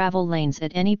enter the travel lanes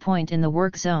at any point in the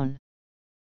work zone.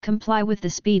 Comply with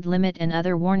the speed limit and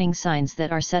other warning signs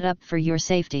that are set up for your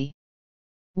safety.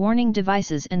 Warning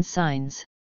devices and signs.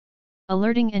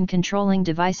 Alerting and controlling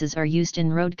devices are used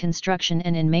in road construction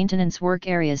and in maintenance work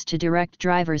areas to direct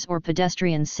drivers or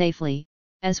pedestrians safely,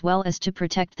 as well as to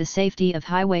protect the safety of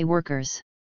highway workers.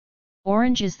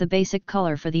 Orange is the basic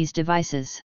color for these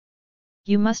devices.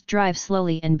 You must drive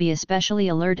slowly and be especially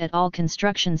alert at all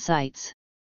construction sites.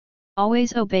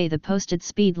 Always obey the posted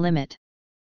speed limit.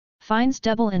 Fines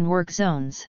double in work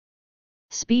zones.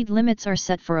 Speed limits are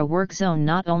set for a work zone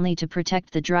not only to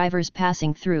protect the drivers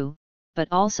passing through, but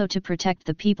also to protect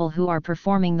the people who are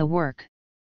performing the work.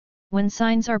 When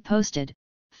signs are posted,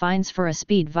 fines for a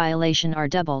speed violation are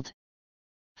doubled.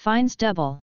 Fines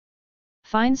double.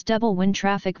 Fines double when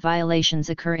traffic violations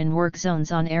occur in work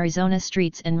zones on Arizona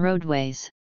streets and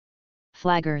roadways.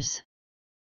 Flaggers.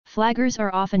 Flaggers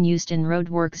are often used in road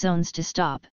work zones to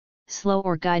stop, slow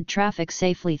or guide traffic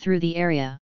safely through the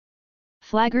area.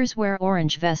 Flaggers wear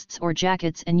orange vests or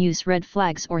jackets and use red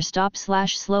flags or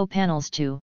stop/slow panels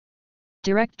to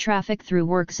direct traffic through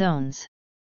work zones.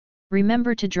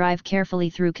 Remember to drive carefully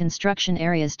through construction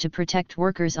areas to protect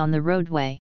workers on the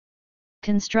roadway.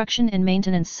 Construction and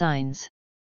maintenance signs.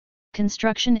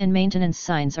 Construction and maintenance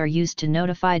signs are used to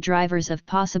notify drivers of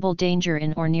possible danger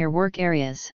in or near work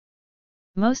areas.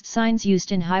 Most signs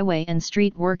used in highway and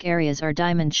street work areas are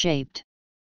diamond-shaped.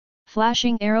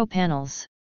 Flashing arrow panels.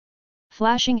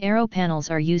 Flashing arrow panels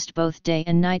are used both day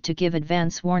and night to give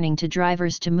advance warning to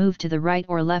drivers to move to the right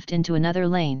or left into another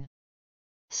lane.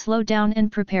 Slow down and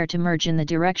prepare to merge in the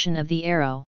direction of the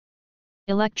arrow.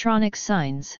 Electronic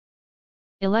signs.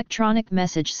 Electronic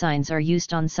message signs are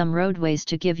used on some roadways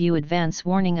to give you advance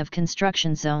warning of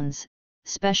construction zones,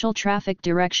 special traffic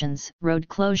directions, road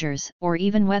closures, or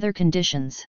even weather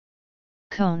conditions.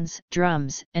 Cones,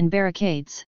 drums, and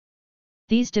barricades.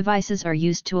 These devices are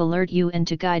used to alert you and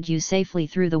to guide you safely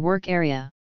through the work area.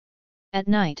 At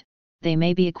night, they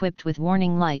may be equipped with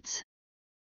warning lights.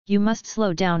 You must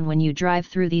slow down when you drive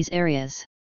through these areas.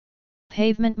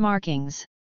 Pavement markings.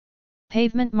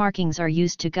 Pavement markings are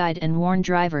used to guide and warn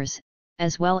drivers,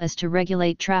 as well as to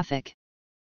regulate traffic.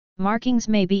 Markings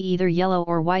may be either yellow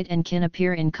or white and can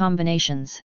appear in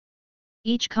combinations.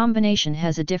 Each combination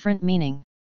has a different meaning.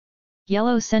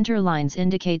 Yellow center lines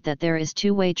indicate that there is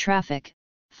two-way traffic,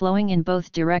 flowing in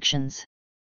both directions.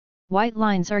 White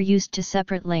lines are used to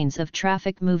separate lanes of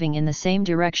traffic moving in the same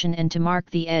direction and to mark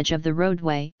the edge of the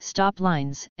roadway, stop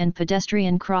lines, and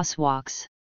pedestrian crosswalks.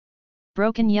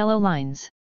 Broken yellow lines.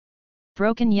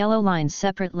 Broken yellow lines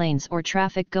separate lanes or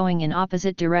traffic going in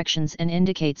opposite directions and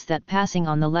indicates that passing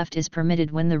on the left is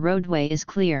permitted when the roadway is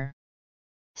clear.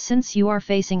 Since you are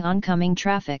facing oncoming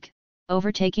traffic,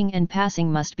 overtaking and passing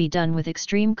must be done with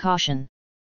extreme caution.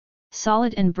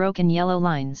 Solid and broken yellow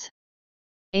lines.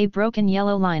 A broken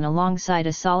yellow line alongside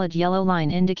a solid yellow line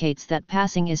indicates that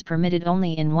passing is permitted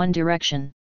only in one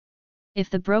direction. If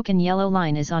the broken yellow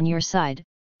line is on your side,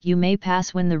 you may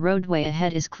pass when the roadway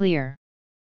ahead is clear.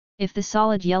 If the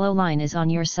solid yellow line is on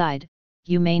your side,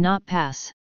 you may not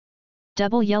pass.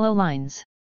 Double yellow lines.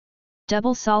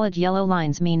 Double solid yellow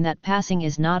lines mean that passing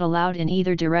is not allowed in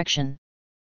either direction.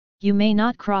 You may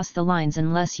not cross the lines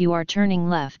unless you are turning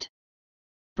left.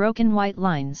 Broken white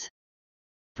lines.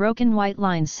 Broken white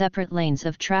lines separate lanes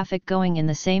of traffic going in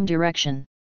the same direction.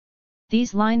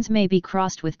 These lines may be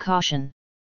crossed with caution.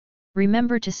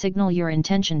 Remember to signal your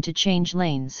intention to change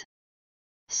lanes.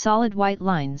 Solid white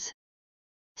lines.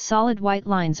 Solid white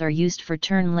lines are used for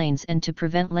turn lanes and to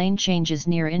prevent lane changes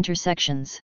near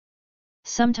intersections.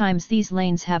 Sometimes these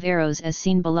lanes have arrows as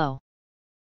seen below.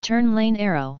 Turn lane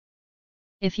arrow.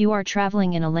 If you are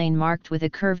traveling in a lane marked with a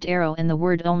curved arrow and the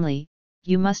word only,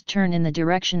 you must turn in the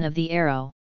direction of the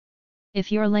arrow.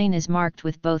 If your lane is marked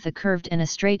with both a curved and a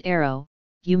straight arrow,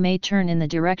 you may turn in the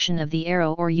direction of the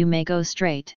arrow or you may go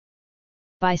straight.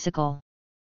 Bicycle.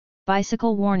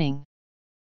 Bicycle warning.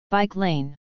 Bike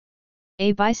lane.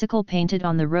 A bicycle painted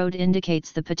on the road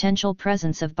indicates the potential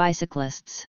presence of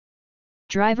bicyclists.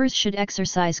 Drivers should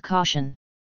exercise caution.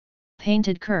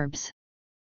 Painted curbs.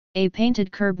 A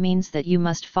painted curb means that you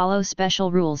must follow special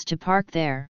rules to park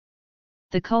there.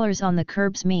 The colors on the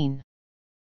curbs mean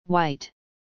white.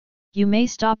 You may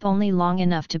stop only long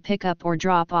enough to pick up or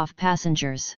drop off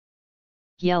passengers.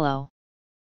 Yellow.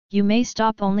 You may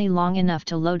stop only long enough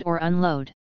to load or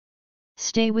unload.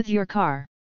 Stay with your car.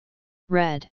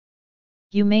 Red.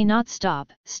 You may not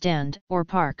stop, stand, or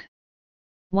park.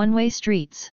 One-way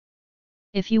streets.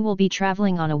 If you will be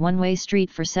traveling on a one-way street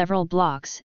for several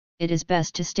blocks, it is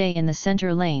best to stay in the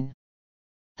center lane.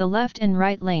 The left and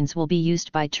right lanes will be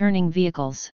used by turning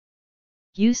vehicles.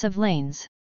 Use of lanes.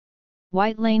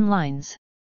 White lane lines.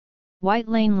 White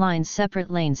lane lines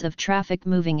separate lanes of traffic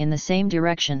moving in the same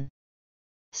direction.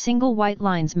 Single white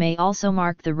lines may also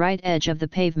mark the right edge of the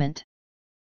pavement.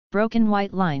 Broken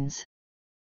white lines.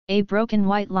 A broken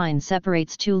white line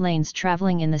separates two lanes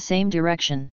traveling in the same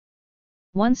direction.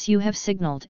 Once you have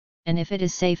signaled, and if it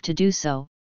is safe to do so,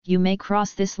 you may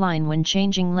cross this line when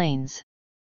changing lanes.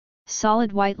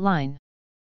 Solid white line.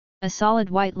 A solid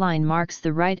white line marks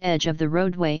the right edge of the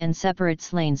roadway and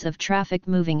separates lanes of traffic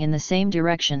moving in the same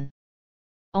direction.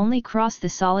 Only cross the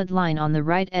solid line on the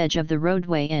right edge of the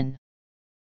roadway in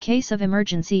case of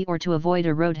emergency or to avoid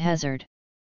a road hazard.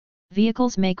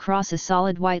 Vehicles may cross a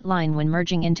solid white line when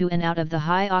merging into and out of the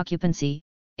high occupancy,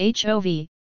 HOV,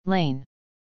 lane.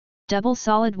 Double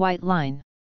solid white line.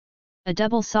 A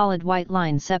double solid white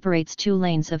line separates two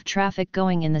lanes of traffic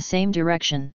going in the same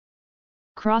direction.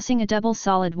 Crossing a double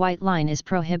solid white line is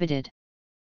prohibited.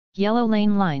 Yellow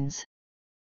lane lines.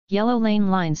 Yellow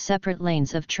lane lines separate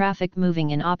lanes of traffic moving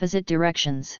in opposite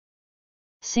directions.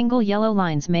 Single yellow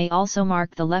lines may also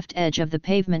mark the left edge of the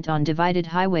pavement on divided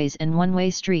highways and one-way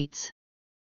streets.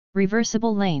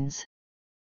 Reversible lanes.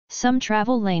 Some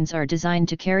travel lanes are designed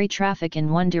to carry traffic in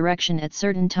one direction at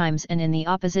certain times and in the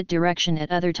opposite direction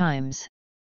at other times.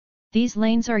 These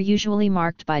lanes are usually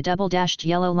marked by double-dashed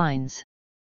yellow lines.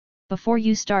 Before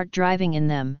you start driving in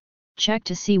them, check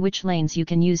to see which lanes you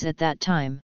can use at that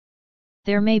time.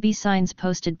 There may be signs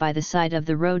posted by the side of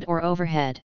the road or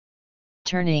overhead.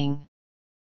 Turning.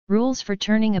 Rules for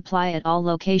turning apply at all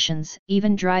locations,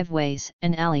 even driveways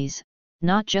and alleys,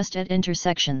 not just at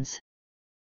intersections.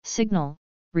 Signal.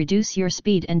 reduce your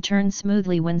speed and turn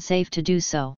smoothly when safe to do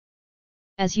so.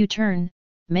 As you turn,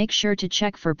 make sure to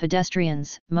check for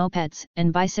pedestrians, mopeds,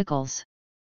 and bicycles.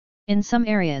 In some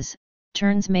areas,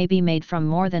 turns may be made from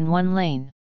more than one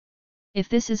lane. If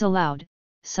this is allowed,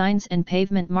 signs and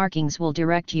pavement markings will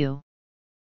direct you.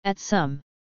 At some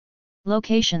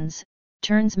locations,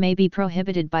 turns may be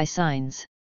prohibited by signs.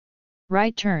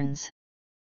 Right turns.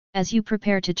 As you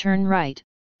prepare to turn right,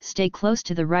 stay close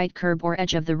to the right curb or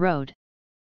edge of the road.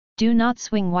 Do not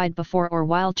swing wide before or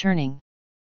while turning.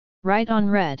 Right on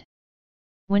red.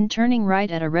 When turning right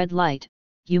at a red light,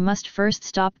 you must first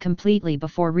stop completely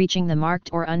before reaching the marked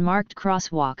or unmarked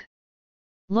crosswalk.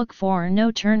 Look for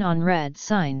no turn on red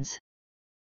signs.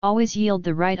 Always yield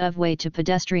the right of way to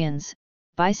pedestrians,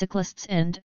 bicyclists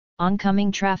and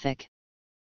oncoming traffic.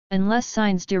 Unless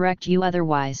signs direct you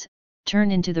otherwise,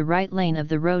 turn into the right lane of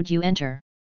the road you enter.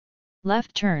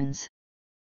 Left turns.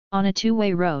 On a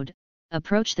two-way road,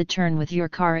 approach the turn with your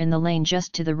car in the lane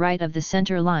just to the right of the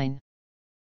center line.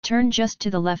 Turn just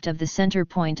to the left of the center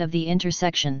point of the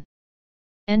intersection.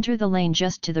 Enter the lane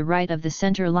just to the right of the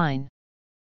center line.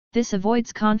 This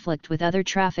avoids conflict with other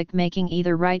traffic making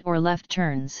either right or left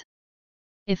turns.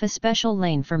 If a special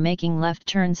lane for making left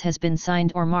turns has been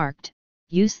signed or marked,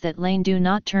 use that lane. Do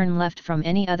not turn left from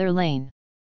any other lane.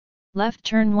 Left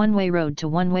turn one-way road to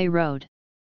one-way road.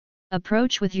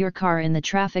 Approach with your car in the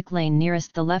traffic lane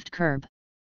nearest the left curb.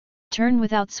 Turn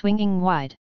without swinging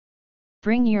wide.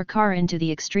 Bring your car into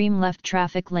the extreme left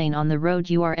traffic lane on the road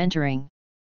you are entering.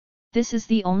 This is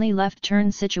the only left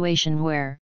turn situation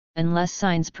where, unless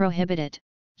signs prohibit it,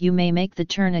 you may make the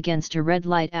turn against a red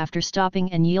light after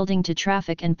stopping and yielding to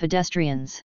traffic and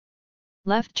pedestrians.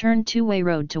 Left turn two-way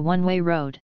road to one-way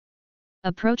road.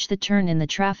 Approach the turn in the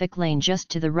traffic lane just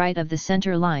to the right of the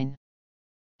center line.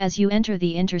 As you enter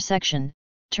the intersection,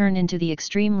 turn into the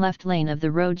extreme left lane of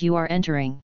the road you are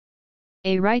entering.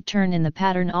 A right turn in the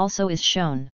pattern also is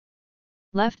shown.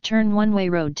 Left turn one-way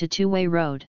road to two-way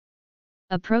road.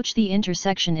 Approach the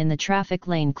intersection in the traffic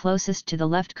lane closest to the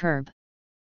left curb.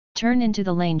 Turn into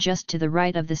the lane just to the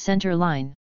right of the center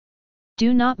line.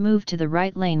 Do not move to the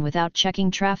right lane without checking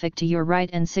traffic to your right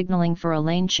and signaling for a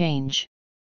lane change.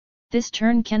 This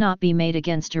turn cannot be made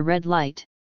against a red light.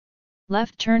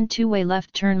 Left turn two-way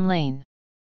left turn lane.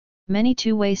 Many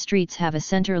two-way streets have a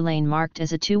center lane marked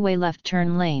as a two-way left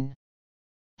turn lane.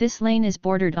 This lane is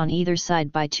bordered on either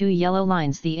side by two yellow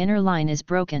lines. The inner line is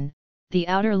broken, the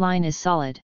outer line is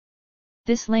solid.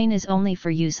 This lane is only for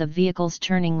use of vehicles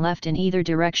turning left in either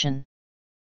direction.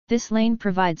 This lane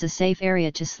provides a safe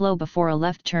area to slow before a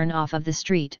left turn off of the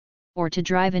street, or to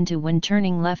drive into when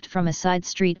turning left from a side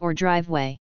street or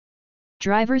driveway.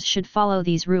 Drivers should follow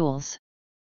these rules.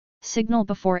 Signal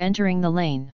before entering the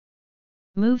lane.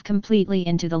 Move completely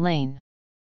into the lane.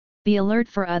 Be alert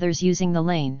for others using the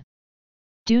lane.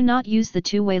 Do not use the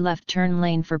two-way left turn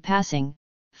lane for passing,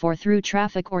 for through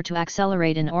traffic or to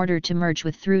accelerate in order to merge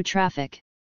with through traffic.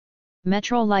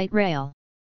 Metro Light Rail.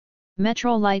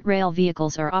 Metro Light Rail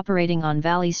vehicles are operating on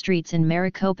valley streets in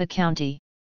Maricopa County.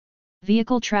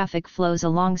 Vehicle traffic flows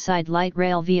alongside light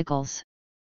rail vehicles.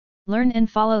 Learn and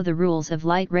follow the rules of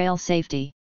light rail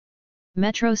safety.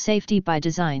 Metro safety by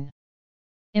design.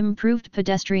 Improved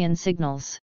pedestrian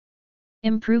signals.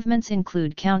 Improvements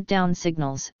include countdown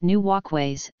signals, new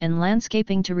walkways, and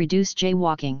landscaping to reduce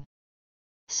jaywalking.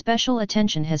 Special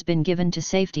attention has been given to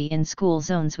safety in school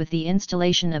zones with the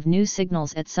installation of new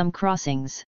signals at some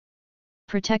crossings.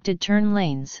 Protected turn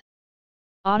lanes.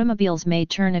 Automobiles may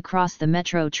turn across the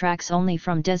metro tracks only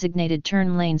from designated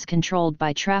turn lanes controlled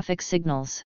by traffic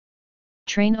signals.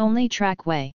 Train-only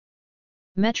trackway.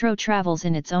 Metro travels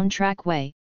in its own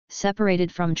trackway,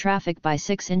 separated from traffic by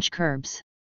 6-inch curbs.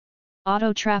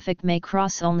 Auto traffic may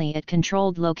cross only at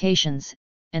controlled locations,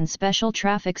 and special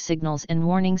traffic signals and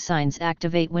warning signs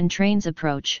activate when trains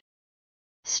approach.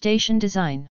 Station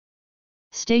design.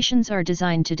 Stations are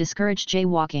designed to discourage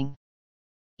jaywalking.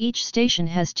 Each station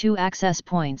has 2 access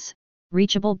points,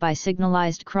 reachable by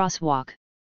signalized crosswalk.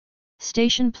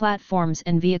 Station platforms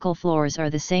and vehicle floors are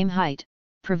the same height,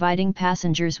 providing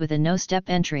passengers with a no-step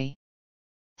entry.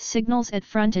 Signals at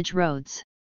frontage roads.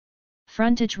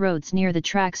 Frontage roads near the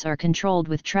tracks are controlled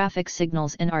with traffic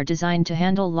signals and are designed to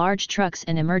handle large trucks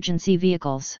and emergency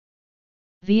vehicles.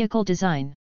 Vehicle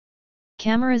design.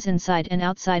 Cameras inside and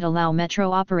outside allow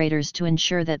metro operators to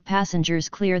ensure that passengers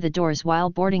clear the doors while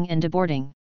boarding and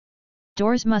deboarding.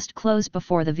 Doors must close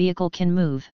before the vehicle can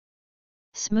move.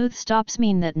 Smooth stops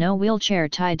mean that no wheelchair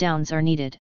tie-downs are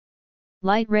needed.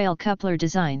 Light rail coupler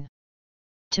design.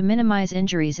 To minimize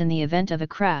injuries in the event of a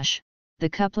crash, the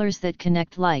couplers that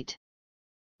connect light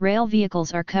rail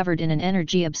vehicles are covered in an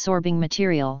energy-absorbing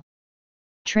material.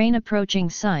 Train approaching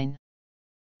sign.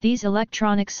 These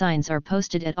electronic signs are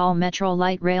posted at all metro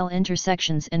light rail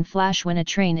intersections and flash when a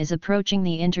train is approaching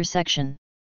the intersection.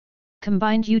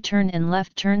 Combined U-turn and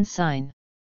left turn sign.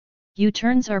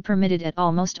 U-turns are permitted at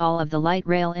almost all of the light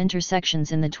rail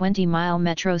intersections in the 20-mile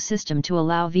metro system to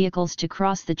allow vehicles to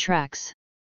cross the tracks.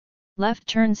 Left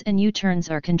turns and U-turns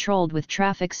are controlled with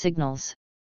traffic signals.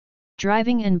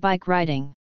 Driving and bike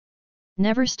riding.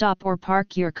 Never stop or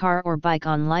park your car or bike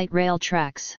on light rail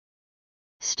tracks.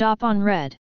 Stop on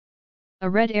red. A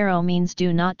red arrow means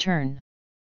do not turn.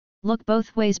 Look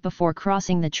both ways before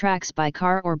crossing the tracks by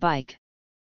car or bike.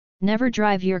 Never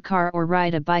drive your car or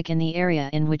ride a bike in the area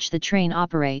in which the train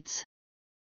operates.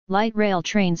 Light rail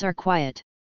trains are quiet.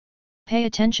 Pay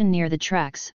attention near the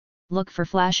tracks, look for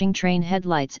flashing train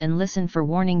headlights and listen for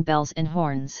warning bells and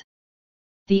horns.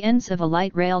 The ends of a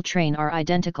light rail train are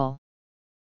identical.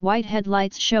 White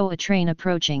headlights show a train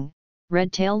approaching,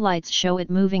 red tail lights show it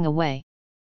moving away.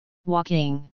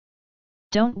 Walking.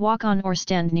 Don't walk on or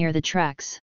stand near the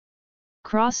tracks.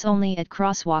 Cross only at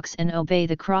crosswalks and obey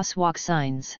the crosswalk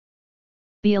signs.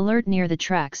 Be alert near the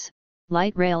tracks,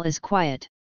 light rail is quiet.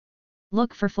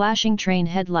 Look for flashing train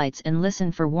headlights and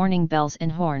listen for warning bells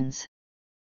and horns.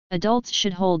 Adults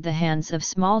should hold the hands of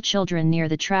small children near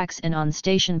the tracks and on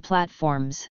station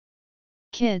platforms.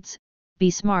 Kids, be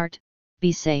smart,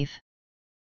 be safe.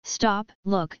 Stop,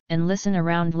 look, and listen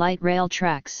around light rail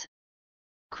tracks.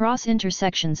 Cross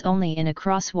intersections only in a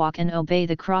crosswalk and obey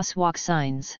the crosswalk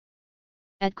signs.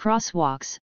 At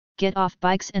crosswalks, get off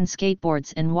bikes and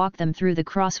skateboards and walk them through the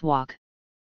crosswalk.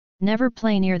 Never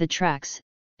play near the tracks,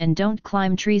 and don't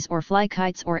climb trees or fly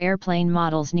kites or airplane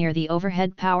models near the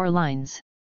overhead power lines.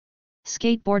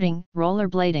 Skateboarding,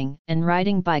 rollerblading, and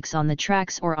riding bikes on the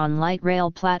tracks or on light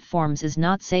rail platforms is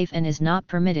not safe and is not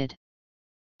permitted.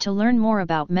 To learn more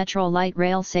about Metro Light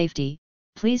Rail Safety,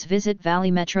 please visit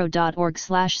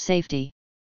valleymetro.org/safety.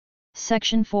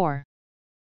 Section 4.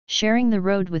 Sharing the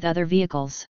road with other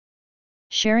vehicles.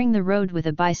 Sharing the road with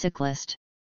a bicyclist.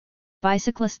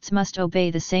 Bicyclists must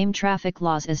obey the same traffic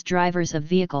laws as drivers of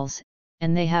vehicles,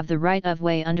 and they have the right of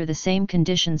way under the same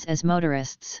conditions as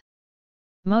motorists.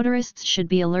 Motorists should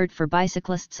be alert for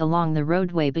bicyclists along the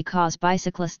roadway because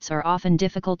bicyclists are often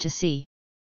difficult to see.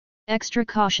 Extra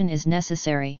caution is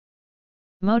necessary.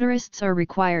 Motorists are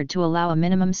required to allow a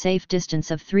minimum safe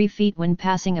distance of 3 feet when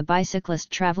passing a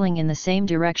bicyclist traveling in the same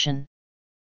direction.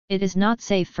 It is not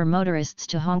safe for motorists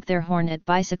to honk their horn at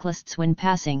bicyclists when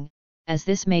passing, as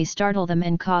this may startle them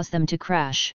and cause them to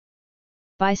crash.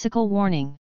 Bicycle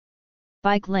warning.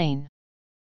 Bike lane.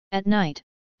 At night,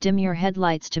 dim your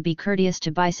headlights to be courteous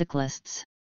to bicyclists.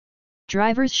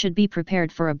 Drivers should be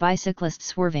prepared for a bicyclist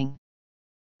swerving.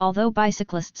 Although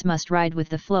bicyclists must ride with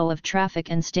the flow of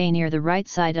traffic and stay near the right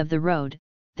side of the road,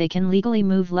 they can legally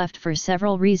move left for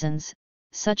several reasons,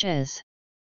 such as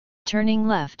turning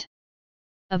left,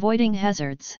 avoiding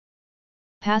hazards,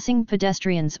 passing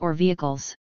pedestrians or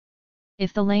vehicles.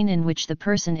 If the lane in which the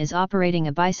person is operating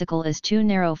a bicycle is too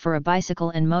narrow for a bicycle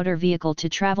and motor vehicle to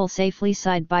travel safely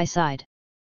side by side.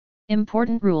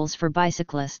 Important rules for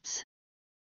bicyclists.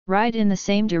 Ride in the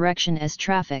same direction as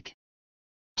traffic.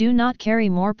 Do not carry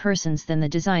more persons than the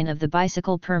design of the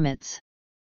bicycle permits.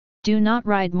 Do not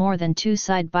ride more than 2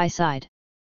 side by side.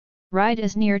 Ride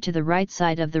as near to the right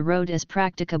side of the road as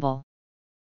practicable.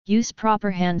 Use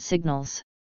proper hand signals.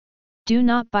 Do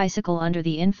not bicycle under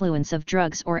the influence of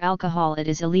drugs or alcohol, it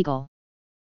is illegal.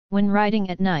 When riding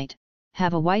at night,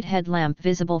 have a white headlamp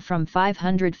visible from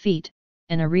 500 feet,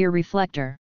 and a rear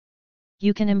reflector.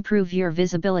 You can improve your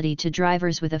visibility to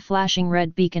drivers with a flashing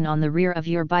red beacon on the rear of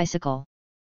your bicycle.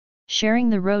 Sharing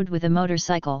the road with a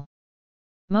motorcycle.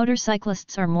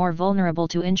 Motorcyclists are more vulnerable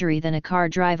to injury than a car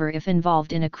driver if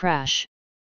involved in a crash.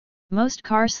 Most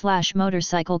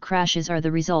car/motorcycle crashes are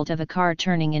the result of a car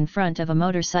turning in front of a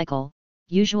motorcycle,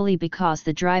 usually because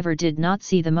the driver did not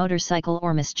see the motorcycle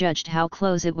or misjudged how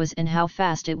close it was and how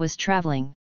fast it was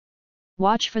traveling.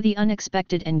 Watch for the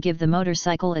unexpected and give the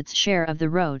motorcycle its share of the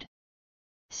road.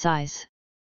 Size.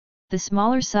 The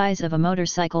smaller size of a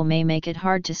motorcycle may make it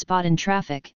hard to spot in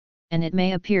traffic, and it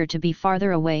may appear to be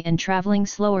farther away and traveling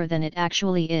slower than it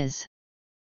actually is.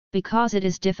 Because it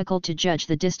is difficult to judge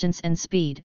the distance and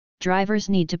speed, drivers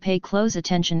need to pay close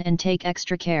attention and take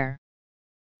extra care.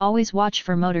 Always watch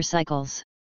for motorcycles.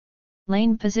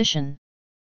 Lane position.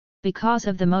 Because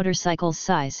of the motorcycle's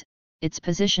size, its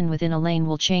position within a lane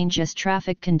will change as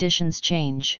traffic conditions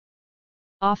change.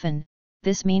 Often,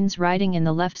 this means riding in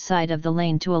the left side of the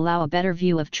lane to allow a better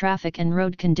view of traffic and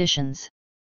road conditions.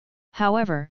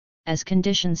 However, as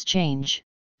conditions change,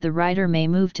 the rider may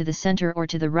move to the center or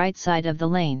to the right side of the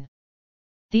lane.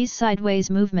 These sideways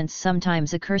movements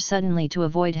sometimes occur suddenly to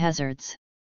avoid hazards.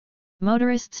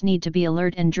 Motorists need to be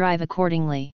alert and drive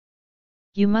accordingly.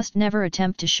 You must never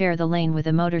attempt to share the lane with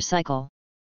a motorcycle.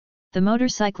 The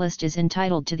motorcyclist is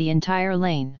entitled to the entire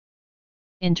lane.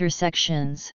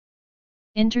 Intersections.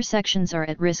 Intersections are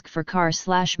at risk for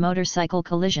car/motorcycle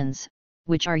collisions,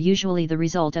 which are usually the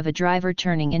result of a driver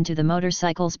turning into the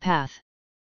motorcycle's path.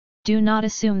 Do not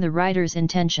assume the rider's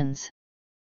intentions.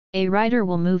 A rider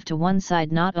will move to one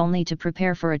side not only to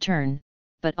prepare for a turn,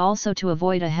 but also to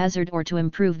avoid a hazard or to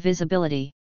improve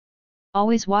visibility.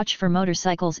 Always watch for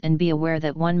motorcycles and be aware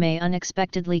that one may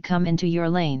unexpectedly come into your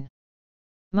lane.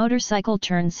 Motorcycle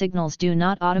turn signals do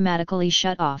not automatically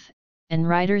shut off, and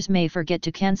riders may forget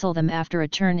to cancel them after a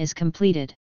turn is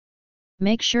completed.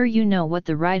 Make sure you know what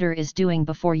the rider is doing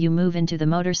before you move into the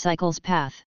motorcycle's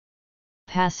path.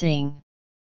 Passing.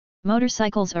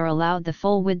 Motorcycles are allowed the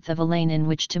full width of a lane in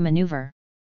which to maneuver.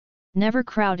 Never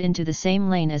crowd into the same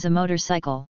lane as a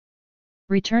motorcycle.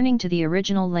 Returning to the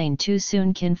original lane too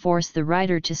soon can force the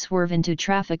rider to swerve into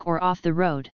traffic or off the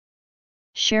road.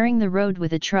 Sharing the road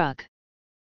with a truck.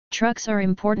 Trucks are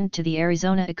important to the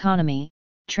Arizona economy,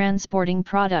 transporting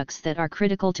products that are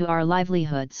critical to our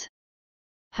livelihoods.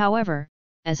 However,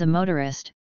 as a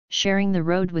motorist, sharing the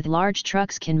road with large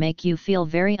trucks can make you feel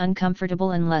very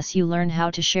uncomfortable unless you learn how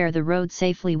to share the road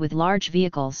safely with large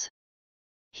vehicles.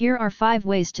 Here are 5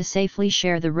 ways to safely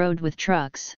share the road with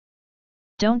trucks.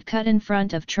 Don't cut in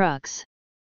front of trucks.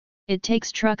 It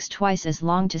takes trucks twice as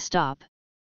long to stop.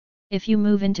 If you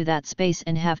move into that space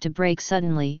and have to brake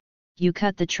suddenly, you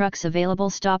cut the truck's available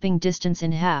stopping distance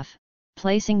in half,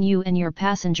 placing you and your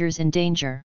passengers in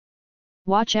danger.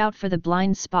 Watch out for the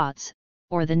blind spots,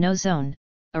 or the no zone,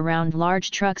 around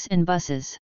large trucks and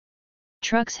buses.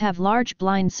 Trucks have large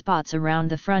blind spots around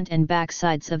the front and back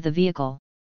sides of the vehicle.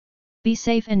 Be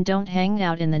safe and don't hang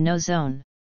out in the no zone.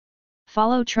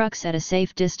 Follow trucks at a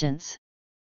safe distance.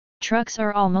 Trucks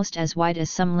are almost as wide as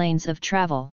some lanes of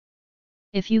travel.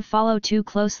 If you follow too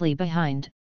closely behind,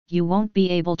 you won't be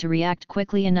able to react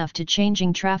quickly enough to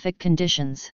changing traffic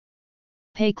conditions.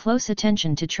 Pay close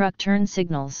attention to truck turn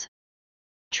signals.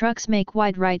 Trucks make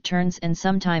wide right turns and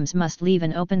sometimes must leave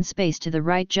an open space to the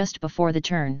right just before the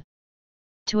turn.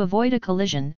 To avoid a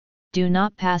collision, do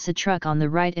not pass a truck on the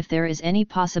right if there is any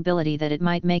possibility that it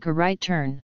might make a right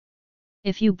turn.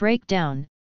 If you break down,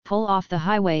 pull off the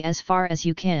highway as far as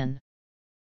you can.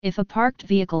 If a parked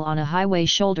vehicle on a highway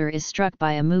shoulder is struck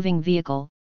by a moving vehicle,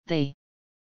 the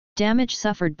damage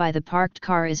suffered by the parked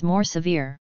car is more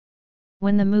severe.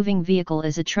 When the moving vehicle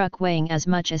is a truck weighing as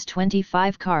much as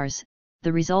 25 cars,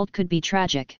 the result could be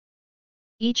tragic.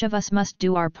 Each of us must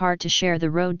do our part to share the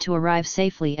road to arrive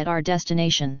safely at our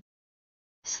destination.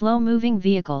 Slow-moving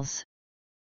vehicles.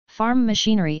 Farm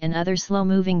machinery and other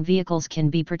slow-moving vehicles can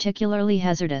be particularly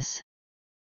hazardous.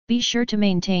 Be sure to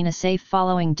maintain a safe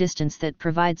following distance that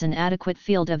provides an adequate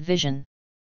field of vision.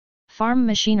 Farm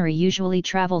machinery usually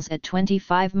travels at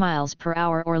 25 miles per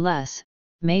hour or less,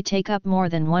 may take up more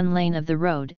than one lane of the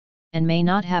road, and may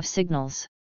not have signals.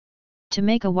 To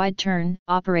make a wide turn,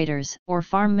 operators or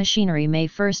farm machinery may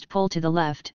first pull to the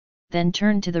left, then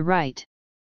turn to the right.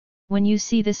 When you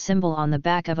see this symbol on the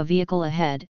back of a vehicle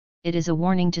ahead, it is a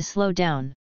warning to slow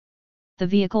down. The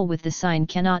vehicle with the sign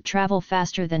cannot travel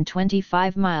faster than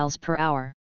 25 miles per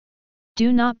hour.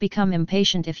 Do not become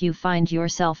impatient if you find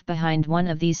yourself behind one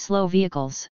of these slow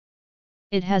vehicles.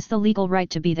 It has the legal right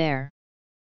to be there.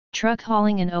 Truck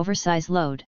hauling an oversized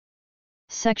load.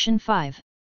 Section 5.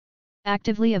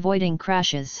 Actively avoiding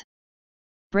crashes.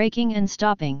 Braking and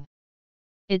stopping.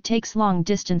 It takes long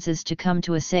distances to come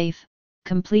to a safe,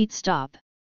 complete stop.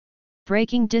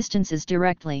 Braking distances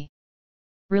directly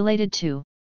related to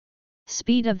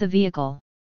speed of the vehicle.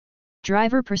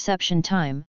 Driver perception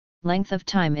time, length of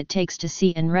time it takes to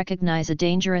see and recognize a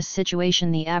dangerous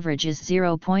situation. The average is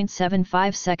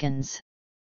 0.75 seconds.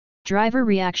 Driver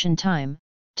reaction time,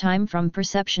 time from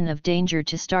perception of danger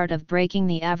to start of braking.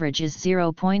 The average is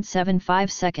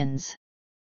 0.75 seconds.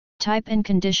 Type and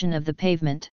condition of the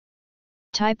pavement.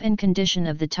 Type and condition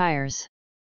of the tires.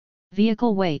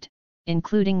 Vehicle weight,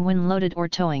 including when loaded or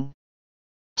towing.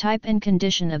 Type and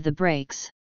condition of the brakes.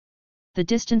 The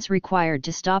distance required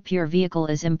to stop your vehicle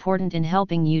is important in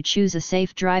helping you choose a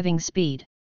safe driving speed.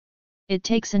 It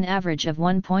takes an average of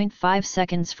 1.5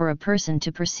 seconds for a person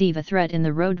to perceive a threat in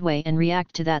the roadway and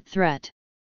react to that threat.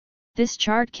 This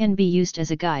chart can be used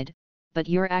as a guide, but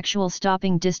your actual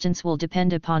stopping distance will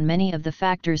depend upon many of the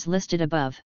factors listed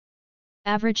above.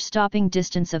 Average stopping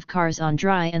distance of cars on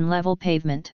dry and level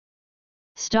pavement.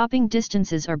 Stopping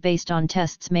distances are based on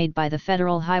tests made by the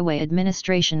Federal Highway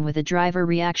Administration with a driver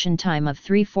reaction time of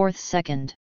 3/4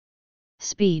 second.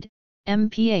 Speed,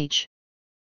 mph.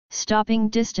 Stopping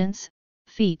distance,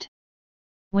 feet.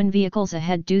 When vehicles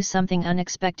ahead do something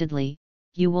unexpectedly,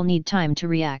 you will need time to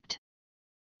react.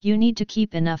 You need to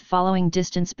keep enough following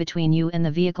distance between you and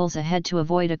the vehicles ahead to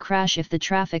avoid a crash if the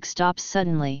traffic stops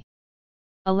suddenly.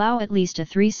 Allow at least a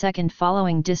 3-second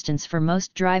following distance for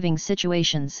most driving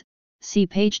situations, see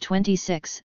page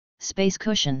 26, space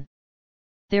cushion.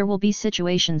 There will be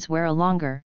situations where a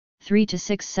longer, 3 to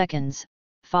 6 seconds,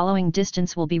 following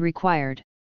distance will be required.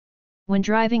 When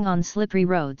driving on slippery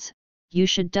roads, you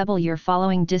should double your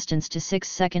following distance to 6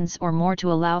 seconds or more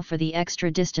to allow for the extra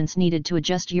distance needed to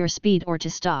adjust your speed or to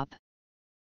stop.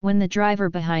 When the driver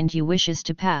behind you wishes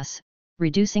to pass,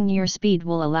 reducing your speed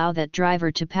will allow that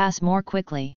driver to pass more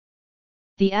quickly.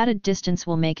 The added distance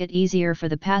will make it easier for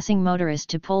the passing motorist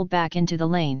to pull back into the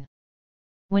lane.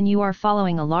 When you are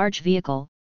following a large vehicle,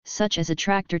 such as a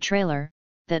tractor-trailer,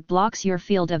 that blocks your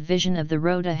field of vision of the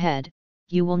road ahead,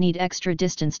 you will need extra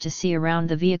distance to see around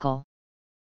the vehicle.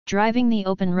 Driving the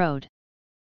open road.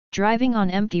 Driving on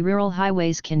empty rural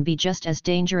highways can be just as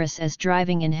dangerous as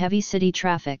driving in heavy city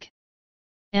traffic.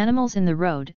 Animals in the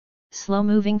road,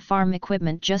 slow-moving farm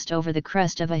equipment just over the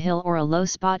crest of a hill or a low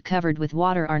spot covered with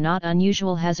water are not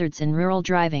unusual hazards in rural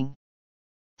driving.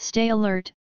 Stay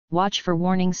alert, watch for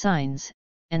warning signs,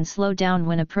 and slow down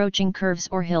when approaching curves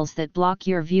or hills that block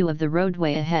your view of the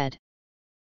roadway ahead.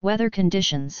 Weather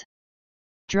conditions.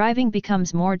 Driving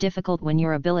becomes more difficult when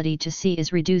your ability to see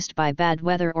is reduced by bad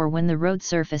weather or when the road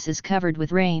surface is covered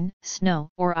with rain, snow,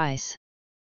 or ice.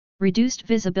 Reduced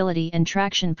visibility and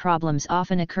traction problems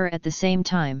often occur at the same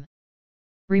time.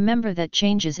 Remember that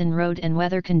changes in road and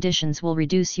weather conditions will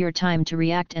reduce your time to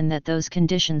react and that those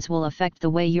conditions will affect the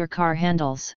way your car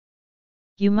handles.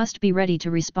 You must be ready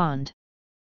to respond.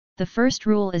 The first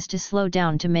rule is to slow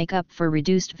down to make up for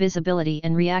reduced visibility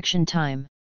and reaction time.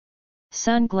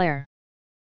 Sun glare.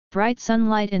 Bright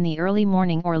sunlight in the early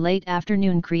morning or late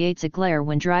afternoon creates a glare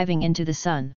when driving into the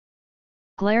sun.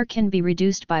 Glare can be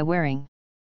reduced by wearing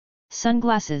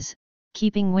sunglasses,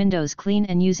 keeping windows clean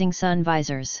and using sun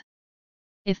visors.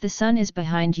 If the sun is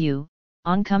behind you,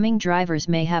 oncoming drivers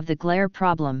may have the glare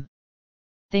problem.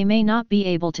 They may not be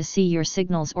able to see your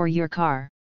signals or your car.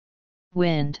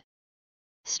 Wind.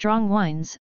 Strong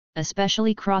winds,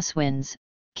 especially crosswinds,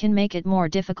 can make it more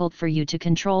difficult for you to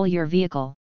control your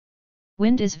vehicle.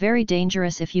 Wind is very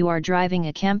dangerous if you are driving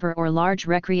a camper or large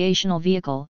recreational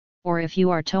vehicle, or if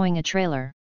you are towing a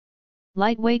trailer.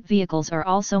 Lightweight vehicles are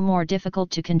also more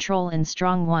difficult to control in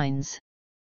strong winds.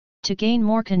 To gain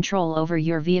more control over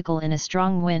your vehicle in a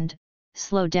strong wind,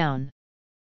 slow down.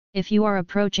 If you are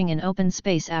approaching an open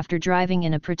space after driving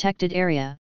in a protected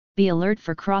area, be alert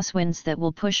for crosswinds that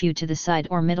will push you to the side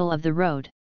or middle of the road.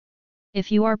 If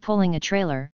you are pulling a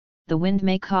trailer, the wind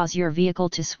may cause your vehicle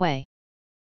to sway.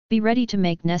 Be ready to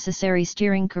make necessary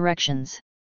steering corrections.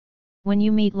 When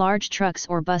you meet large trucks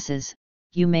or buses,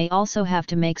 you may also have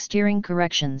to make steering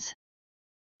corrections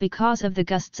because of the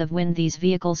gusts of wind these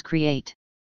vehicles create.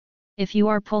 If you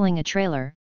are pulling a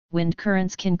trailer, wind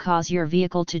currents can cause your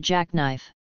vehicle to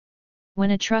jackknife.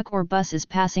 When a truck or bus is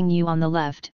passing you on the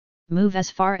left, move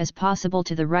as far as possible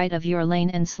to the right of your lane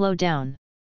and slow down.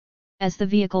 As the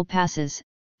vehicle passes,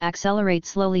 accelerate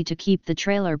slowly to keep the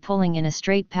trailer pulling in a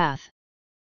straight path.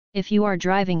 If you are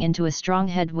driving into a strong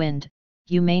headwind,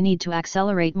 you may need to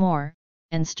accelerate more,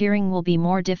 and steering will be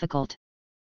more difficult.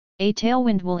 A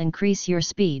tailwind will increase your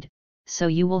speed, so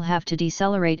you will have to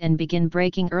decelerate and begin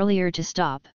braking earlier to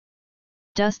stop.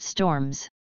 Dust storms.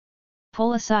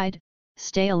 Pull aside,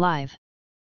 stay alive.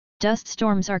 Dust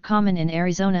storms are common in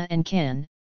Arizona and can,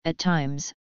 at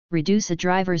times, reduce a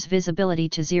driver's visibility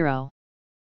to zero.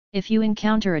 If you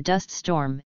encounter a dust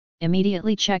storm,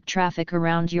 immediately check traffic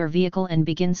around your vehicle and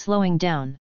begin slowing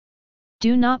down.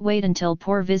 Do not wait until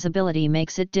poor visibility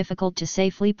makes it difficult to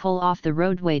safely pull off the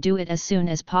roadway. Do it as soon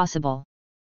as possible.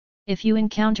 If you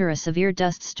encounter a severe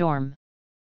dust storm,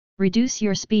 reduce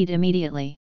your speed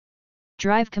immediately.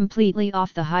 Drive completely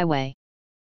off the highway.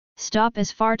 Stop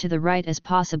as far to the right as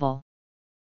possible.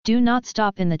 Do not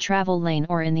stop in the travel lane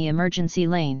or in the emergency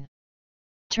lane.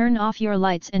 Turn off your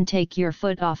lights and take your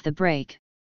foot off the brake.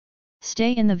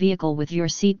 Stay in the vehicle with your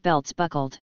seat belts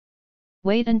buckled.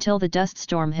 Wait until the dust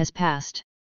storm has passed.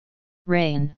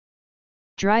 Rain.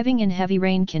 Driving in heavy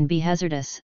rain can be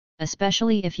hazardous,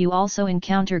 especially if you also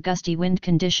encounter gusty wind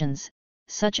conditions,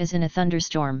 such as in a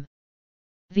thunderstorm.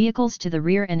 Vehicles to the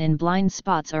rear and in blind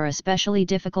spots are especially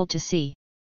difficult to see.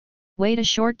 Wait a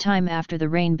short time after the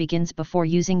rain begins before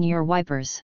using your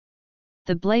wipers.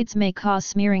 The blades may cause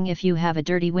smearing if you have a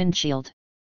dirty windshield.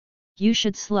 You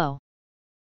should slow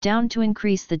Down to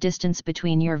increase the distance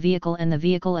between your vehicle and the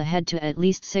vehicle ahead to at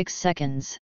least 6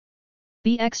 seconds.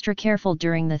 Be extra careful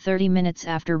during the 30 minutes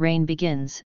after rain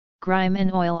begins. Grime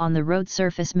and oil on the road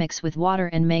surface mix with water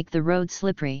and make the road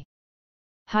slippery.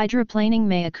 Hydroplaning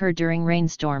may occur during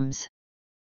rainstorms.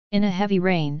 In a heavy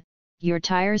rain, your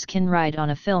tires can ride on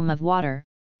a film of water,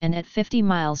 and at 50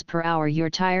 miles per hour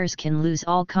your tires can lose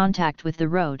all contact with the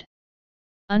road.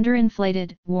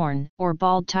 Underinflated, worn, or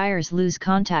bald tires lose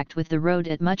contact with the road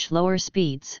at much lower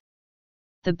speeds.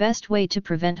 The best way to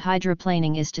prevent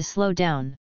hydroplaning is to slow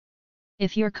down.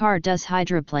 If your car does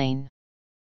hydroplane,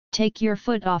 take your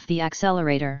foot off the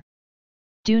accelerator.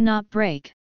 Do not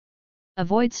brake.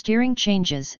 Avoid steering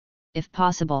changes, if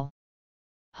possible.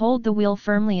 Hold the wheel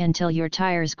firmly until your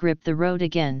tires grip the road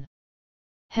again.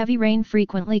 Heavy rain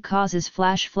frequently causes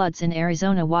flash floods in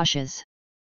Arizona washes.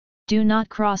 Do not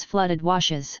cross flooded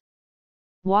washes.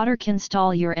 Water can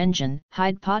stall your engine,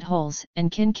 hide potholes, and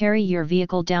can carry your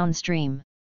vehicle downstream.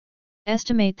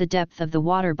 Estimate the depth of the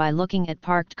water by looking at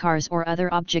parked cars or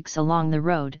other objects along the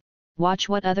road. Watch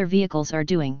what other vehicles are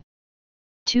doing.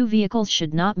 Two vehicles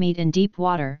should not meet in deep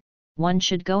water. One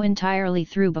should go entirely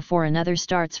through before another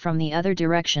starts from the other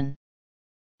direction.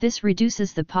 This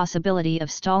reduces the possibility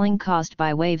of stalling caused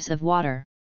by waves of water.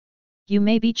 You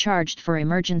may be charged for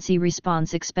emergency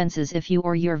response expenses if you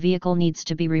or your vehicle needs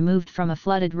to be removed from a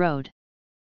flooded road.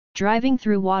 Driving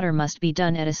through water must be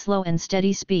done at a slow and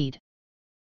steady speed.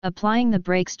 Applying the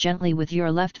brakes gently with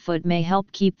your left foot may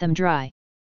help keep them dry.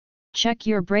 Check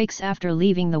your brakes after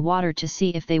leaving the water to see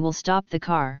if they will stop the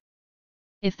car.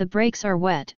 If the brakes are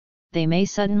wet, they may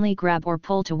suddenly grab or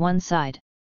pull to one side.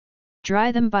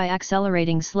 Dry them by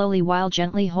accelerating slowly while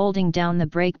gently holding down the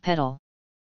brake pedal.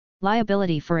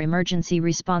 Liability for emergency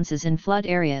responses in flood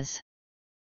areas.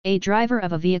 A driver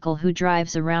of a vehicle who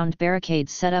drives around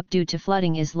barricades set up due to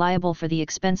flooding is liable for the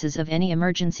expenses of any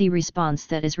emergency response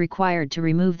that is required to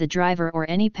remove the driver or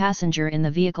any passenger in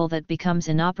the vehicle that becomes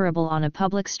inoperable on a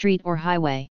public street or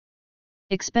highway.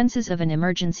 Expenses of an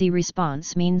emergency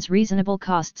response means reasonable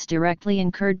costs directly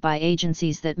incurred by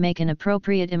agencies that make an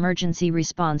appropriate emergency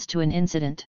response to an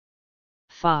incident.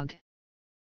 Fog.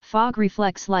 Fog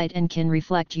reflects light and can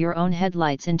reflect your own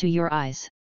headlights into your eyes.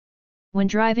 When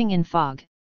driving in fog,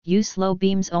 use low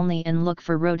beams only and look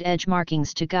for road edge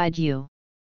markings to guide you.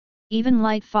 Even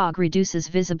light fog reduces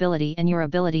visibility and your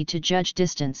ability to judge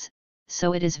distance,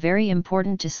 so it is very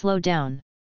important to slow down.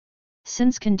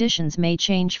 Since conditions may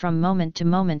change from moment to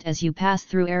moment as you pass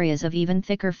through areas of even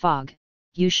thicker fog,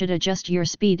 you should adjust your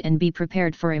speed and be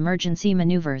prepared for emergency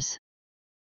maneuvers.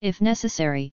 If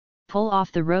necessary, pull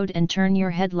off the road and turn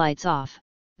your headlights off,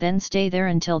 then stay there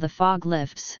until the fog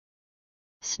lifts.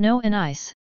 Snow and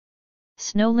ice.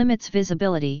 Snow limits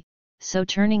visibility, so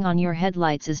turning on your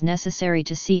headlights is necessary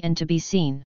to see and to be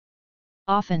seen.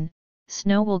 Often,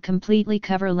 snow will completely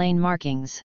cover lane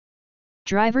markings.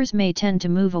 Drivers may tend to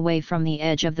move away from the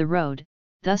edge of the road,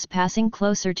 thus passing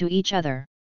closer to each other.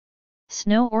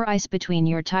 Snow or ice between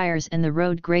your tires and the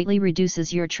road greatly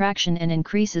reduces your traction and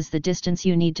increases the distance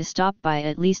you need to stop by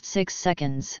at least 6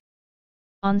 seconds.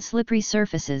 On slippery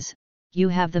surfaces, you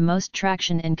have the most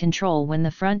traction and control when the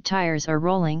front tires are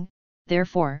rolling,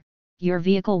 therefore, your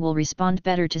vehicle will respond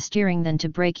better to steering than to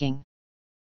braking.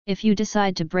 If you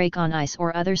decide to brake on ice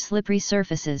or other slippery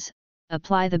surfaces,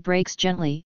 apply the brakes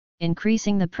gently,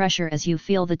 increasing the pressure as you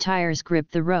feel the tires grip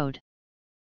the road.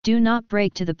 Do not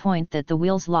brake to the point that the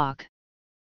wheels lock.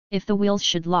 If the wheels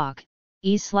should lock,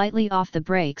 ease slightly off the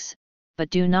brakes, but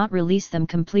do not release them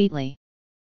completely.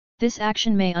 This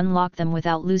action may unlock them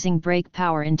without losing brake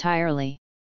power entirely.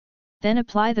 Then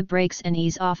apply the brakes and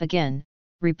ease off again,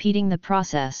 repeating the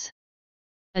process.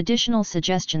 Additional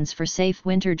suggestions for safe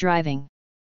winter driving.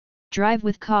 Drive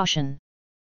with caution.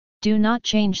 Do not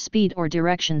change speed or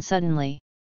direction suddenly.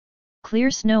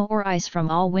 Clear snow or ice from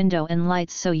all window and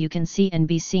lights so you can see and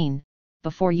be seen,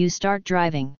 before you start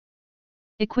driving.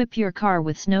 Equip your car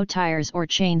with snow tires or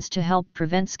chains to help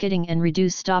prevent skidding and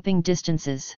reduce stopping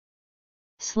distances.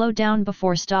 Slow down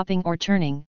before stopping or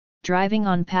turning. Driving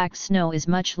on packed snow is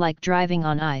much like driving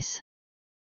on ice.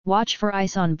 Watch for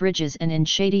ice on bridges and in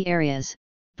shady areas.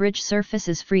 Bridge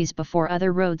surfaces freeze before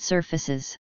other road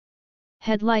surfaces.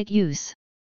 Headlight use.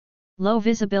 Low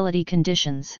visibility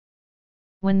conditions.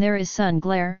 When there is sun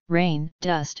glare, rain,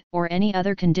 dust, or any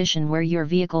other condition where your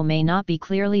vehicle may not be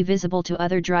clearly visible to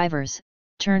other drivers,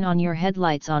 turn on your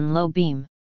headlights on low beam.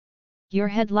 Your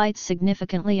headlights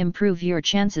significantly improve your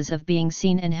chances of being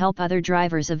seen and help other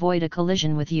drivers avoid a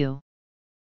collision with you.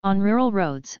 On rural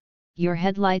roads, your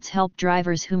headlights help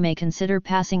drivers who may consider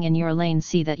passing in your lane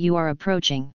see that you are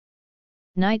approaching.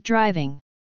 Night driving.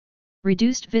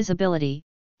 Reduced visibility,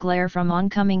 glare from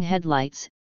oncoming headlights,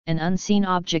 and unseen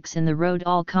objects in the road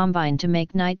all combine to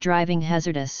make night driving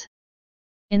hazardous.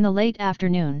 In the late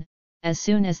afternoon, as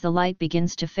soon as the light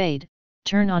begins to fade,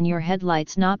 turn on your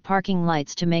headlights, not parking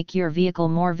lights, to make your vehicle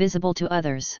more visible to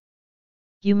others.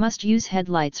 You must use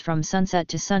headlights from sunset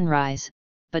to sunrise,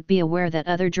 but be aware that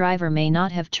other driver may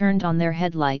not have turned on their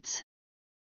headlights.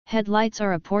 Headlights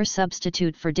are a poor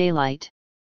substitute for daylight.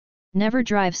 Never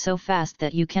drive so fast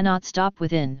that you cannot stop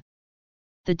within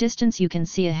the distance you can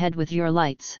see ahead with your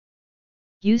lights.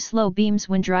 Use low beams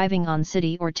when driving on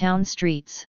city or town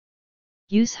streets.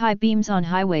 Use high beams on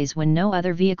highways when no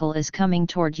other vehicle is coming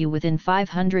toward you within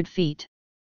 500 feet.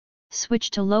 Switch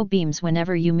to low beams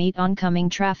whenever you meet oncoming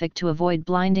traffic to avoid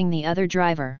blinding the other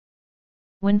driver.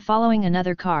 When following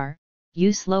another car,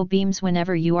 use low beams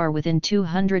whenever you are within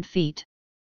 200 feet.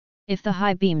 If the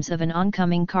high beams of an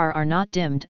oncoming car are not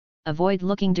dimmed, avoid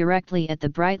looking directly at the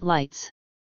bright lights.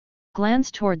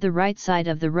 Glance toward the right side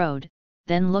of the road,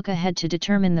 then look ahead to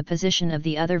determine the position of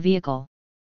the other vehicle.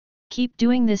 Keep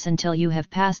doing this until you have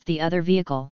passed the other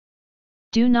vehicle.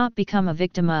 Do not become a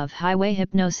victim of highway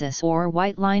hypnosis or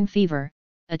white line fever,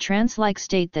 a trance-like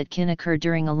state that can occur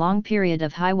during a long period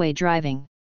of highway driving.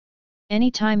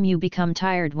 Anytime you become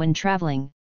tired when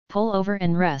traveling, pull over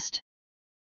and rest.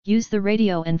 Use the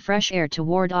radio and fresh air to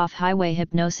ward off highway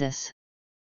hypnosis.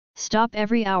 Stop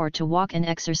every hour to walk and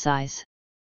exercise.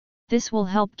 This will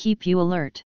help keep you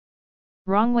alert.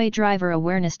 Wrong-way driver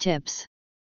awareness tips.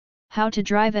 How to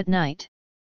drive at night.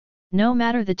 No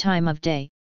matter the time of day,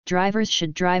 drivers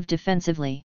should drive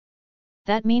defensively.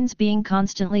 That means being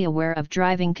constantly aware of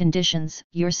driving conditions,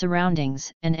 your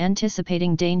surroundings, and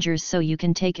anticipating dangers so you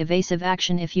can take evasive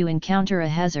action if you encounter a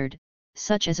hazard,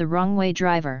 such as a wrong-way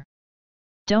driver.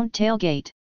 Don't tailgate.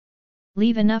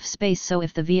 Leave enough space so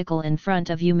if the vehicle in front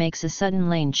of you makes a sudden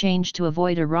lane change to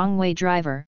avoid a wrong-way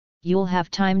driver, you'll have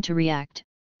time to react.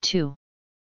 2.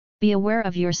 Be aware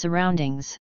of your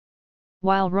surroundings.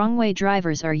 While wrong-way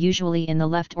drivers are usually in the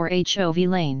left or HOV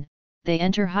lane, they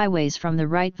enter highways from the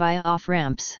right via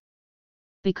off-ramps.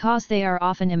 Because they are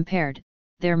often impaired,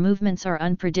 their movements are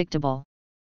unpredictable.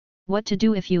 What to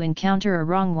do if you encounter a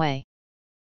wrong-way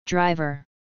driver?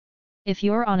 If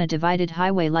you're on a divided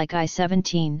highway like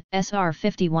I-17,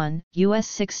 SR-51, US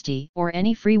 60, or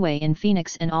any freeway in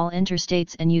Phoenix and all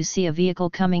interstates and you see a vehicle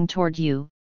coming toward you,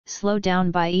 slow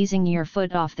down by easing your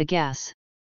foot off the gas.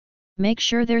 Make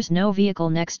sure there's no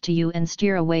vehicle next to you and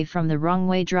steer away from the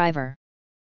wrong-way driver.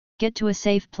 Get to a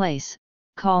safe place,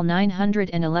 call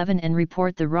 911 and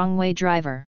report the wrong-way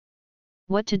driver.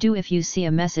 What to do if you see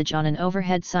a message on an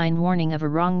overhead sign warning of a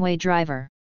wrong-way driver?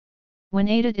 When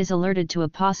ADAT is alerted to a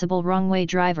possible wrong-way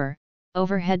driver,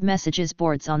 overhead messages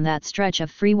boards on that stretch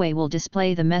of freeway will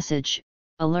display the message,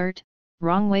 "Alert,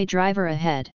 wrong-way driver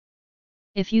ahead."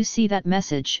 If you see that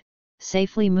message,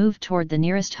 safely move toward the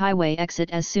nearest highway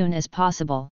exit as soon as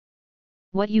possible.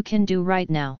 What you can do right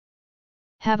now.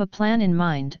 Have a plan in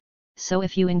mind, so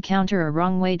if you encounter a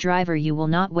wrong-way driver you will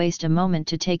not waste a moment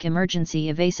to take emergency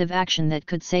evasive action that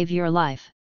could save your life.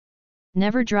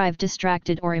 Never drive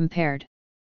distracted or impaired.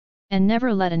 And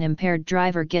never let an impaired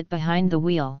driver get behind the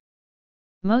wheel.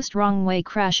 Most wrong-way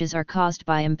crashes are caused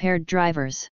by impaired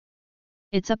drivers.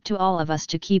 It's up to all of us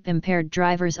to keep impaired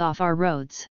drivers off our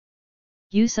roads.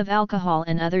 Use of alcohol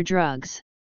and other drugs.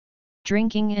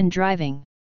 Drinking and driving.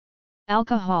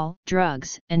 Alcohol,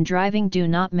 drugs, and driving do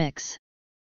not mix.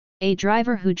 A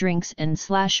driver who drinks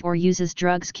and/or uses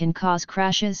drugs can cause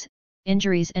crashes,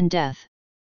 injuries and death.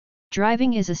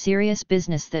 Driving is a serious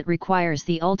business that requires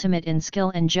the ultimate in skill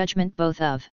and judgment, both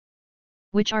of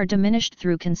which are diminished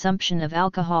through consumption of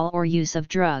alcohol or use of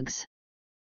drugs.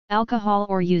 Alcohol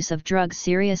or use of drugs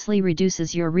seriously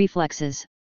reduces your reflexes,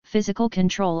 physical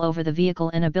control over the vehicle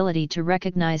and ability to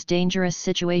recognize dangerous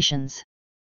situations.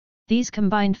 These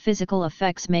combined physical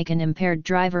effects make an impaired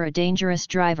driver a dangerous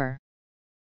driver.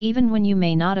 Even when you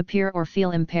may not appear or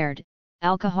feel impaired,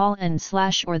 alcohol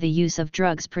and/or the use of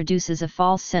drugs produces a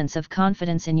false sense of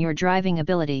confidence in your driving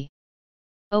ability.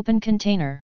 Open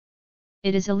container.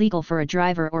 It is illegal for a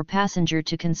driver or passenger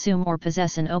to consume or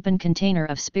possess an open container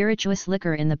of spirituous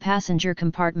liquor in the passenger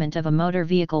compartment of a motor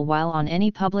vehicle while on any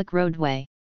public roadway.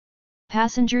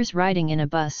 Passengers riding in a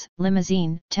bus,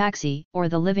 limousine, taxi, or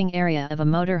the living area of a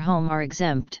motor home are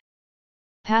exempt.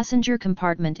 Passenger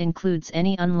compartment includes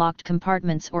any unlocked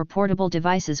compartments or portable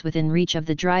devices within reach of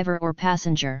the driver or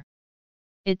passenger.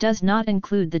 It does not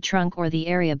include the trunk or the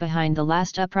area behind the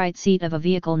last upright seat of a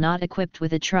vehicle not equipped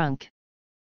with a trunk.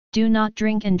 Do not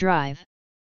drink and drive.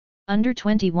 Under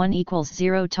 21 equals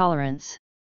zero tolerance.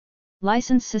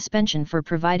 License suspension for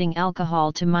providing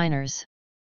alcohol to minors.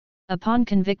 Upon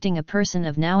convicting a person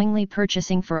of knowingly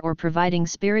purchasing for or providing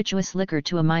spirituous liquor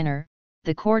to a minor,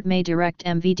 the court may direct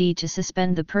MVD to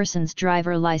suspend the person's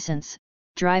driver license,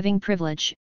 driving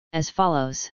privilege, as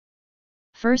follows.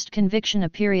 First conviction, a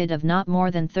period of not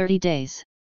more than 30 days.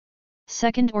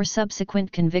 Second or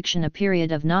subsequent conviction, a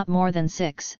period of not more than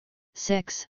 6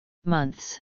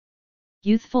 months.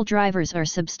 Youthful drivers are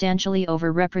substantially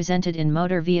overrepresented in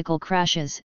motor vehicle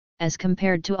crashes, as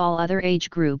compared to all other age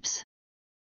groups.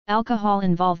 Alcohol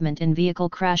involvement in vehicle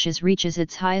crashes reaches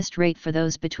its highest rate for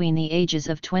those between the ages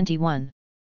of 21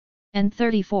 and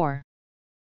 34.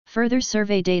 Further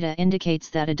survey data indicates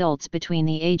that adults between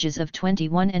the ages of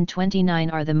 21 and 29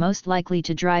 are the most likely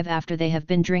to drive after they have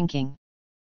been drinking.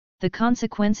 The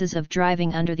consequences of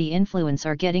driving under the influence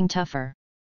are getting tougher.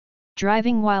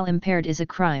 Driving while impaired is a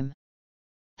crime.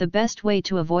 The best way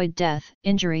to avoid death,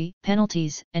 injury,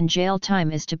 penalties, and jail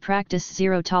time is to practice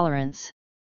zero tolerance.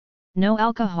 No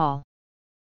alcohol.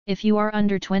 If you are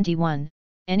under 21,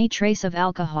 any trace of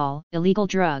alcohol, illegal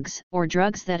drugs, or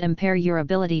drugs that impair your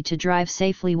ability to drive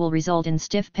safely will result in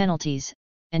stiff penalties,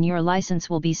 and your license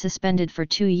will be suspended for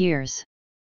 2 years.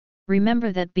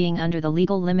 Remember that being under the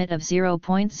legal limit of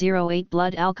 0.08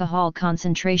 blood alcohol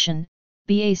concentration,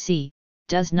 BAC,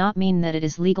 does not mean that it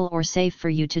is legal or safe for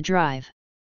you to drive.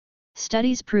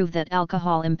 Studies prove that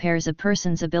alcohol impairs a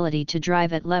person's ability to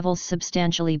drive at levels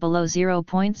substantially below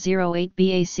 0.08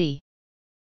 BAC.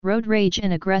 Road rage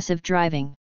and aggressive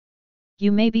driving.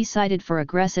 You may be cited for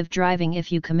aggressive driving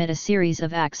if you commit a series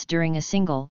of acts during a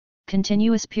single,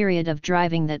 continuous period of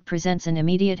driving that presents an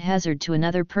immediate hazard to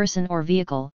another person or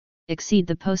vehicle, exceed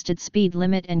the posted speed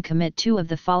limit and commit 2 of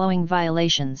the following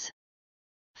violations.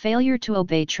 Failure to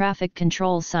obey traffic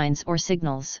control signs or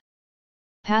signals.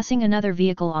 Passing another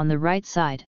vehicle on the right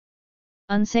side.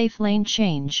 Unsafe lane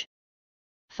change.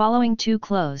 Following too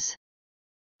close.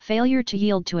 Failure to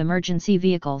yield to emergency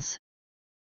vehicles.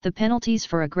 The penalties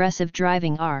for aggressive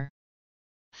driving are: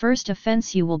 first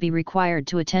offense, you will be required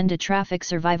to attend a traffic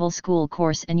survival school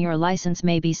course and your license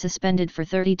may be suspended for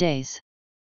 30 days.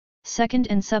 Second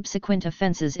and subsequent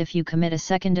offenses, if you commit a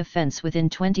second offense within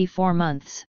 24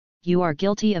 months, you are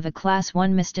guilty of a Class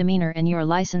 1 misdemeanor and your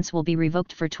license will be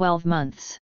revoked for 12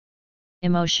 months.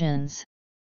 Emotions.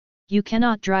 You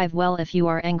cannot drive well if you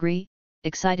are angry,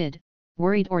 excited,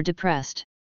 worried or depressed.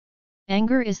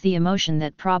 Anger is the emotion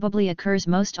that probably occurs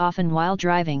most often while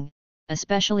driving,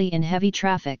 especially in heavy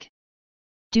traffic.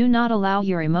 Do not allow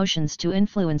your emotions to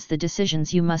influence the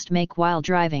decisions you must make while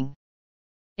driving.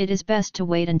 It is best to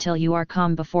wait until you are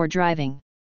calm before driving.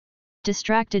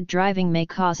 Distracted driving may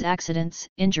cause accidents,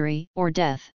 injury, or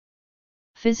death.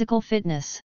 Physical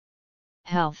fitness.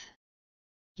 Health.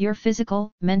 Your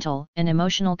physical, mental, and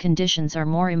emotional conditions are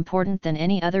more important than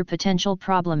any other potential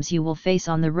problems you will face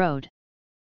on the road.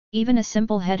 Even a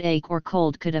simple headache or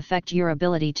cold could affect your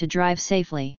ability to drive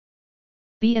safely.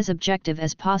 Be as objective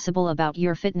as possible about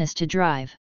your fitness to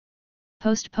drive.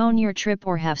 Postpone your trip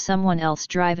or have someone else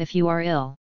drive if you are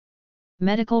ill.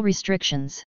 Medical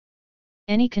restrictions.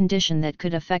 Any condition that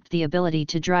could affect the ability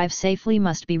to drive safely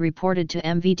must be reported to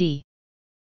MVD.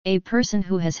 A person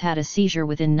who has had a seizure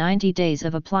within 90 days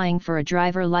of applying for a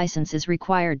driver license is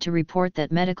required to report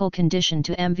that medical condition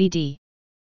to MVD.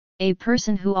 A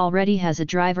person who already has a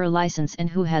driver license and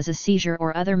who has a seizure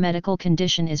or other medical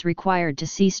condition is required to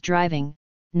cease driving,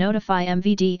 notify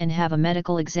MVD and have a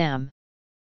medical exam.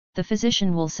 The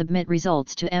physician will submit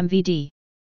results to MVD.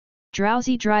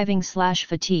 Drowsy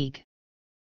driving/fatigue.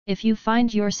 If you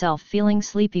find yourself feeling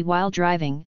sleepy while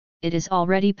driving, it is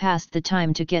already past the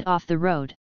time to get off the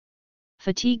road.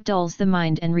 Fatigue dulls the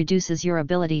mind and reduces your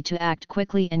ability to act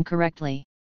quickly and correctly.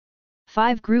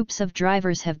 5 groups of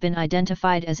drivers have been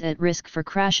identified as at risk for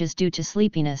crashes due to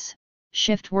sleepiness: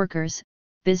 shift workers,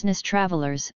 business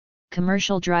travelers,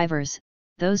 commercial drivers,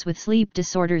 those with sleep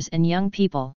disorders and young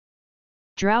people.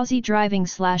 Drowsy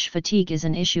driving/fatigue is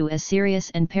an issue as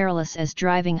serious and perilous as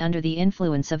driving under the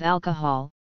influence of alcohol,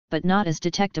 but not as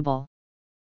detectable.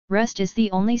 Rest is the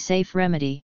only safe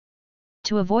remedy.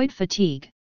 To avoid fatigue,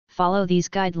 follow these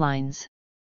guidelines.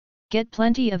 Get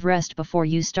plenty of rest before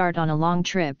you start on a long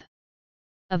trip.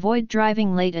 Avoid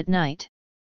driving late at night.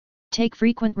 Take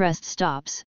frequent rest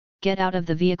stops, get out of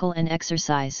the vehicle and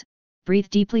exercise, breathe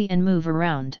deeply and move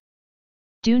around.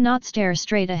 Do not stare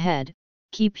straight ahead,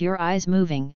 keep your eyes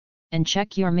moving, and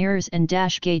check your mirrors and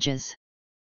dash gauges.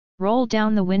 Roll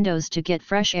down the windows to get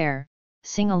fresh air,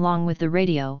 sing along with the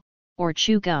radio, or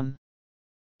chew gum.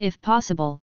 If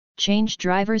possible, change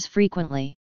drivers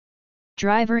frequently.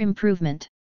 Driver improvement.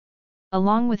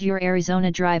 Along with your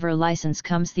Arizona driver license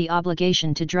comes the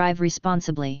obligation to drive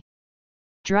responsibly.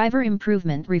 Driver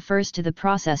improvement refers to the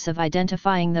process of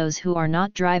identifying those who are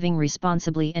not driving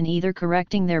responsibly and either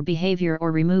correcting their behavior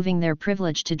or removing their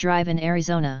privilege to drive in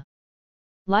Arizona.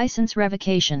 License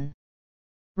revocation.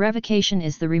 Revocation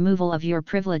is the removal of your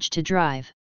privilege to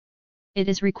drive. It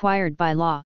is required by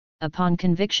law, upon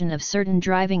conviction of certain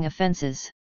driving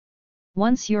offenses.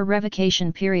 Once your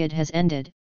revocation period has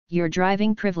ended, your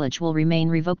driving privilege will remain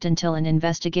revoked until an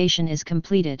investigation is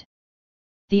completed.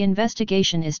 The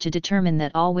investigation is to determine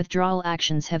that all withdrawal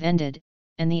actions have ended,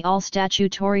 and all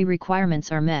statutory requirements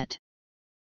are met.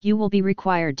 You will be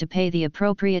required to pay the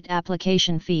appropriate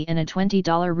application fee and a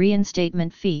 $20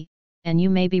 reinstatement fee, and you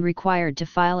may be required to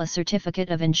file a certificate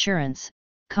of insurance,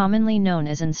 commonly known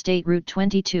as an State Route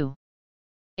 22.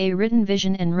 A written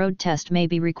vision and road test may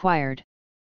be required.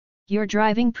 Your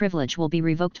driving privilege will be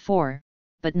revoked for,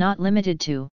 but not limited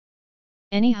to,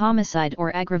 any homicide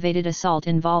or aggravated assault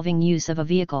involving use of a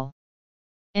vehicle,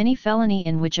 any felony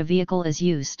in which a vehicle is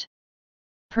used,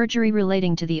 perjury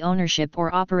relating to the ownership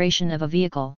or operation of a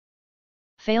vehicle,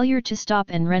 failure to stop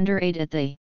and render aid at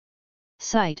the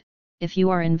site, if you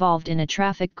are involved in a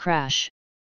traffic crash,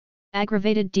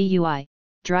 aggravated DUI,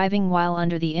 driving while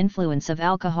under the influence of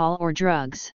alcohol or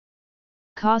drugs,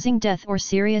 causing death or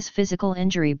serious physical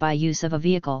injury by use of a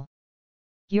vehicle.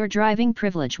 Your driving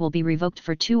privilege will be revoked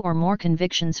for 2 or more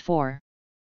convictions for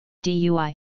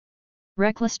DUI,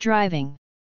 reckless driving,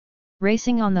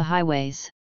 racing on the highways.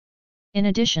 In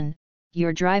addition,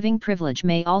 your driving privilege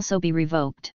may also be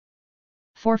revoked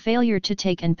for failure to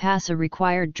take and pass a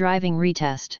required driving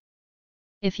retest.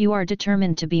 If you are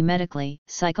determined to be medically,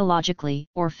 psychologically,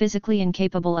 or physically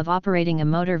incapable of operating a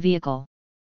motor vehicle.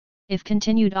 If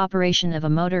continued operation of a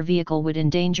motor vehicle would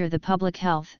endanger the public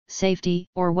health, safety,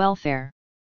 or welfare.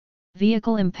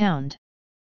 Vehicle impound.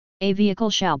 A vehicle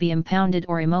shall be impounded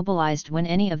or immobilized when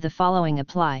any of the following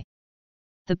apply.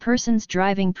 The person's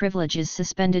driving privilege is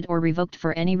suspended or revoked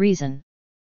for any reason.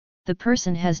 The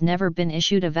person has never been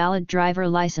issued a valid driver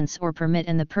license or permit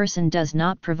and the person does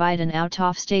not provide an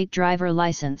out-of-state driver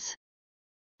license.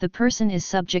 The person is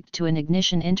subject to an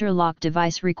ignition interlock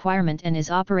device requirement and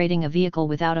is operating a vehicle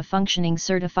without a functioning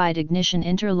certified ignition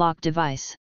interlock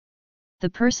device. The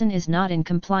person is not in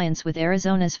compliance with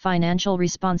Arizona's financial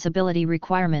responsibility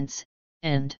requirements,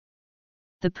 and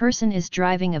the person is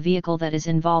driving a vehicle that is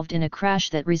involved in a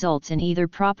crash that results in either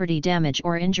property damage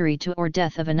or injury to or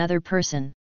death of another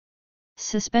person.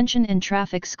 Suspension and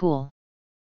traffic school.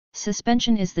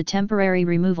 Suspension is the temporary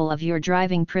removal of your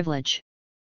driving privilege.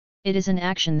 It is an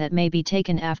action that may be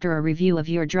taken after a review of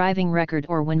your driving record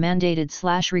or when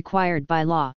mandated/required by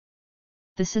law.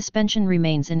 The suspension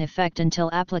remains in effect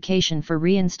until application for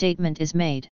reinstatement is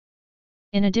made.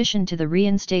 In addition to the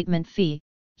reinstatement fee,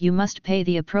 you must pay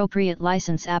the appropriate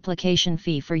license application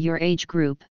fee for your age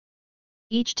group.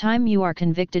 Each time you are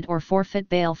convicted or forfeit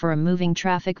bail for a moving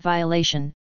traffic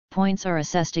violation, points are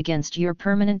assessed against your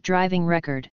permanent driving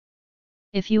record.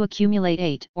 If you accumulate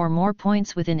 8 or more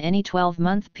points within any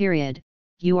 12-month period,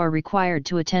 you are required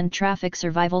to attend Traffic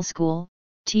Survival School,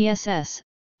 TSS,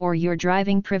 or your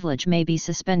driving privilege may be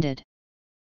suspended.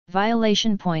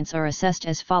 Violation points are assessed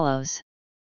as follows.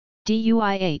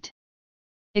 DUI 8.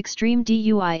 Extreme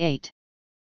DUI 8.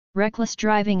 Reckless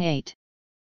driving 8.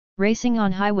 Racing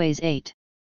on highways 8.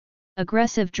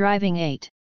 Aggressive driving 8.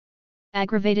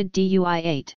 Aggravated DUI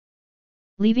 8.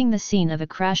 Leaving the scene of a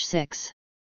crash 6.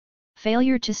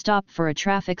 Failure to stop for a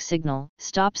traffic signal,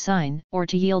 stop sign, or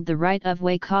to yield the right of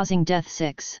way causing death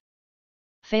 6.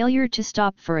 Failure to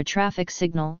stop for a traffic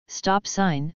signal, stop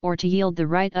sign, or to yield the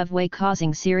right of way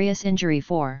causing serious injury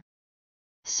 4.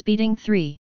 Speeding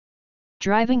 3.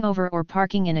 Driving over or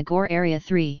parking in a gore area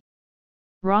 3.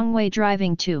 Wrong way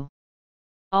driving 2.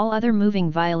 All other moving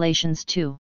violations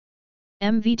 2.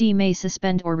 MVD may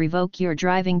suspend or revoke your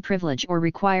driving privilege or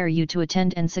require you to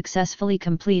attend and successfully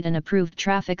complete an approved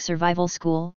Traffic Survival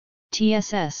School,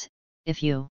 TSS, if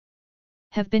you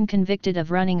have been convicted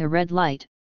of running a red light,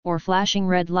 or flashing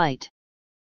red light.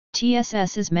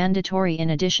 TSS is mandatory in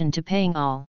addition to paying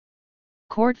all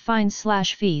court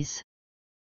fines/fees.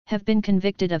 Have been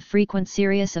convicted of frequent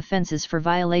serious offenses for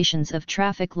violations of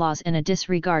traffic laws and a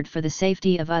disregard for the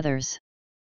safety of others.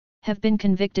 Have been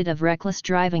convicted of reckless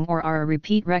driving or are a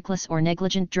repeat reckless or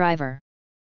negligent driver.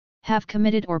 Have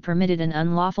committed or permitted an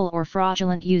unlawful or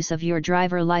fraudulent use of your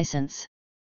driver license.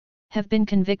 Have been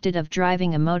convicted of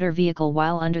driving a motor vehicle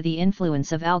while under the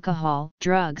influence of alcohol,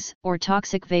 drugs, or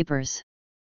toxic vapors.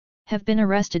 Have been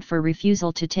arrested for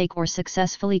refusal to take or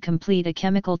successfully complete a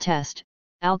chemical test,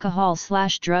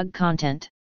 alcohol/drug content.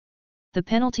 The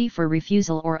penalty for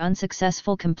refusal or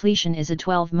unsuccessful completion is a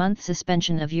 12-month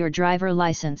suspension of your driver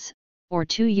license, or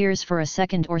 2 years for a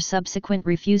second or subsequent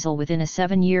refusal within a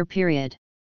 7-year period.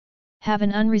 Have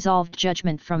an unresolved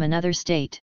judgment from another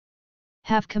state.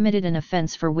 Have committed an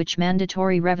offense for which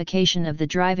mandatory revocation of the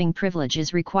driving privilege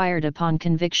is required upon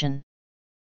conviction.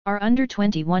 Are under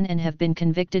 21 and have been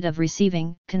convicted of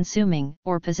receiving, consuming,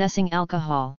 or possessing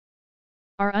alcohol.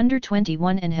 Are under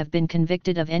 21 and have been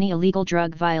convicted of any illegal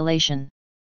drug violation.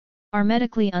 Are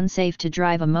medically unsafe to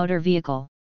drive a motor vehicle.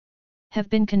 Have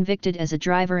been convicted as a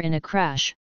driver in a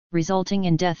crash, resulting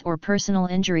in death or personal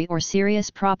injury or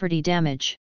serious property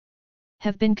damage.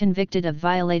 Have been convicted of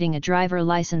violating a driver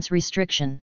license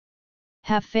restriction.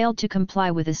 Have failed to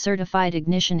comply with a certified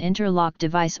ignition interlock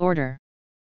device order.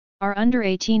 Are under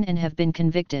 18 and have been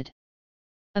convicted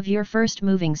of your first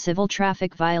moving civil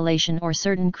traffic violation or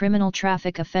certain criminal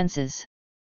traffic offenses.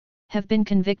 Have been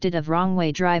convicted of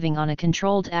wrong-way driving on a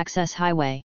controlled access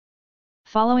highway.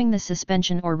 Following the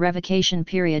suspension or revocation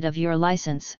period of your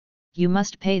license, you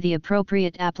must pay the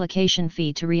appropriate application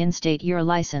fee to reinstate your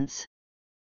license.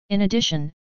 In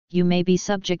addition, you may be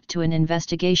subject to an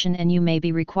investigation and you may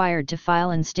be required to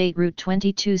file an State Route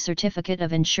 22 certificate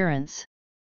of insurance.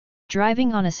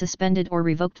 Driving on a suspended or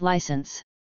revoked license.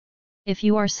 If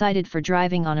you are cited for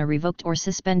driving on a revoked or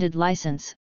suspended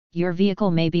license, your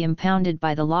vehicle may be impounded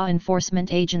by the law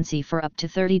enforcement agency for up to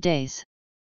 30 days.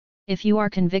 If you are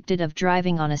convicted of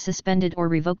driving on a suspended or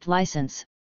revoked license,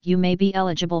 you may be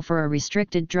eligible for a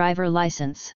restricted driver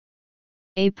license.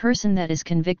 A person that is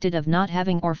convicted of not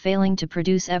having or failing to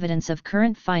produce evidence of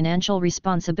current financial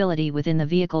responsibility within the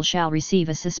vehicle shall receive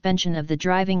a suspension of the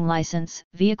driving license,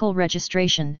 vehicle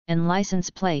registration, and license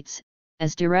plates,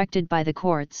 as directed by the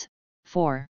courts,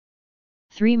 for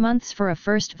 3 months for a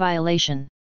first violation,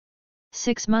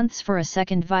 6 months for a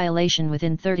second violation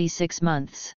within 36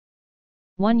 months,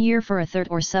 1 year for a third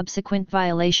or subsequent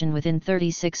violation within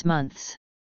 36 months.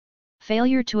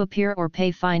 Failure to appear or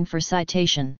pay fine for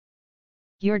citation.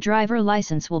 Your driver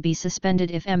license will be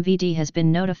suspended if MVD has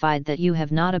been notified that you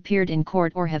have not appeared in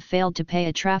court or have failed to pay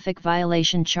a traffic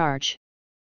violation charge.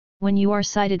 When you are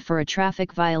cited for a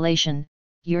traffic violation,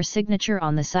 your signature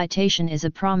on the citation is a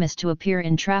promise to appear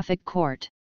in traffic court.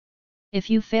 If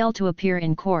you fail to appear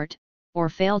in court, or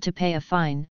fail to pay a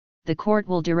fine, the court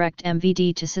will direct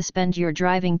MVD to suspend your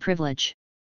driving privilege.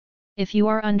 If you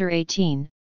are under 18,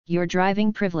 your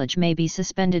driving privilege may be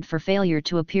suspended for failure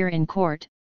to appear in court,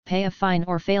 pay a fine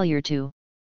or failure to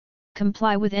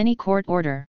comply with any court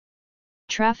order.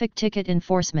 Traffic ticket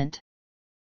enforcement.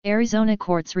 Arizona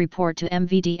courts report to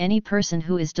MVD any person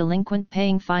who is delinquent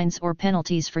paying fines or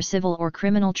penalties for civil or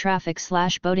criminal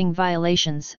traffic/boating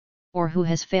violations, or who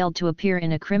has failed to appear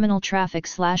in a criminal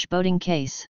traffic/boating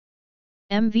case.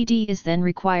 MVD is then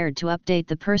required to update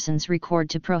the person's record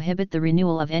to prohibit the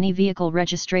renewal of any vehicle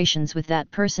registrations with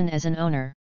that person as an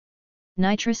owner.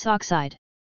 Nitrous oxide.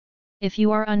 If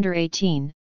you are under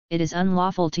 18, it is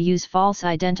unlawful to use false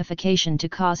identification to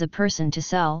cause a person to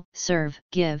sell, serve,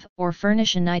 give, or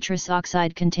furnish a nitrous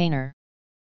oxide container.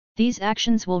 These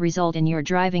actions will result in your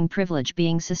driving privilege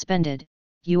being suspended.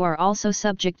 You are also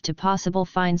subject to possible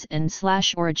fines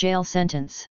and/or a jail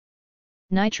sentence.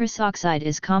 Nitrous oxide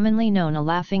is commonly known a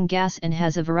laughing gas and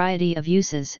has a variety of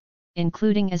uses,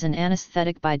 including as an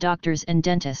anesthetic by doctors and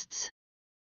dentists.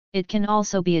 It can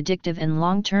also be addictive and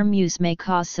long-term use may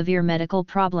cause severe medical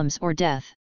problems or death.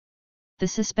 The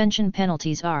suspension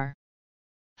penalties are: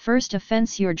 first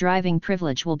offense, your driving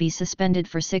privilege will be suspended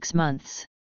for 6 months.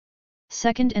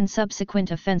 Second and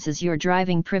subsequent offenses, your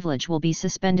driving privilege will be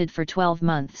suspended for 12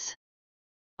 months.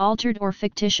 Altered or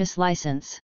fictitious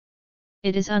license.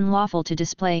 It is unlawful to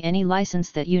display any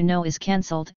license that you know is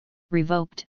cancelled,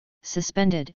 revoked,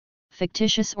 suspended,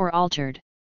 fictitious or altered.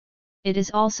 It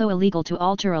is also illegal to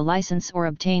alter a license or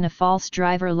obtain a false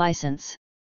driver license.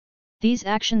 These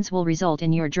actions will result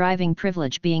in your driving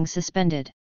privilege being suspended.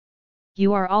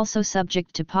 You are also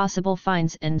subject to possible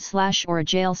fines and/or a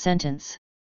jail sentence.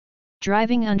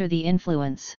 Driving under the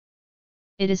influence.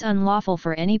 It is unlawful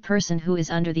for any person who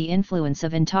is under the influence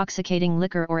of intoxicating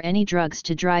liquor or any drugs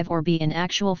to drive or be in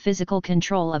actual physical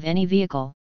control of any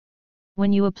vehicle.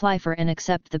 When you apply for and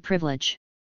accept the privilege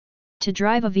to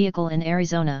drive a vehicle in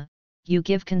Arizona, you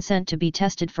give consent to be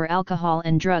tested for alcohol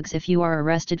and drugs if you are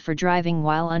arrested for driving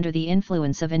while under the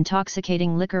influence of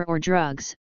intoxicating liquor or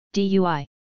drugs, DUI.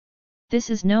 This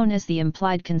is known as the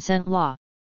implied consent law.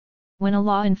 When a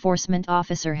law enforcement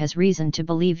officer has reason to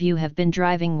believe you have been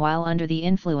driving while under the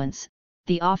influence,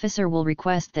 the officer will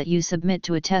request that you submit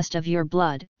to a test of your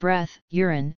blood, breath,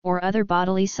 urine, or other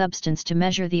bodily substance to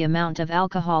measure the amount of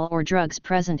alcohol or drugs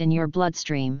present in your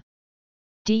bloodstream.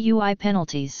 DUI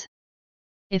penalties.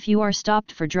 If you are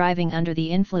stopped for driving under the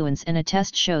influence and a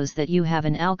test shows that you have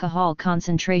an alcohol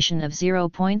concentration of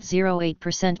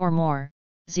 0.08% or more,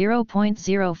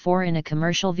 0.04 in a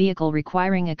commercial vehicle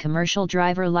requiring a commercial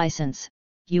driver license,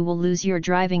 you will lose your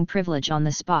driving privilege on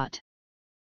the spot.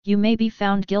 You may be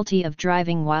found guilty of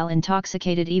driving while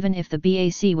intoxicated even if the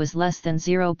BAC was less than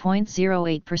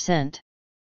 0.08%.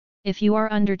 If you are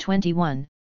under 21,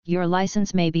 your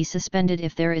license may be suspended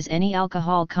if there is any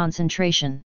alcohol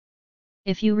concentration.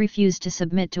 If you refuse to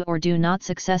submit to or do not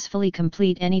successfully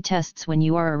complete any tests when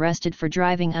you are arrested for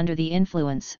driving under the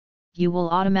influence, you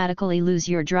will automatically lose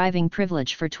your driving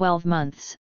privilege for 12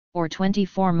 months, or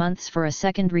 24 months for a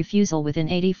second refusal within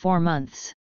 84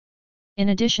 months. In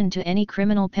addition to any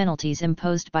criminal penalties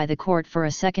imposed by the court for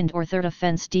a second or third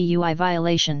offense DUI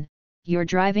violation, your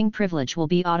driving privilege will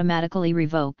be automatically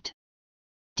revoked.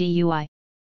 DUI.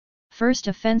 First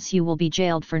offense, you will be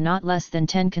jailed for not less than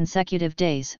 10 consecutive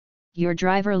days, your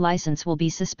driver license will be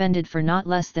suspended for not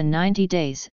less than 90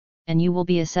 days, and you will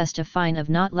be assessed a fine of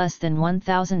not less than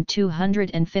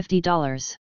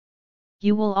 $1,250.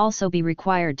 You will also be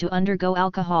required to undergo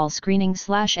alcohol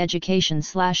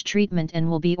screening/education/treatment and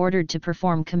will be ordered to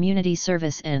perform community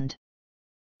service and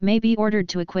may be ordered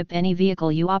to equip any vehicle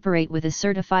you operate with a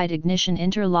certified ignition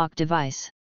interlock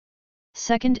device.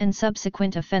 Second and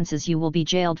subsequent offenses, you will be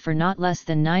jailed for not less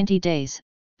than 90 days,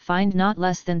 fined not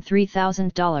less than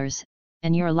 $3,000,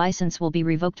 and your license will be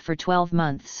revoked for 12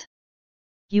 months.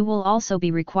 You will also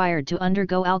be required to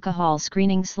undergo alcohol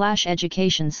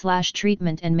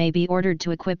screening/education/treatment and may be ordered to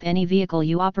equip any vehicle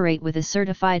you operate with a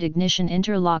certified ignition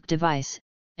interlock device,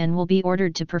 and will be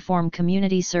ordered to perform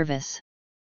community service.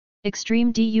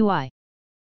 Extreme DUI.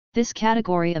 This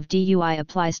category of DUI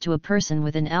applies to a person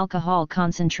with an alcohol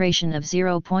concentration of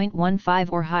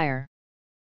 0.15 or higher.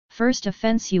 First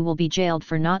offense, you will be jailed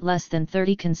for not less than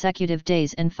 30 consecutive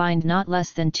days and fined not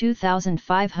less than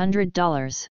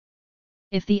 $2,500.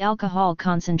 If the alcohol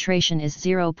concentration is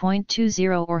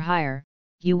 0.20 or higher,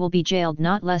 you will be jailed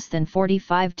not less than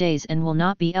 45 days and will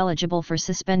not be eligible for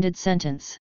suspended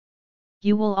sentence.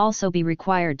 You will also be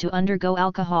required to undergo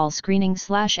alcohol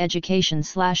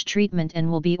screening/education/treatment and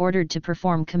will be ordered to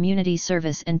perform community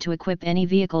service and to equip any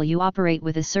vehicle you operate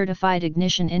with a certified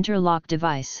ignition interlock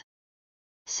device.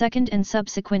 Second and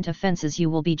subsequent offenses, you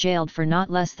will be jailed for not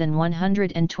less than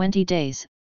 120 days,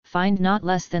 fined not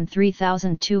less than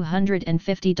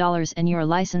 $3,250, and your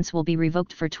license will be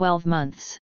revoked for 12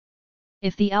 months.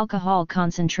 If the alcohol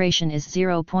concentration is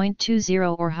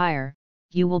 0.20 or higher,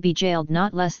 you will be jailed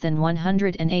not less than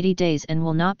 180 days and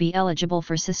will not be eligible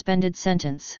for suspended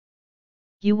sentence.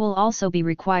 You will also be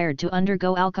required to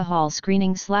undergo alcohol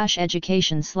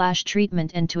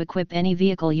screening/education/treatment and to equip any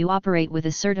vehicle you operate with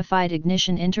a certified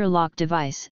ignition interlock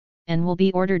device, and will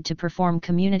be ordered to perform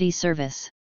community service.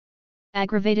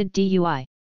 Aggravated DUI.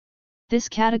 This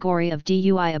category of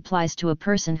DUI applies to a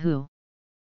person who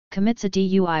commits a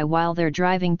DUI while their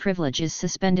driving privilege is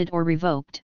suspended or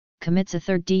revoked, commits a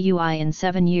third DUI in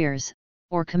 7 years,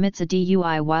 or commits a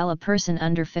DUI while a person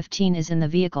under 15 is in the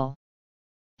vehicle.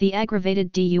 The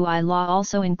aggravated DUI law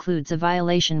also includes a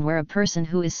violation where a person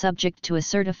who is subject to a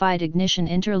certified ignition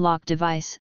interlock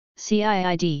device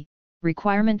 (CIID)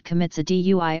 requirement commits a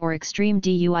DUI or extreme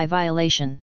DUI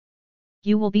violation.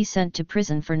 You will be sent to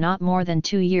prison for not more than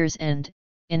 2 years and,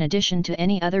 in addition to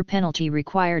any other penalty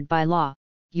required by law,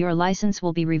 your license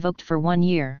will be revoked for 1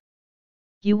 year.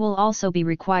 You will also be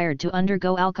required to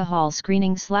undergo alcohol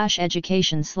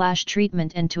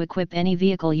screening/education/treatment and to equip any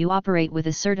vehicle you operate with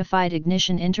a certified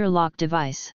ignition interlock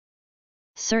device.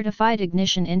 Certified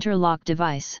ignition interlock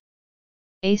device.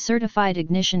 A certified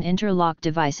ignition interlock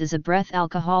device is a breath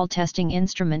alcohol testing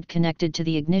instrument connected to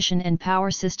the ignition and power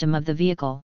system of the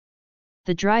vehicle.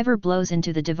 The driver blows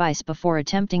into the device before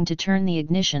attempting to turn the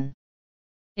ignition.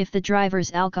 If the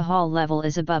driver's alcohol level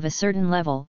is above a certain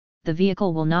level, the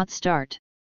vehicle will not start.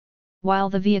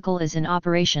 While the vehicle is in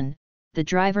operation, the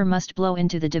driver must blow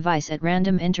into the device at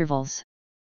random intervals.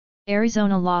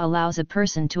 Arizona law allows a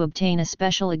person to obtain a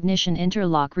special ignition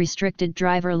interlock restricted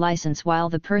driver license while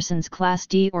the person's Class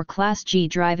D or Class G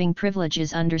driving privilege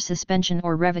is under suspension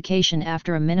or revocation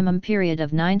after a minimum period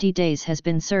of 90 days has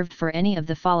been served for any of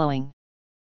the following.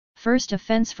 First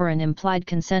offense for an implied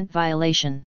consent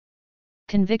violation.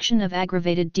 Conviction of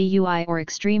aggravated DUI or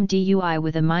extreme DUI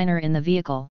with a minor in the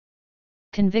vehicle.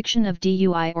 Conviction of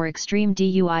DUI or extreme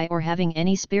DUI or having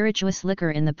any spirituous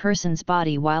liquor in the person's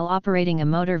body while operating a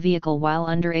motor vehicle while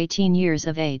under 18 years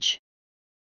of age.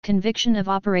 Conviction of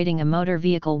operating a motor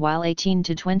vehicle while 18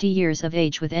 to 20 years of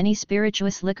age with any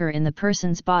spirituous liquor in the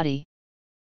person's body.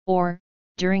 Or,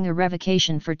 during a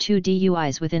revocation for 2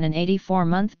 DUIs within an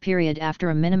 84-month period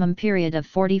after a minimum period of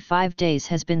 45 days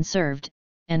has been served,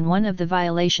 and one of the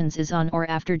violations is on or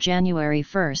after January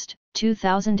 1,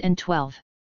 2012.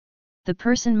 The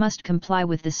person must comply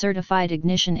with the certified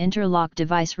ignition interlock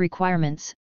device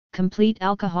requirements, complete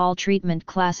alcohol treatment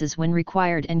classes when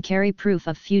required, and carry proof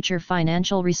of future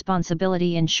financial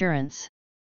responsibility insurance.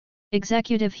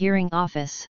 Executive Hearing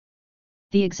Office.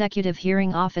 The Executive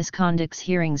Hearing Office conducts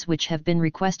hearings which have been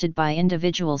requested by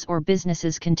individuals or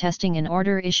businesses contesting an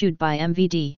order issued by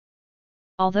MVD.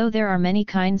 Although there are many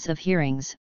kinds of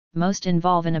hearings, most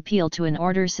involve an appeal to an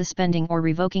order suspending or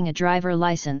revoking a driver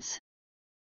license.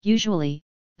 Usually,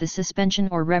 the suspension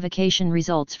or revocation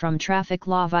results from traffic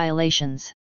law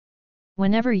violations.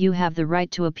 Whenever you have the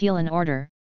right to appeal an order,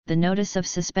 the notice of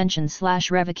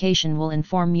suspension/revocation will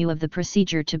inform you of the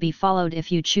procedure to be followed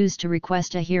if you choose to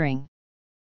request a hearing.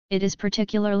 It is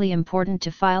particularly important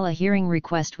to file a hearing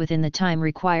request within the time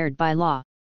required by law.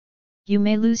 You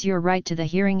may lose your right to the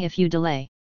hearing if you delay.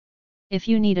 If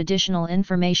you need additional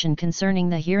information concerning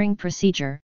the hearing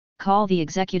procedure, call the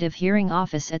Executive Hearing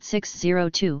Office at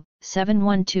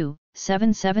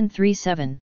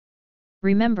 602-712-7737.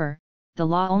 Remember, the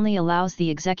law only allows the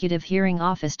Executive Hearing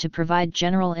Office to provide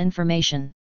general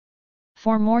information.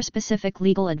 For more specific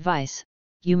legal advice,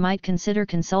 you might consider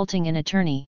consulting an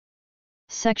attorney.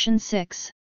 Section 6.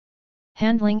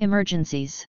 Handling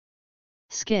emergencies.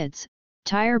 Skids,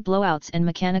 tire blowouts and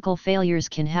mechanical failures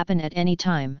can happen at any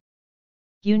time.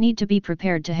 You need to be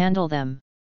prepared to handle them.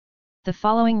 The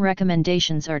following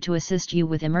recommendations are to assist you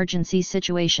with emergency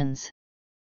situations.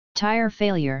 Tire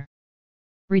failure.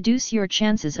 Reduce your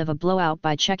chances of a blowout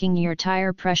by checking your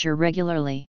tire pressure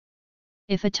regularly.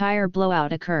 If a tire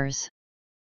blowout occurs,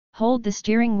 hold the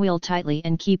steering wheel tightly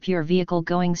and keep your vehicle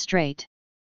going straight.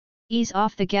 Ease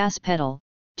off the gas pedal,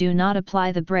 do not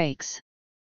apply the brakes.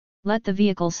 Let the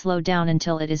vehicle slow down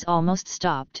until it is almost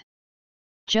stopped.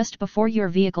 Just before your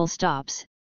vehicle stops,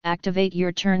 activate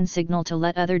your turn signal to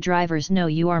let other drivers know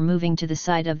you are moving to the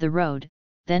side of the road,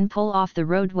 then pull off the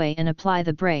roadway and apply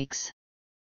the brakes.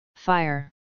 Fire.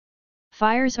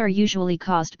 Fires are usually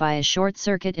caused by a short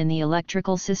circuit in the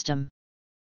electrical system.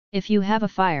 If you have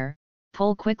a fire,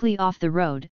 pull quickly off the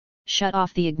road, shut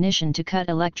off the ignition to cut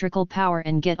electrical power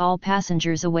and get all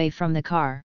passengers away from the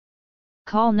car.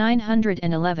 Call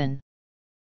 911.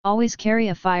 Always carry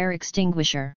a fire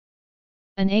extinguisher.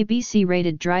 An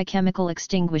ABC-rated dry chemical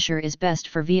extinguisher is best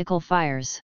for vehicle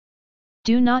fires.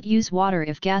 Do not use water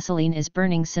if gasoline is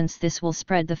burning, since this will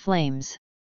spread the flames.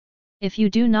 If you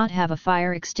do not have a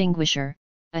fire extinguisher,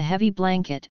 a heavy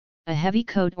blanket, a heavy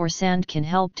coat or sand can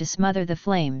help to smother the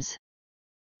flames.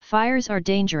 Fires are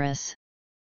dangerous.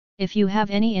 If you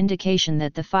have any indication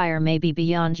that the fire may be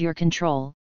beyond your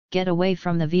control, get away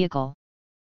from the vehicle.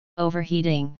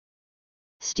 Overheating.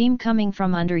 Steam coming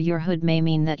from under your hood may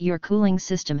mean that your cooling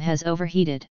system has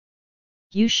overheated.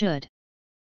 You should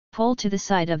pull to the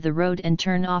side of the road and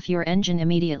turn off your engine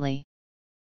immediately.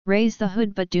 Raise the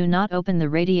hood but do not open the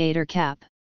radiator cap.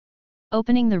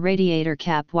 Opening the radiator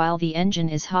cap while the engine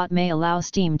is hot may allow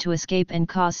steam to escape and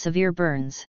cause severe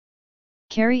burns.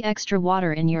 Carry extra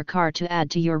water in your car to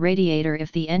add to your radiator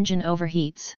if the engine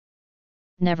overheats.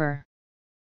 Never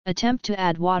attempt to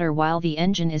add water while the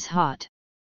engine is hot.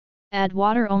 Add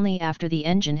water only after the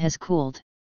engine has cooled.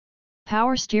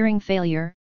 Power steering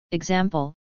failure,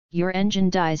 example, your engine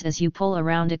dies as you pull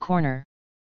around a corner.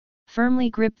 Firmly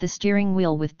grip the steering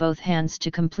wheel with both hands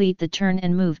to complete the turn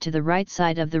and move to the right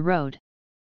side of the road.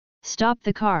 Stop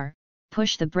the car,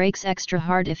 push the brakes extra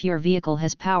hard if your vehicle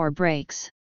has power brakes.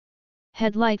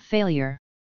 Headlight failure.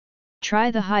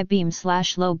 Try the high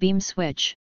beam/low beam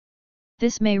switch.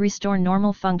 This may restore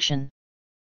normal function.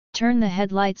 Turn the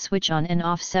headlight switch on and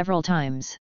off several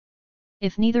times.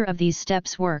 If neither of these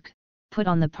steps work, put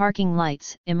on the parking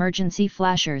lights, emergency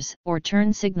flashers, or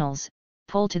turn signals,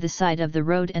 pull to the side of the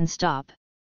road and stop.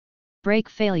 Brake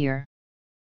failure.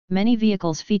 Many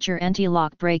vehicles feature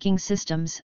anti-lock braking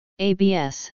systems,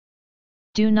 ABS.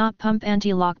 Do not pump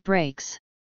anti-lock brakes.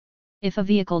 If a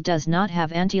vehicle does not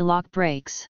have anti-lock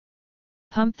brakes,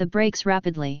 pump the brakes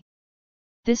rapidly.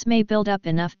 This may build up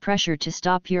enough pressure to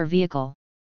stop your vehicle.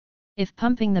 If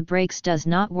pumping the brakes does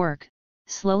not work,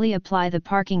 slowly apply the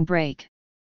parking brake.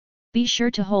 Be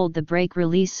sure to hold the brake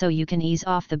release so you can ease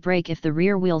off the brake if the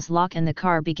rear wheels lock and the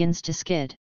car begins to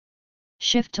skid.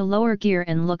 Shift to lower gear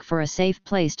and look for a safe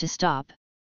place to stop.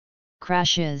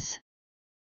 Crashes.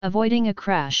 Avoiding a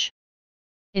crash.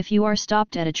 If you are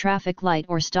stopped at a traffic light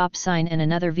or stop sign and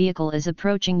another vehicle is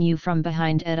approaching you from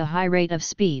behind at a high rate of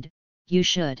speed, you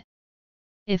should,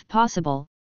 if possible,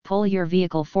 pull your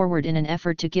vehicle forward in an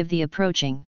effort to give the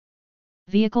approaching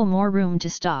Vehicle more room to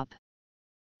stop.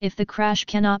 If the crash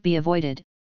cannot be avoided,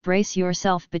 brace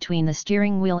yourself between the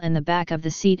steering wheel and the back of the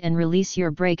seat and release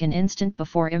your brake an instant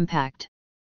before impact.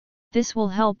 This will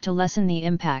help to lessen the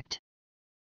impact.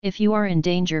 If you are in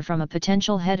danger from a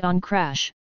potential head-on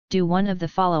crash, do one of the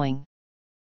following.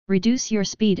 Reduce your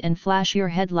speed and flash your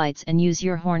headlights and use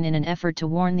your horn in an effort to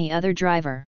warn the other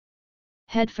driver.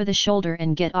 Head for the shoulder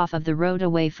and get off of the road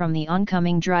away from the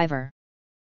oncoming driver.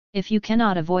 If you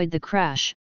cannot avoid the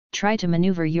crash, try to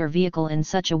maneuver your vehicle in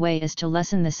such a way as to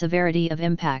lessen the severity of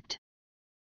impact.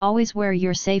 Always wear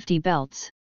your safety belts.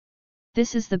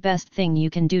 This is the best thing you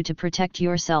can do to protect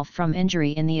yourself from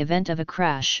injury in the event of a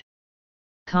crash.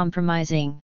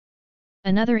 Compromising.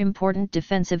 Another important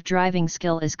defensive driving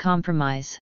skill is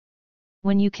compromise.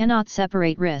 When you cannot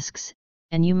separate risks,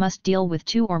 and you must deal with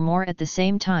two or more at the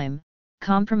same time,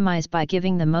 compromise by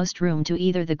giving the most room to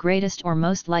either the greatest or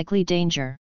most likely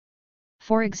danger.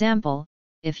 For example,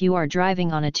 if you are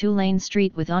driving on a two-lane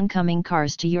street with oncoming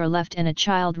cars to your left and a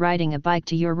child riding a bike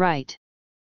to your right.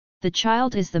 The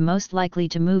child is the most likely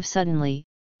to move suddenly,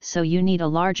 so you need a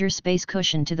larger space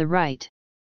cushion to the right.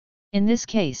 In this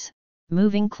case,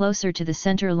 moving closer to the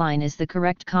center line is the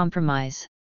correct compromise.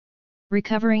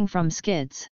 Recovering from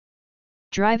skids.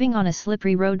 Driving on a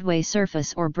slippery roadway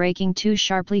surface or braking too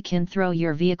sharply can throw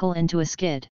your vehicle into a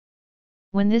skid.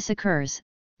 When this occurs,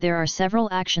 there are several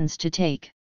actions to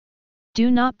take.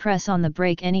 Do not press on the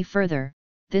brake any further,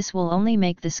 this will only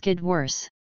make the skid worse.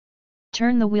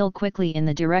 Turn the wheel quickly in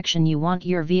the direction you want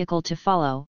your vehicle to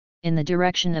follow, in the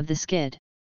direction of the skid.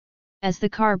 As the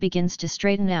car begins to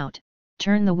straighten out,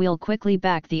 turn the wheel quickly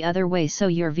back the other way so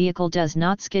your vehicle does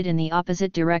not skid in the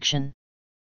opposite direction.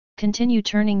 Continue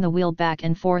turning the wheel back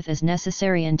and forth as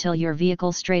necessary until your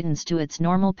vehicle straightens to its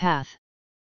normal path.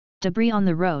 Debris on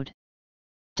the road.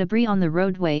 Debris on the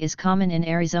roadway is common in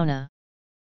Arizona.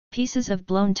 Pieces of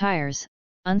blown tires,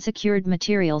 unsecured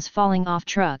materials falling off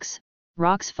trucks,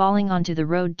 rocks falling onto the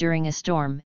road during a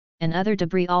storm, and other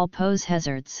debris all pose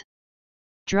hazards.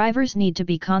 Drivers need to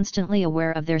be constantly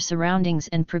aware of their surroundings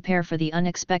and prepare for the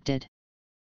unexpected.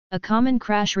 A common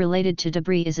crash related to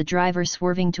debris is a driver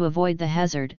swerving to avoid the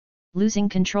hazard, losing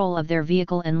control of their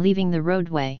vehicle and leaving the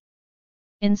roadway.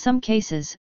 In some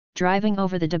cases, driving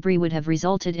over the debris would have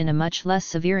resulted in a much less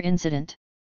severe incident.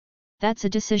 That's a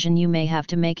decision you may have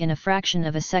to make in a fraction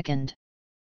of a second.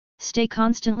 Stay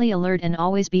constantly alert and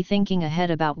always be thinking ahead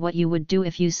about what you would do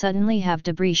if you suddenly have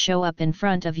debris show up in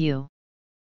front of you.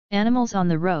 Animals on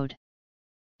the road.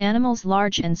 Animals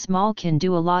large and small can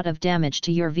do a lot of damage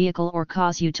to your vehicle or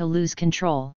cause you to lose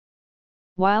control.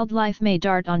 Wildlife may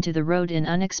dart onto the road in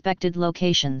unexpected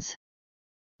locations.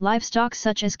 Livestock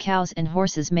such as cows and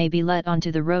horses may be let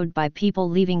onto the road by people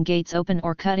leaving gates open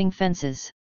or cutting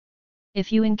fences.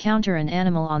 If you encounter an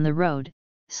animal on the road,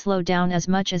 slow down as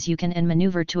much as you can and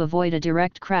maneuver to avoid a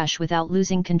direct crash without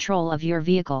losing control of your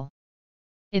vehicle.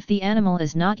 If the animal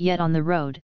is not yet on the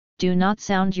road, do not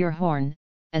sound your horn,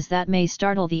 as that may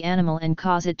startle the animal and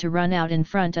cause it to run out in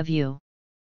front of you.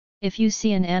 If you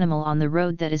see an animal on the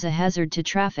road that is a hazard to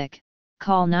traffic,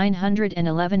 call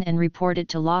 911 and report it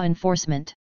to law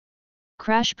enforcement.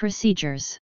 Crash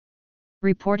procedures.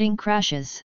 Reporting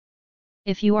crashes.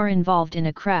 If you are involved in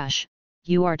a crash,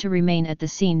 you are to remain at the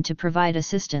scene to provide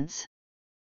assistance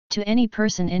to any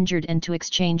person injured and to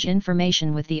exchange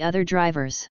information with the other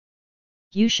drivers.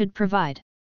 You should provide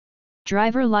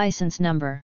driver license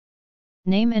number,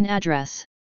 name and address,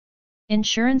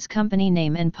 insurance company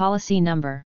name and policy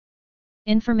number,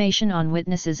 information on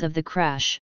witnesses of the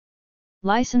crash,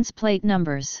 license plate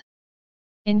numbers.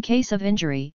 In case of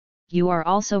injury, you are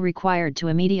also required to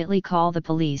immediately call the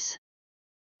police.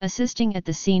 Assisting at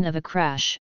the scene of a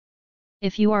crash.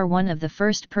 If you are one of the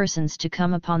first persons to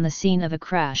come upon the scene of a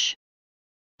crash,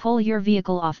 pull your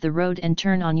vehicle off the road and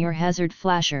turn on your hazard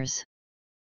flashers.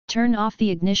 Turn off the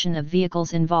ignition of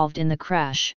vehicles involved in the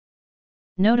crash.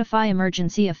 Notify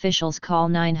emergency officials. Call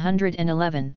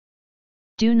 911.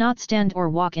 Do not stand or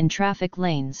walk in traffic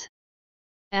lanes.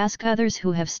 Ask others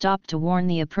who have stopped to warn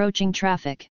the approaching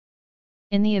traffic.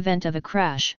 In the event of a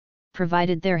crash,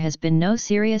 provided there has been no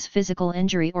serious physical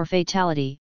injury or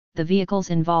fatality, the vehicles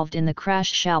involved in the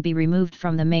crash shall be removed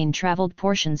from the main traveled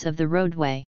portions of the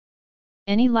roadway.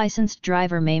 Any licensed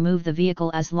driver may move the vehicle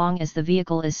as long as the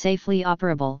vehicle is safely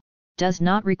operable, does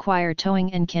not require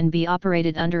towing and can be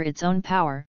operated under its own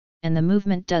power, and the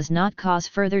movement does not cause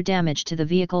further damage to the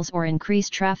vehicles or increase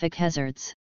traffic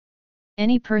hazards.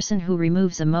 Any person who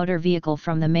removes a motor vehicle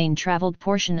from the main traveled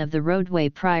portion of the roadway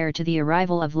prior to the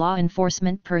arrival of law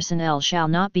enforcement personnel shall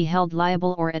not be held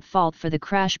liable or at fault for the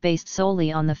crash based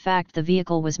solely on the fact the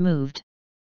vehicle was moved.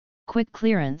 Quick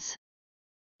clearance.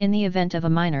 In the event of a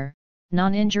minor,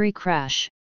 non-injury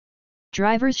crash,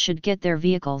 drivers should get their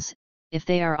vehicles, if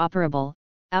they are operable,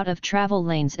 out of travel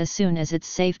lanes as soon as it's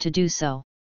safe to do so.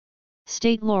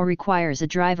 State law requires a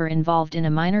driver involved in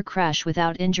a minor crash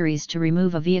without injuries to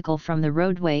remove a vehicle from the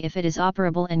roadway if it is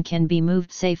operable and can be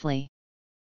moved safely.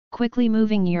 Quickly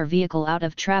moving your vehicle out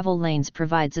of travel lanes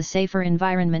provides a safer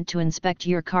environment to inspect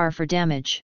your car for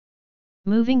damage.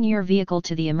 Moving your vehicle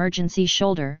to the emergency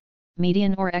shoulder,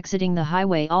 median or exiting the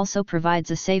highway also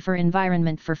provides a safer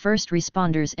environment for first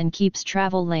responders and keeps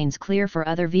travel lanes clear for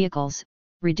other vehicles,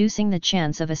 reducing the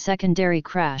chance of a secondary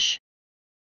crash.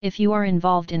 If you are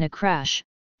involved in a crash,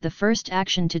 the first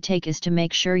action to take is to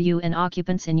make sure you and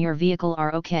occupants in your vehicle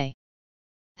are okay.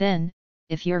 Then,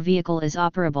 if your vehicle is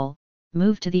operable,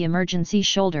 move to the emergency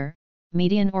shoulder,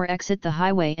 median or exit the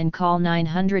highway and call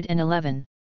 911.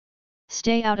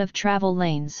 Stay out of travel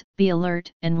lanes, be alert,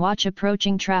 and watch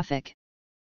approaching traffic.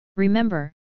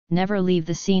 Remember, never leave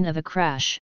the scene of a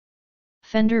crash.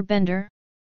 Fender bender?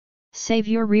 Save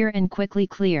your rear and quickly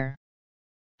clear.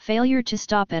 Failure to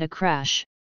stop at a crash.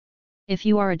 If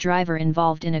you are a driver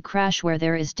involved in a crash where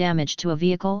there is damage to a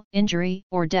vehicle, injury,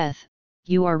 or death,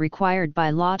 you are required by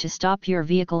law to stop your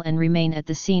vehicle and remain at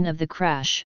the scene of the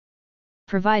crash.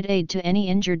 Provide aid to any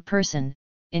injured person,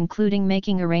 including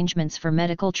making arrangements for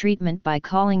medical treatment by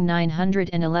calling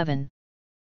 911.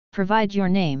 Provide your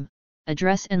name,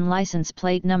 address and license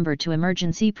plate number to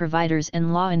emergency providers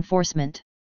and law enforcement.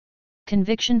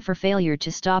 Conviction for failure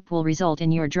to stop will result in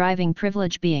your driving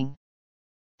privilege being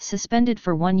suspended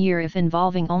for 1 year if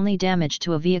involving only damage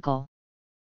to a vehicle.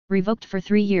 Revoked for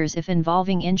 3 years if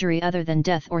involving injury other than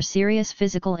death or serious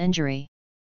physical injury.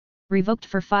 Revoked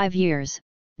for 5 years,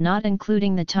 not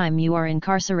including the time you are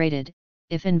incarcerated,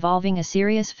 if involving a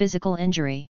serious physical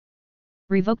injury.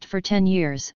 Revoked for 10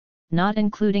 years, not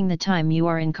including the time you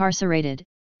are incarcerated,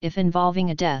 if involving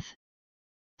a death.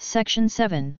 Section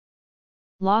 7.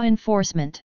 Law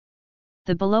enforcement.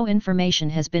 The below information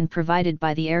has been provided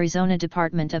by the Arizona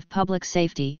Department of Public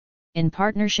Safety, in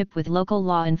partnership with local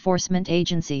law enforcement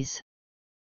agencies.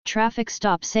 Traffic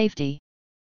stop safety.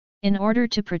 In order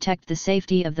to protect the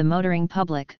safety of the motoring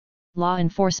public, law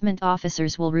enforcement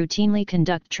officers will routinely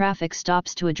conduct traffic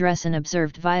stops to address an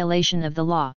observed violation of the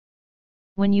law.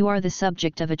 When you are the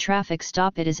subject of a traffic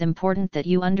stop, it is important that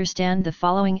you understand the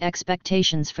following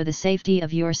expectations for the safety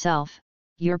of yourself,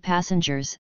 your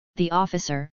passengers, the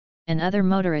officer, and other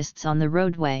motorists on the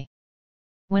roadway.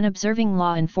 When observing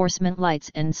law enforcement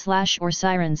lights and or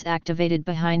sirens activated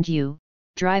behind you,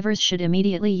 drivers should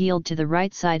immediately yield to the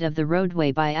right side of the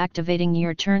roadway by activating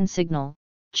your turn signal,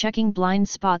 checking blind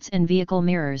spots and vehicle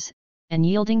mirrors, and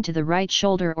yielding to the right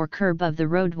shoulder or curb of the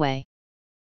roadway.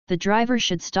 The driver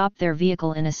should stop their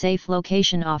vehicle in a safe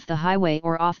location off the highway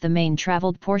or off the main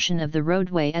traveled portion of the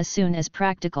roadway as soon as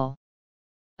practical.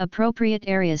 Appropriate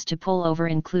areas to pull over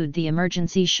include the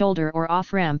emergency shoulder or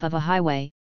off-ramp of a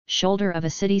highway, shoulder of a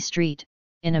city street,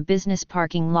 in a business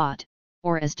parking lot,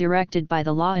 or as directed by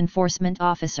the law enforcement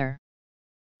officer.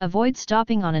 Avoid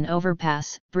stopping on an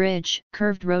overpass, bridge,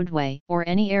 curved roadway, or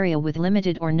any area with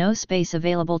limited or no space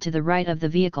available to the right of the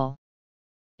vehicle.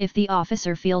 If the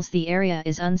officer feels the area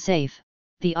is unsafe,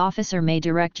 the officer may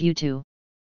direct you to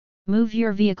move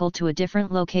your vehicle to a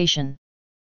different location.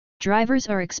 Drivers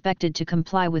are expected to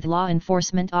comply with law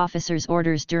enforcement officers'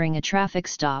 orders during a traffic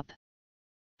stop.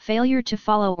 Failure to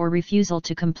follow or refusal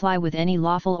to comply with any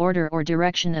lawful order or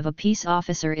direction of a peace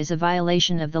officer is a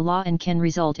violation of the law and can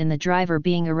result in the driver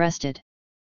being arrested.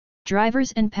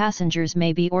 Drivers and passengers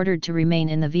may be ordered to remain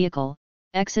in the vehicle,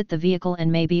 exit the vehicle,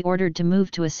 and may be ordered to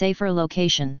move to a safer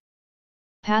location.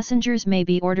 Passengers may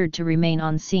be ordered to remain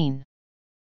on scene.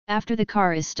 After the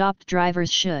car is stopped,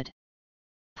 drivers should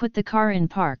put the car in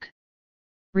park.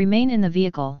 Remain in the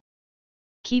vehicle.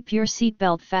 Keep your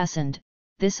seatbelt fastened.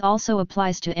 This also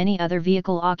applies to any other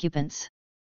vehicle occupants.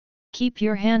 Keep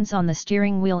your hands on the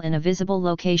steering wheel in a visible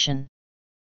location.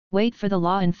 Wait for the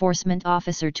law enforcement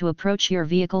officer to approach your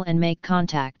vehicle and make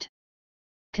contact.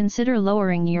 Consider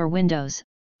lowering your windows,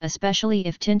 especially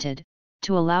if tinted,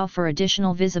 to allow for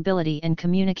additional visibility and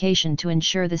communication to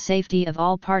ensure the safety of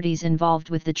all parties involved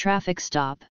with the traffic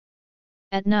stop.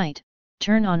 At night,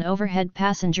 turn on overhead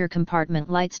passenger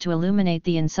compartment lights to illuminate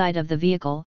the inside of the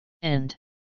vehicle, and,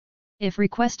 if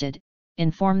requested,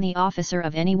 inform the officer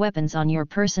of any weapons on your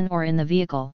person or in the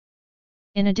vehicle.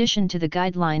 In addition to the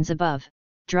guidelines above,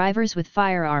 drivers with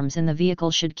firearms in the vehicle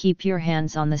should keep your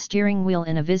hands on the steering wheel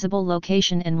in a visible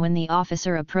location, and when the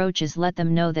officer approaches, let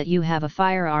them know that you have a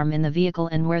firearm in the vehicle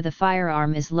and where the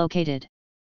firearm is located.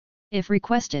 If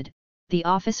requested, the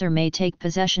officer may take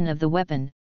possession of the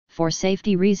weapon, for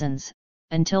safety reasons,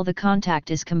 until the contact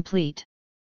is complete.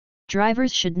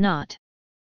 Drivers should not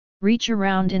reach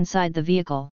around inside the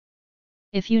vehicle.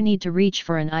 If you need to reach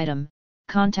for an item,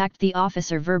 contact the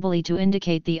officer verbally to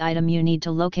indicate the item you need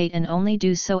to locate and only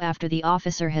do so after the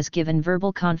officer has given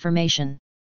verbal confirmation.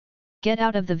 Get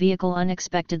out of the vehicle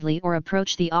unexpectedly or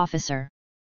approach the officer.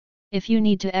 If you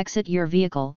need to exit your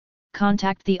vehicle,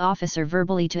 contact the officer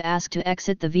verbally to ask to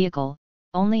exit the vehicle,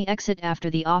 only exit after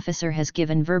the officer has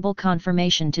given verbal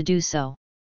confirmation to do so.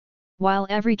 While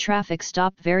every traffic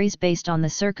stop varies based on the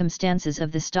circumstances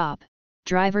of the stop,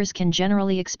 drivers can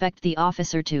generally expect the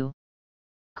officer to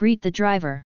greet the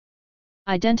driver,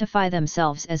 identify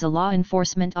themselves as a law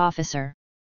enforcement officer,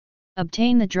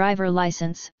 obtain the driver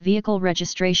license, vehicle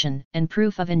registration, and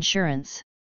proof of insurance,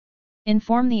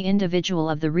 inform the individual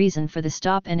of the reason for the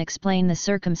stop and explain the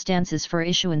circumstances for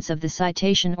issuance of the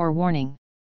citation or warning.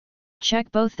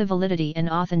 Check both the validity and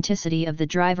authenticity of the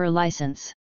driver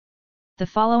license. The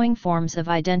following forms of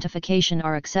identification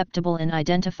are acceptable in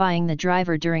identifying the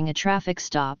driver during a traffic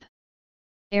stop: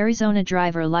 Arizona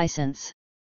driver license,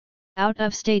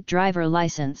 out-of-state driver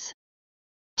license,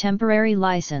 temporary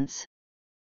license,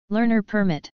 learner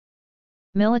permit,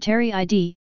 military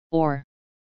ID, or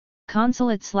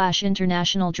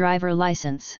consulate/international driver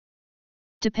license.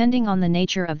 Depending on the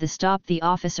nature of the stop, the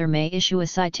officer may issue a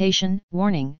citation,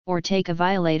 warning, or take a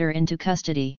violator into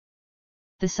custody.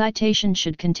 The citation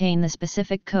should contain the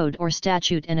specific code or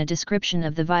statute and a description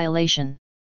of the violation.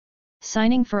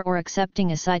 Signing for or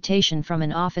accepting a citation from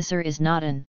an officer is not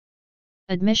an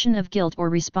admission of guilt or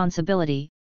responsibility,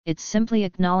 it's simply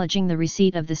acknowledging the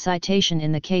receipt of the citation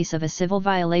in the case of a civil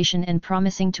violation and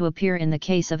promising to appear in the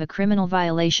case of a criminal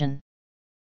violation.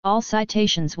 All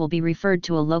citations will be referred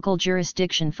to a local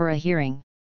jurisdiction for a hearing.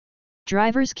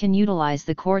 Drivers can utilize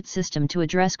the court system to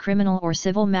address criminal or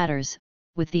civil matters,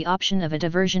 with the option of a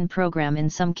diversion program in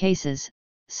some cases,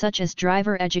 such as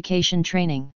driver education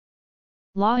training.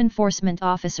 Law enforcement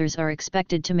officers are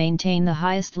expected to maintain the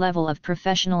highest level of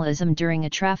professionalism during a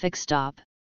traffic stop.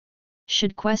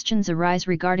 Should questions arise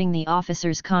regarding the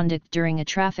officer's conduct during a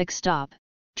traffic stop,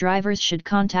 drivers should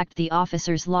contact the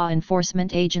officer's law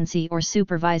enforcement agency or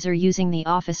supervisor using the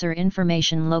officer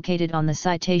information located on the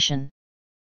citation.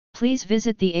 Please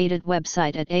visit the ADIT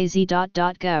website at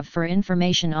az.gov for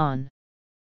information on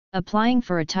applying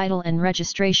for a title and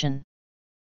registration,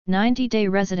 90-day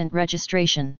resident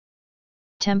registration,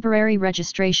 temporary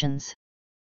registrations,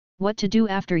 what to do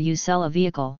after you sell a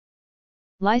vehicle,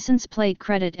 license plate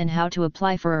credit and how to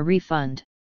apply for a refund,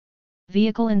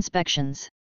 vehicle inspections,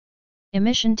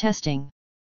 emission testing,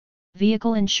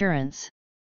 vehicle insurance,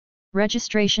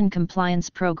 registration compliance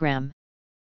program,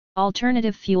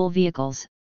 alternative fuel vehicles,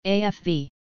 AFV.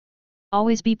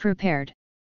 Always be prepared.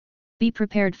 Be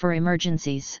prepared for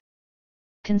emergencies.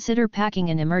 Consider packing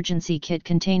an emergency kit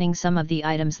containing some of the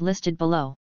items listed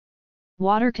below: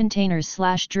 water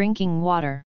containers/drinking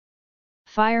water,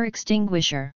 fire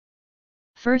extinguisher,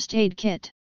 first aid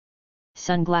kit,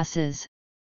 sunglasses,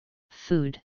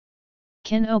 food,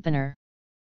 can opener,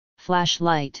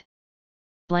 flashlight,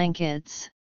 blankets,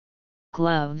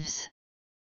 gloves,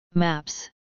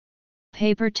 maps,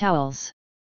 paper towels,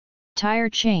 tire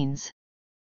chains,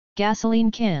 gasoline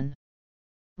can,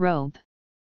 rope,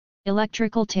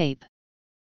 electrical tape,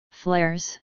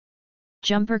 flares,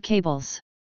 jumper cables,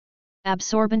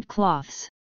 absorbent cloths,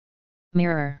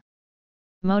 mirror,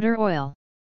 motor oil,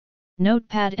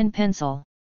 notepad and pencil,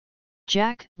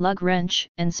 jack, lug wrench,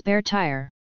 and spare tire,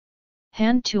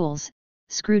 hand tools,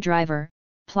 screwdriver,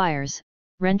 pliers,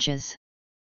 wrenches.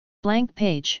 Blank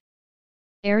page.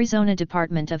 Arizona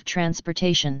Department of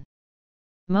Transportation,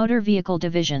 Motor Vehicle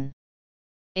Division,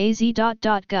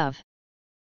 az.gov.